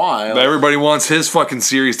 That's why. Like, everybody wants his fucking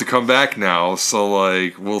series to come back now. So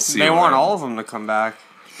like we'll see. They what want happens. all of them to come back.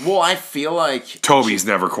 well, I feel like Toby's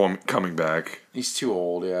never coming back. he's too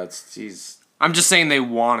old. Yeah, he's. I'm just saying they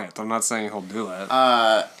want it. I'm not saying he'll do it.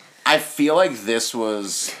 I feel like this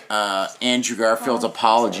was Andrew Garfield's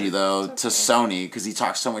apology, though, to Sony, because he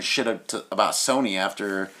talked so much shit about Sony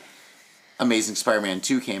after Amazing Spider-Man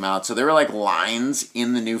 2 came out. So there were, like, lines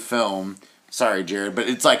in the new film. Sorry, Jared, but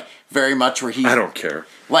it's, like, very much where he... I don't care.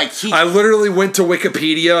 Like, he... I literally went to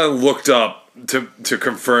Wikipedia and looked up to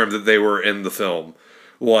confirm that they were in the film,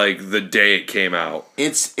 like the day it came out.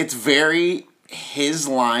 It's very... His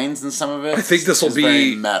lines and some of it. I think this will is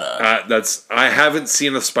very be meta. I haven't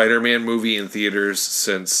seen a Spider-Man movie in theaters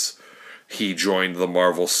since he joined the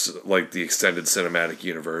Marvel like the extended cinematic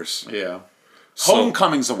universe. Yeah. So,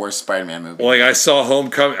 Homecoming's the worst Spider-Man movie. like I saw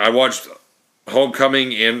Homecoming. I watched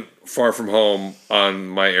Homecoming and Far From Home on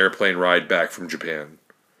my airplane ride back from Japan.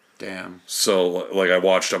 Damn. So like I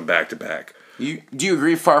watched them back to back. Do you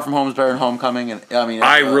agree Far From Home is better than Homecoming? And I mean,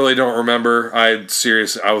 I really don't remember. I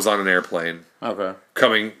was on an airplane okay.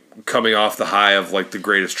 coming off the high of like the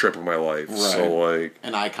greatest trip of my life. So like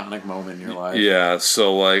An iconic moment in your life. yeah,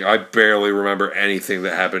 so like I barely remember anything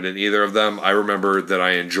that happened in either of them. I remember that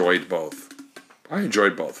I enjoyed both. I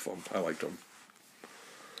enjoyed both of them. I liked them.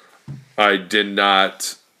 I did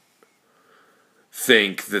not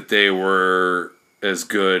think that they were as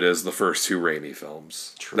good as the first two Raimi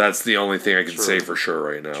films. True. That's the only thing I can True. say for sure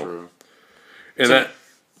right now. True. And So- that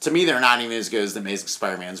To me, they're not even as good as the Amazing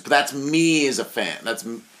Spider-Mans, but that's me as a fan.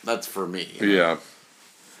 That's for me. yeah.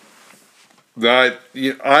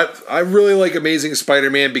 I really like Amazing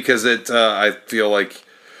Spider-Man because I feel like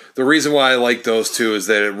the reason why I like those two is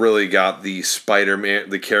that it really got the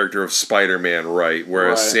character of Spider-Man right,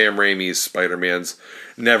 whereas Right. Sam Raimi's Spider-Man's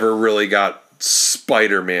never really got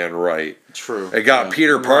Spider-Man right. True. It got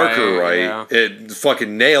Peter Parker right. yeah. It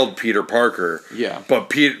fucking nailed Peter Parker. Yeah.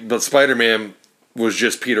 But Spider-Man was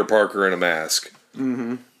just Peter Parker in a mask.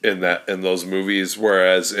 Mm-hmm. In those movies,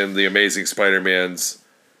 whereas in the Amazing Spider-Man was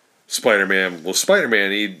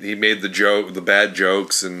Spider-Man. He made the bad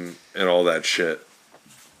jokes and all that shit.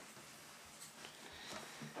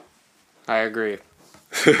 I agree.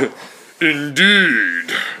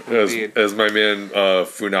 Indeed, Indeed. as my man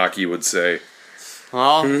Funaki would say.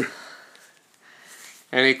 Well,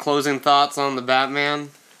 any closing thoughts on the Batman?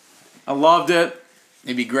 I loved it.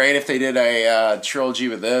 It'd be great if they did a trilogy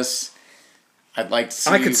with this. I'd like to see.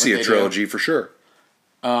 I could see what a they trilogy for sure.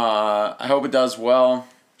 do. I hope it does well.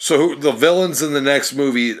 So the villains in the next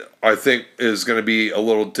movie, I think, is going to be a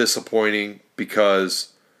little disappointing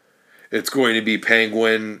because it's going to be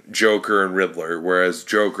Penguin, Joker, and Riddler, whereas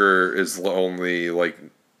Joker is the only like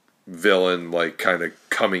villain like kind of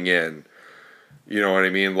coming in. You know what I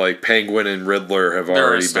mean? Like Penguin and Riddler have They're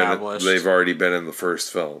already established. they've already been in the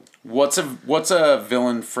first film. What's a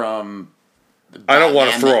villain from? The I don't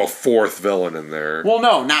want to Batman throw a that- fourth villain in there. Well,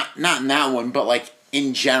 no, not in that one, but like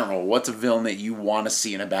in general, what's a villain that you want to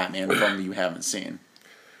see in a Batman film that you haven't seen?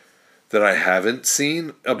 That I haven't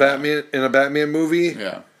seen a Batman movie.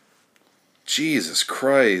 Yeah, Jesus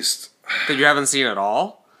Christ! That you haven't seen at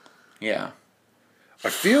all? yeah. I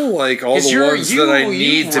feel like all the Because ones that I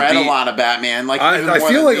need you've to read be. a lot of Batman. Like even I more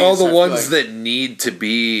feel than like all me, the so I feel ones like- that need to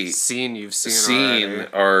be You've seen seen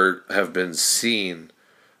already. have been seen.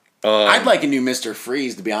 I'd like a new Mr.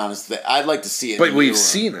 Freeze, to be honest. I'd like to see it. But we've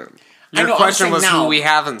seen him. Your I know, I'm question saying was now- who we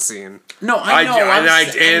haven't seen. No, I know.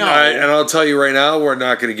 And I'll tell you right now, we're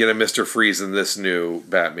not going to get a Mr. Freeze in this new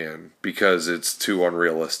Batman because it's too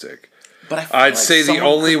unrealistic. But I feel I'd like say the someone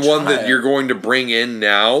only could one try that it. you're going to bring in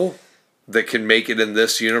now that can make it in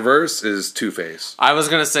this universe is Two-Face. I was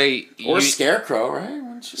gonna say Or Scarecrow, right?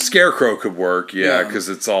 Wouldn't you- Scarecrow could work, yeah, Yeah. because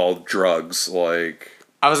it's all drugs. Like,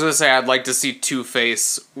 I was gonna say I'd like to see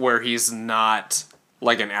Two-Face where he's not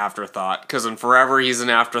like an afterthought, because in Forever he's an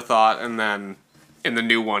afterthought, and then in the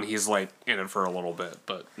new one he's like in it for a little bit,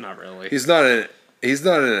 but not really. he's not an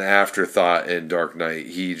afterthought in Dark Knight.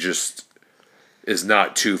 He just is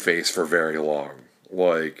not Two-Face for very long.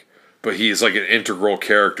 Like, but he's like an integral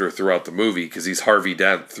character throughout the movie because he's Harvey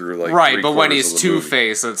Dent through like Right, but when 3/4 he's of the movie.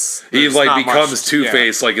 Two-Face, it's He there's like not much- becomes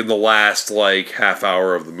Two-Face like in the last like half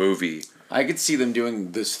hour of the movie. I could see them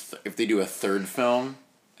doing this if they do a third film,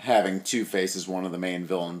 having Two-Face as one of the main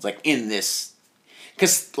villains, like in this,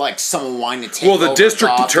 because like someone wanting to take. Well, the over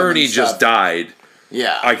district Gotham attorney and just stuff. died.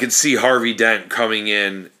 Yeah, I could see Harvey Dent coming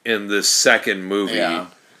in this second movie, Yeah.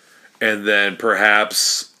 and then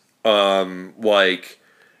perhaps like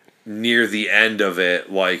near the end of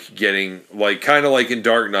it, like getting like kind of like in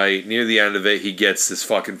Dark Knight, near the end of it, he gets his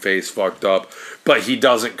fucking face fucked up, but he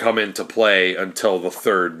doesn't come into play until the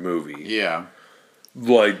third movie. yeah.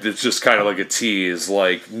 Like it's just kind of like a tease,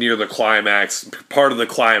 like near the climax. Part of the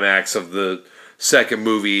climax of the second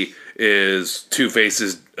movie is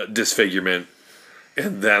Two-Face's disfigurement,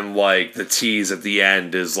 and then like the tease at the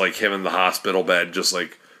end is like him in the hospital bed, just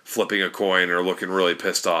like flipping a coin or looking really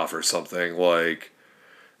pissed off or something. Like,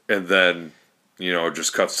 and then it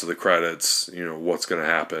just cuts to the credits. What's gonna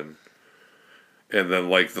happen, and then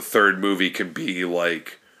like the third movie can be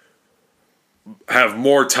like have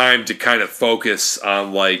more time to kind of focus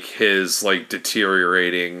on like his like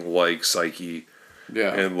deteriorating like psyche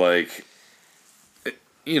Yeah. and like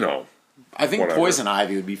I think whatever. Poison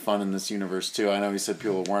Ivy would be fun in this universe too. I know you said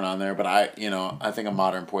people weren't on there, but I think a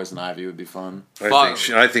modern Poison Ivy would be fun.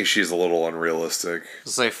 I think she's a little unrealistic.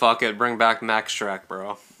 Say fuck it, bring back Max Shrek,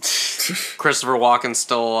 bro. Christopher Walken's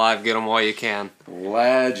still alive. Get him while you can.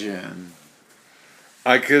 Legend.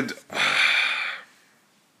 I could.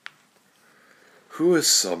 Who is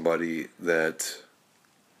somebody that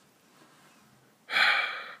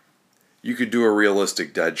you could do a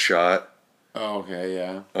realistic Deadshot, Oh, okay,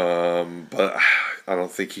 yeah. but I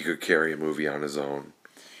don't think he could carry a movie on his own.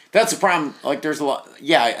 That's the problem. Like, there's a lot.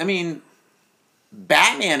 Yeah, I mean,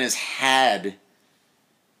 Batman has had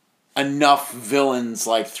enough villains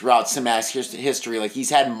like throughout cinematic history. Like, he's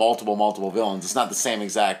had multiple villains. It's not the same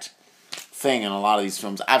exact thing in a lot of these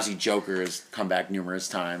films. Obviously, Joker has come back numerous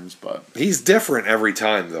times, but He's different every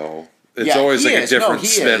time, though. It's yeah, always he like a is. No, different he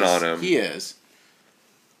spin is. on him. He is.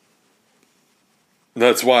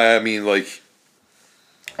 That's why I mean, like,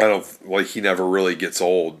 I don't like he never really gets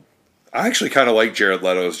old. I actually kind of like Jared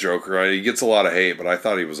Leto's Joker. He gets a lot of hate, but I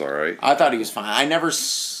thought he was all right. I thought he was fine.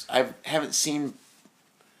 I haven't seen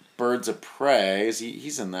Birds of Prey.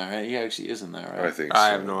 He's in that, right? He actually is in that, right? I think so. I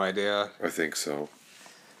have no idea. I think so.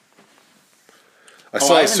 I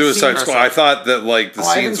saw haven't Suicide seen- Squad. I thought that like the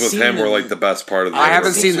I haven't scenes with seen him were the- like the best part of the I movie.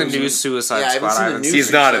 haven't seen the Suicide new Squad. Suicide Yeah, I haven't Squad. seen I the haven't new seen.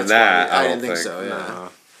 He's not in Suicide that, Squad. I I don't didn't think think. so. Yeah.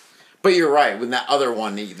 But you're right. With that other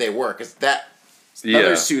one, they work. It's that Yeah.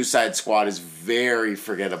 other Suicide Squad is very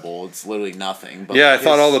forgettable. It's literally nothing. But Yeah, I like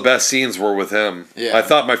thought his- all the best scenes were with him. Yeah. I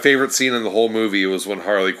thought my favorite scene in the whole movie was when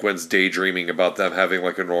Harley Quinn's daydreaming about them having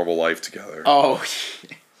like a normal life together. Oh,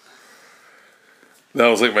 That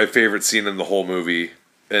was like my favorite scene in the whole movie.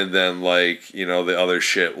 And then like, you know, the other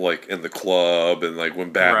shit like in the club and like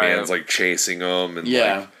when Batman's Right. like chasing him and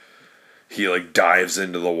yeah. like he like dives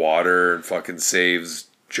into the water and fucking saves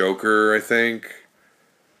Joker, I think.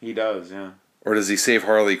 He does, yeah. Or does he save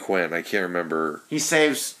Harley Quinn? I can't remember. He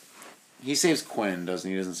saves Quinn, doesn't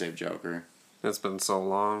he? He doesn't save Joker. It's been so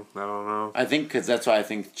long. I don't know. I think because that's why I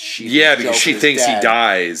think she. Yeah, because she Joker's thinks dad. he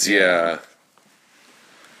dies. Yeah. Yeah.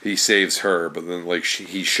 He saves her, but then like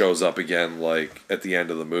he shows up again like at the end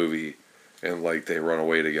of the movie, and like they run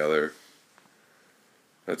away together.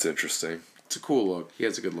 That's interesting. It's a cool look. He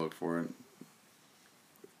has a good look for it.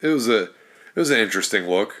 It was an interesting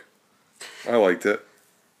look. I liked it.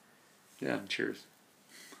 Yeah. Cheers.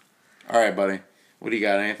 All right, buddy. What do you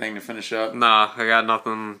got? Anything to finish up? Nah, I got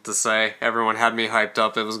nothing to say. Everyone had me hyped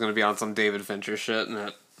up. It was going to be on some David Fincher shit, and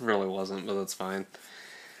it really wasn't, but that's fine.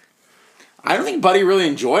 I don't think Buddy really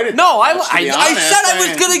enjoyed it. No, that much, to be I honest. said I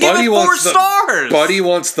was going to give it 4 stars. Buddy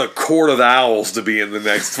wants the Court of Owls to be in the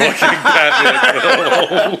next fucking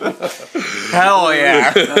Batman film. Hell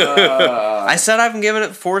yeah. I said I'm giving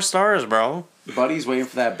it 4 stars, bro. Buddy's waiting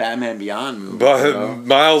for that Batman Beyond movie. But bro.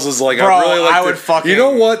 Miles is like, Bro, I really like I would fucking- You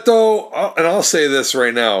know what though? And I'll say this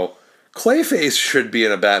right now. Clayface should be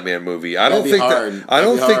in a Batman movie. I don't That'd be think hard. that. I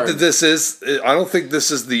don't That'd be think hard. that this is. I don't think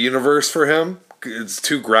this is the universe for him. It's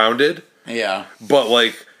too grounded. Yeah. But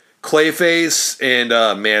like Clayface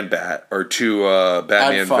and Man-Bat are two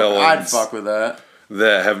Batman villains I'd fuck with that.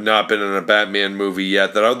 that have not been in a Batman movie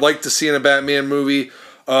yet. That I would like to see in a Batman movie.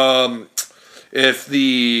 If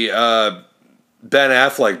the Ben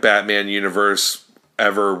Affleck Batman universe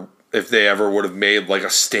if they ever would have made like a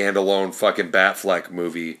standalone fucking Batfleck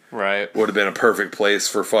movie, Right. would have been a perfect place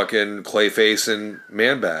for fucking Clayface and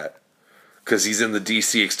Man-Bat. Because he's in the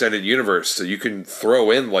DC extended universe, so you can throw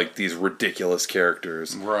in like these ridiculous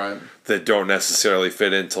characters Right. that don't necessarily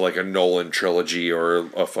fit into like a Nolan trilogy or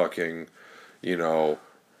a fucking, Robert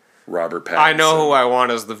Pattinson. I know who I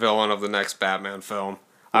want as the villain of the next Batman film.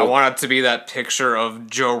 I want it to be that picture of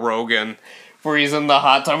Joe Rogan where he's in the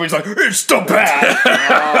hot tub where he's like, it's the Bat!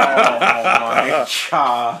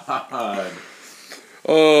 God.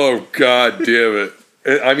 Oh god damn it!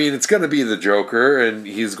 I mean, it's gonna be the Joker, and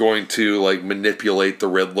he's going to like manipulate the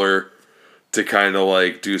Riddler to kind of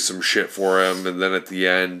like do some shit for him, and then at the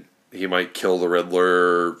end he might kill the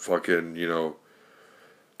Riddler, or fucking Or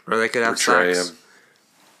they could have betray sex. him.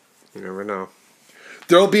 You never know.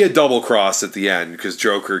 There'll be a double cross at the end because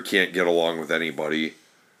Joker can't get along with anybody.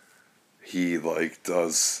 He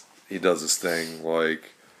does his thing.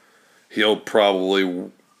 Like he'll probably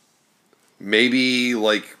maybe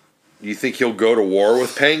like. You think he'll go to war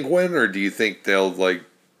with Penguin, or do you think they'll like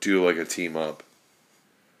do like a team up?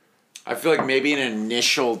 I feel like maybe an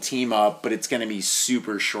initial team up, but it's going to be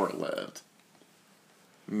super short lived.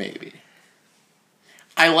 Maybe.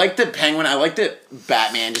 I like that Penguin. I like that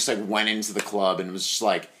Batman just like went into the club and was just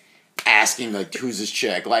like asking like who's this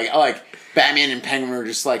chick. Like Batman and Penguin were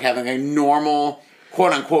just like having a normal,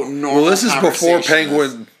 quote unquote normal. Well, this is before conversation.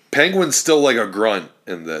 Penguin. Penguin's still like a grunt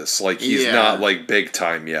in this. Like he's Yeah. not like big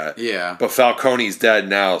time yet. Yeah. But Falcone's dead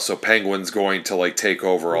now, so Penguin's going to like take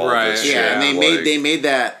over all Right. of this shit. Yeah, and like- they made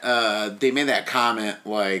that comment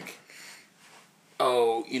like,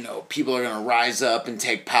 oh, people are gonna rise up and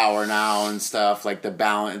take power now and stuff like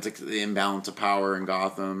the imbalance of power in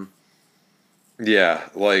Gotham. Yeah,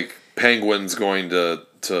 like Penguin's going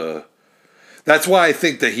to. That's why I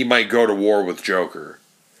think that he might go to war with Joker.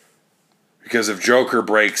 Because if Joker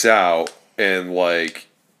breaks out and like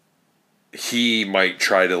he might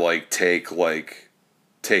try to like take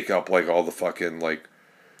up like all the fucking like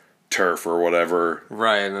turf or whatever.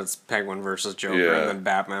 Right, and it's Penguin versus Joker, Yeah. and then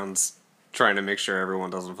Batman's trying to make sure everyone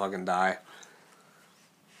doesn't fucking die.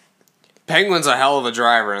 Penguin's a hell of a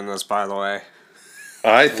driver in this, by the way.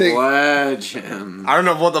 I think Legend. I don't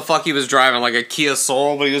know what the fuck he was driving, like a Kia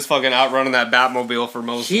Soul, but he was fucking outrunning that Batmobile for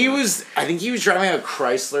most of it. I think he was driving a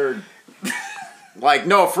Chrysler Like,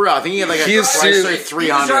 no, for real. I think he had like a He is Chrysler serious-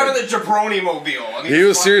 300. the Jabroni mobile. And He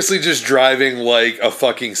was seriously just driving like a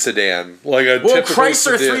fucking sedan, like a Well, typical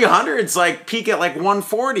Chrysler sedan. 300's like peak at like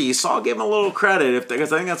 140, so I'll give him a little credit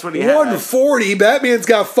because I think that's what he had. 140. Batman's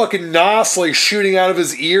got fucking nos like shooting out of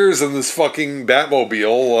his ears in this fucking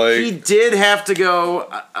Batmobile. Like He did have to go.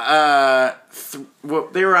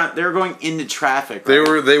 They were going into traffic.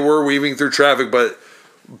 Right? they were weaving through traffic, but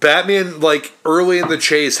Batman like early in the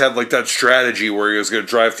chase had like that strategy where he was going to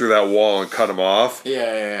drive through that wall and cut him off,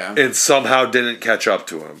 Yeah. and somehow didn't catch up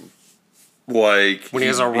to him. Like When he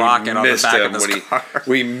has a rocket on the missed back him of his when car.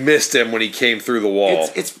 we missed him when he came through the wall.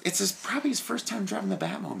 It's probably his first time driving the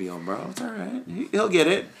Batmobile, bro. It's all right. He'll get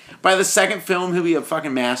it. By the second film, he'll be a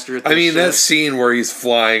fucking master at this I mean, shit. that scene where he's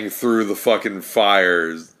flying through the fucking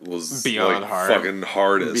fires was Beyond like, hard. fucking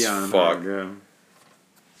hard as Beyond fuck. hard, yeah.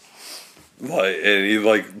 Like, and he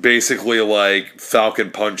like basically like Falcon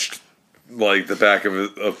punched like the back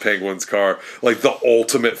of Penguin's car, like the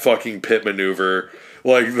ultimate fucking pit maneuver,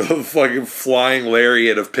 like the fucking flying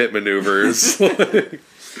lariat of pit maneuvers.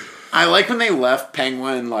 I like when they left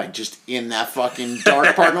Penguin like just in that fucking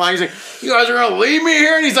dark parking lot. He's like, "You guys are gonna leave me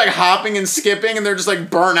here," and he's like hopping and skipping, and they're just like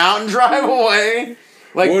burn out and drive away.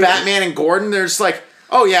 Like What- Batman and Gordon, they're just like,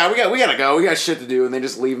 "Oh yeah, we gotta go. We got shit to do," and they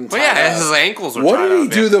just leave him. Well, yeah, tied up. his ankles were What tied did he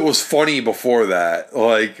up, do yeah. that was funny before that?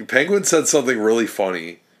 Like Penguin said something really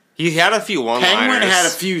funny. He had a few one-liners. Penguin had a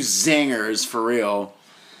few zingers for real.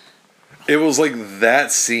 It was like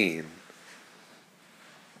that scene.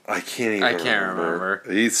 I can't even. I can't remember.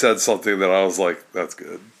 He said something that I was like, "That's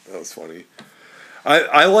good. That was funny."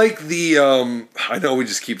 I like the. I know we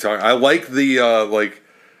just keep talking. I like the like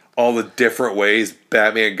all the different ways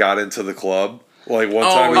Batman got into the club. Like one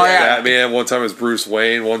time yeah. as Batman, one time as Bruce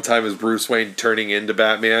Wayne, one time as Bruce Wayne turning into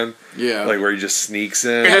Batman. Yeah. Like where he just sneaks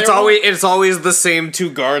in. And it's always the same two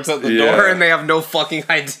guards at the Yeah. door, and they have no fucking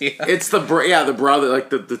idea. It's the brother, like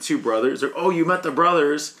the two brothers. Or, oh, you met the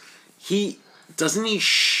brothers. Doesn't he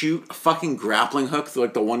shoot a fucking grappling hook through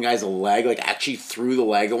like the one guy's leg, like actually through the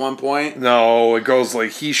leg at one point? No, it goes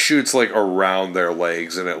like he shoots like around their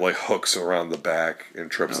legs and it like hooks around the back and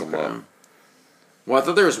trips them up. Well, I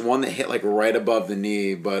thought there was one that hit like right above the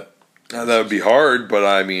knee, but That would be hard, but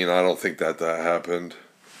I mean, I don't think that happened.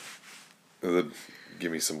 It would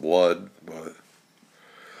give me some blood, but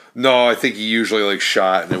no, I think he usually like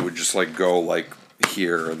shot and it would just like go like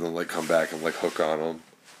here and then like come back and like hook on him.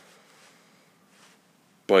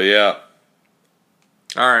 But yeah,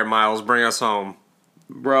 All right, Miles, bring us home.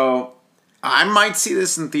 bro, I might see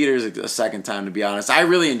this in theaters a second time. To be honest, I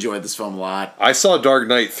really enjoyed this film a lot. I saw Dark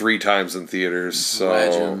Knight 3 times in theaters, so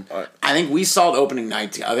Legend. I think we saw it opening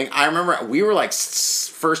night. I remember we were like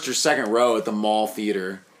first or second row at the mall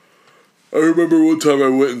theater. I remember one time I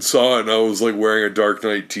went and saw it and I was like wearing a Dark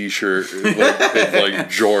Knight t-shirt and like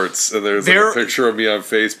jorts, and there's like a picture of me on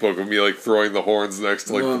Facebook of me like throwing the horns next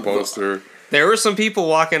to like the poster. There were some people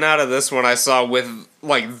walking out of this one I saw with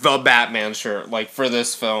like the Batman shirt, like for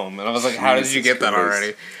this film, and I was like, "How did you get that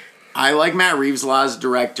already?" I like Matt Reeves a lot as a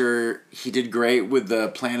director. He did great with the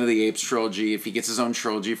Planet of the Apes trilogy. If he gets his own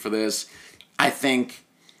trilogy for this, I think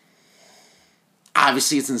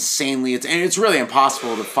obviously it's insanely and it's really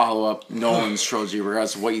impossible to follow up Nolan's trilogy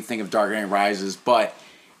regardless of what you think of Dark Knight Rises, but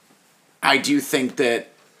I do think that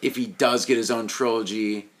if he does get his own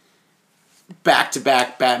trilogy,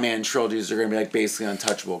 back-to-back Batman trilogies are going to be like basically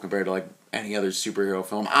untouchable compared to like any other superhero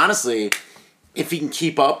film. Honestly, if he can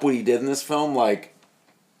keep up what he did in this film, like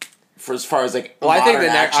for as far as like Well, I think the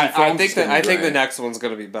modern next. action I films, think it's gonna I be think the great. next one's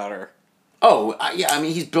gonna be better. Oh, yeah, I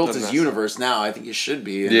mean, he's built his Doesn't universe now. I think it should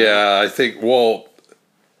be. Yeah, I think, well,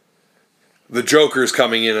 the Joker's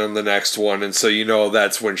coming in on the next one, and so you know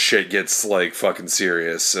that's when shit gets like fucking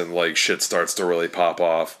serious and like shit starts to really pop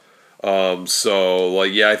off. So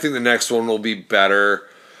like, yeah, I think the next one will be better.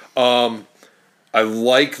 I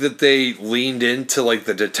like that they leaned into like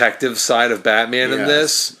the detective side of Batman in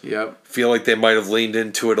this. Yep. Feel like they might have leaned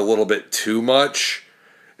into it a little bit too much,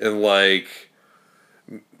 and like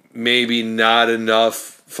maybe not enough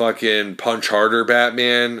fucking punch harder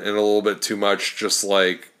Batman and a little bit too much just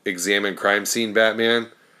like examine crime scene Batman.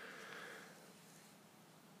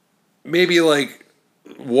 Maybe like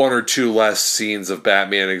one or two less scenes of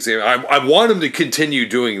Batman examine. I want him to continue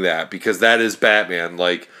doing that because that is Batman,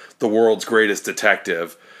 like the world's greatest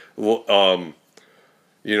detective.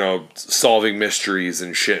 You know, solving mysteries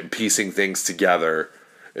and shit and piecing things together.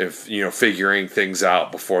 If you know, figuring things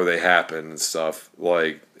out before they happen and stuff,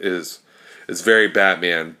 like is very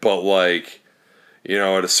Batman. But like, you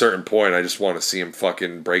know, at a certain point, I just want to see him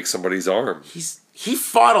fucking break somebody's arm. He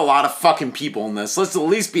fought a lot of fucking people in this. Let's at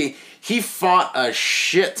least be. He fought a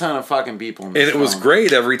shit ton of fucking people in this And it was film.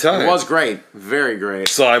 great every time. It was great. Very great.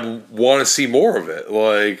 So I want to see more of it.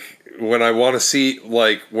 Like, when I want to see,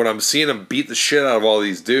 like, when I'm seeing him beat the shit out of all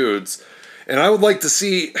these dudes. And I would like to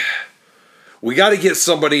see, we got to get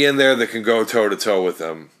somebody in there that can go toe-to-toe with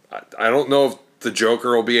him. I don't know if the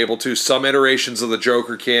Joker will be able to. Some iterations of the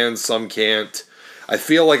Joker can, some can't. I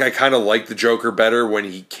feel like I kind of like the Joker better when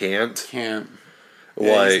he can't. Can't.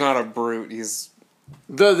 Yeah, he's not a brute. He's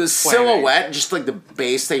The silhouette, just like the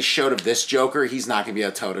base they showed of this Joker, he's not going to be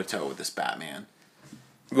a toe-to-toe with this Batman.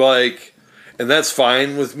 Like, and that's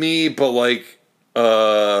fine with me, but like,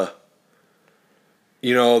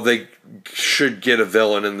 you know, they should get a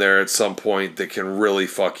villain in there at some point that can really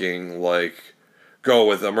fucking, like, go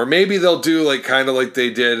with them. Or maybe they'll do, like, kind of like they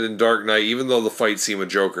did in Dark Knight, even though the fight scene with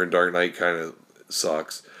Joker in Dark Knight kind of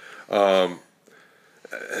sucks.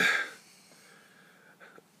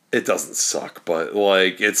 It doesn't suck, but,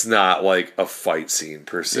 like, it's not, like, a fight scene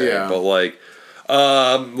per se. Yeah. But,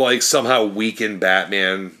 like, somehow weaken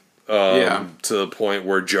Batman to the point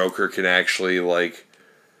where Joker can actually, like,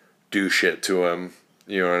 do shit to him.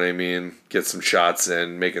 You know what I mean? Get some shots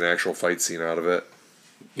in, make an actual fight scene out of it.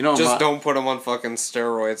 You know, just don't put him on fucking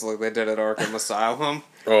steroids like they did at Arkham Asylum.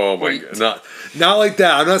 Oh my god. Not like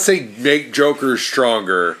that. I'm not saying make Joker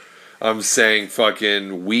stronger. I'm saying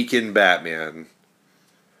fucking weaken Batman.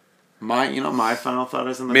 My final thought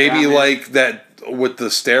is in the Maybe Batman. like that with the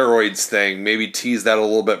steroids thing, maybe tease that a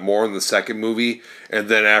little bit more in the second movie, and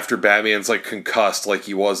then after Batman's like concussed like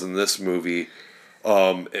he was in this movie,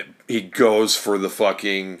 he goes for the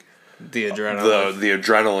fucking The adrenaline. the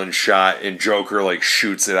adrenaline shot, and Joker like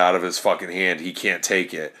shoots it out of his fucking hand. He can't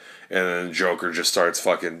take it, and then Joker just starts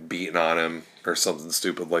fucking beating on him or something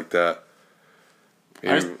stupid like that.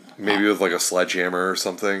 Maybe with like a sledgehammer or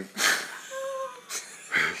something.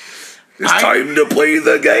 It's time to play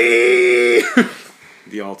the game.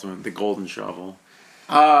 The ultimate, the golden shovel.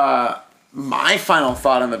 My final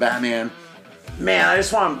thought on the Batman. Man, I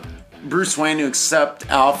just want Bruce Wayne to accept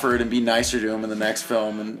Alfred and be nicer to him in the next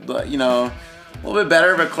film, and you know, a little bit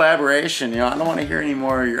better of a collaboration. You know, I don't want to hear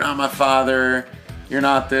anymore. You're not my father. You're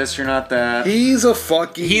not this. You're not that. He's a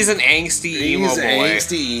fucking. He's an angsty emo He's boy. an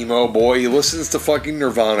angsty emo boy. He listens to fucking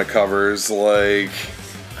Nirvana covers. Like,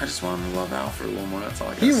 I just want him to love Alfred a little more. That's all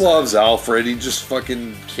I got. he loves Alfred. He just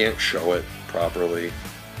fucking can't show it properly.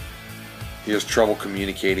 He has trouble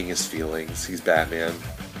communicating his feelings. He's Batman.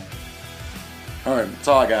 All right, that's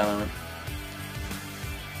all I got on it.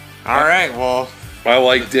 All right, well, I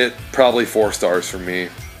liked it. Probably 4 stars for me.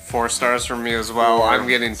 4 stars from me as well. 4. I'm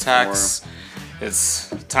getting texts. It's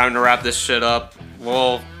time to wrap this shit up.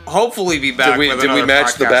 We'll hopefully be back with Did we another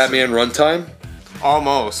match the podcast. Batman runtime?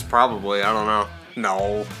 Almost, probably. I don't know.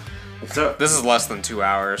 No. So This is less than 2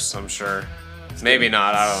 hours, I'm sure. Maybe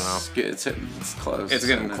not, I don't know. it's close. It's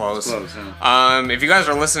getting isn't it? close. It's close, yeah. If you guys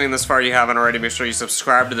are listening this far, you haven't already, make sure you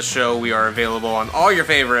subscribe to the show. We are available on all your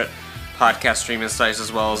favorite podcast streaming sites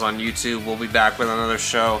as well as on YouTube. We'll be back with another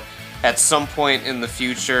show at some point in the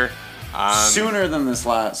future. Sooner than this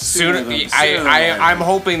last. Sooner. I'm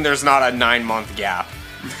hoping there's not a 9-month gap.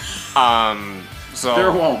 So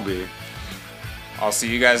There won't be. I'll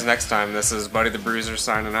see you guys next time. This is Buddy the Bruiser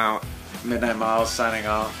signing out. Midnight Miles signing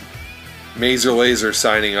off. Mazer Laser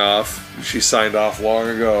signing off. She signed off long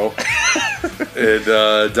ago.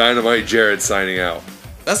 And Dynamite Jared signing out.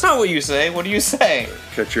 That's not what you say. What do you say?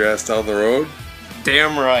 Catch your ass down the road.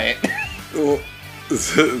 Damn right.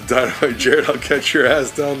 Dynamite Jared, I'll catch your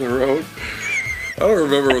ass down the road. I don't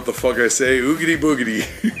remember what the fuck I say. Oogity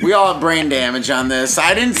boogity. We all have brain damage on this.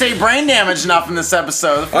 I didn't say brain damage enough in this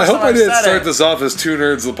episode. I hope I didn't said start it. this off as Two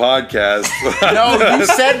Nerds the podcast. No, you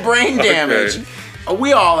said brain damage. Okay.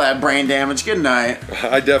 We all have brain damage. Good night.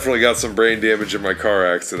 I definitely got some brain damage in my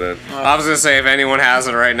car accident. I was gonna say if anyone has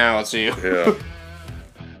it right now, it's you. Yeah.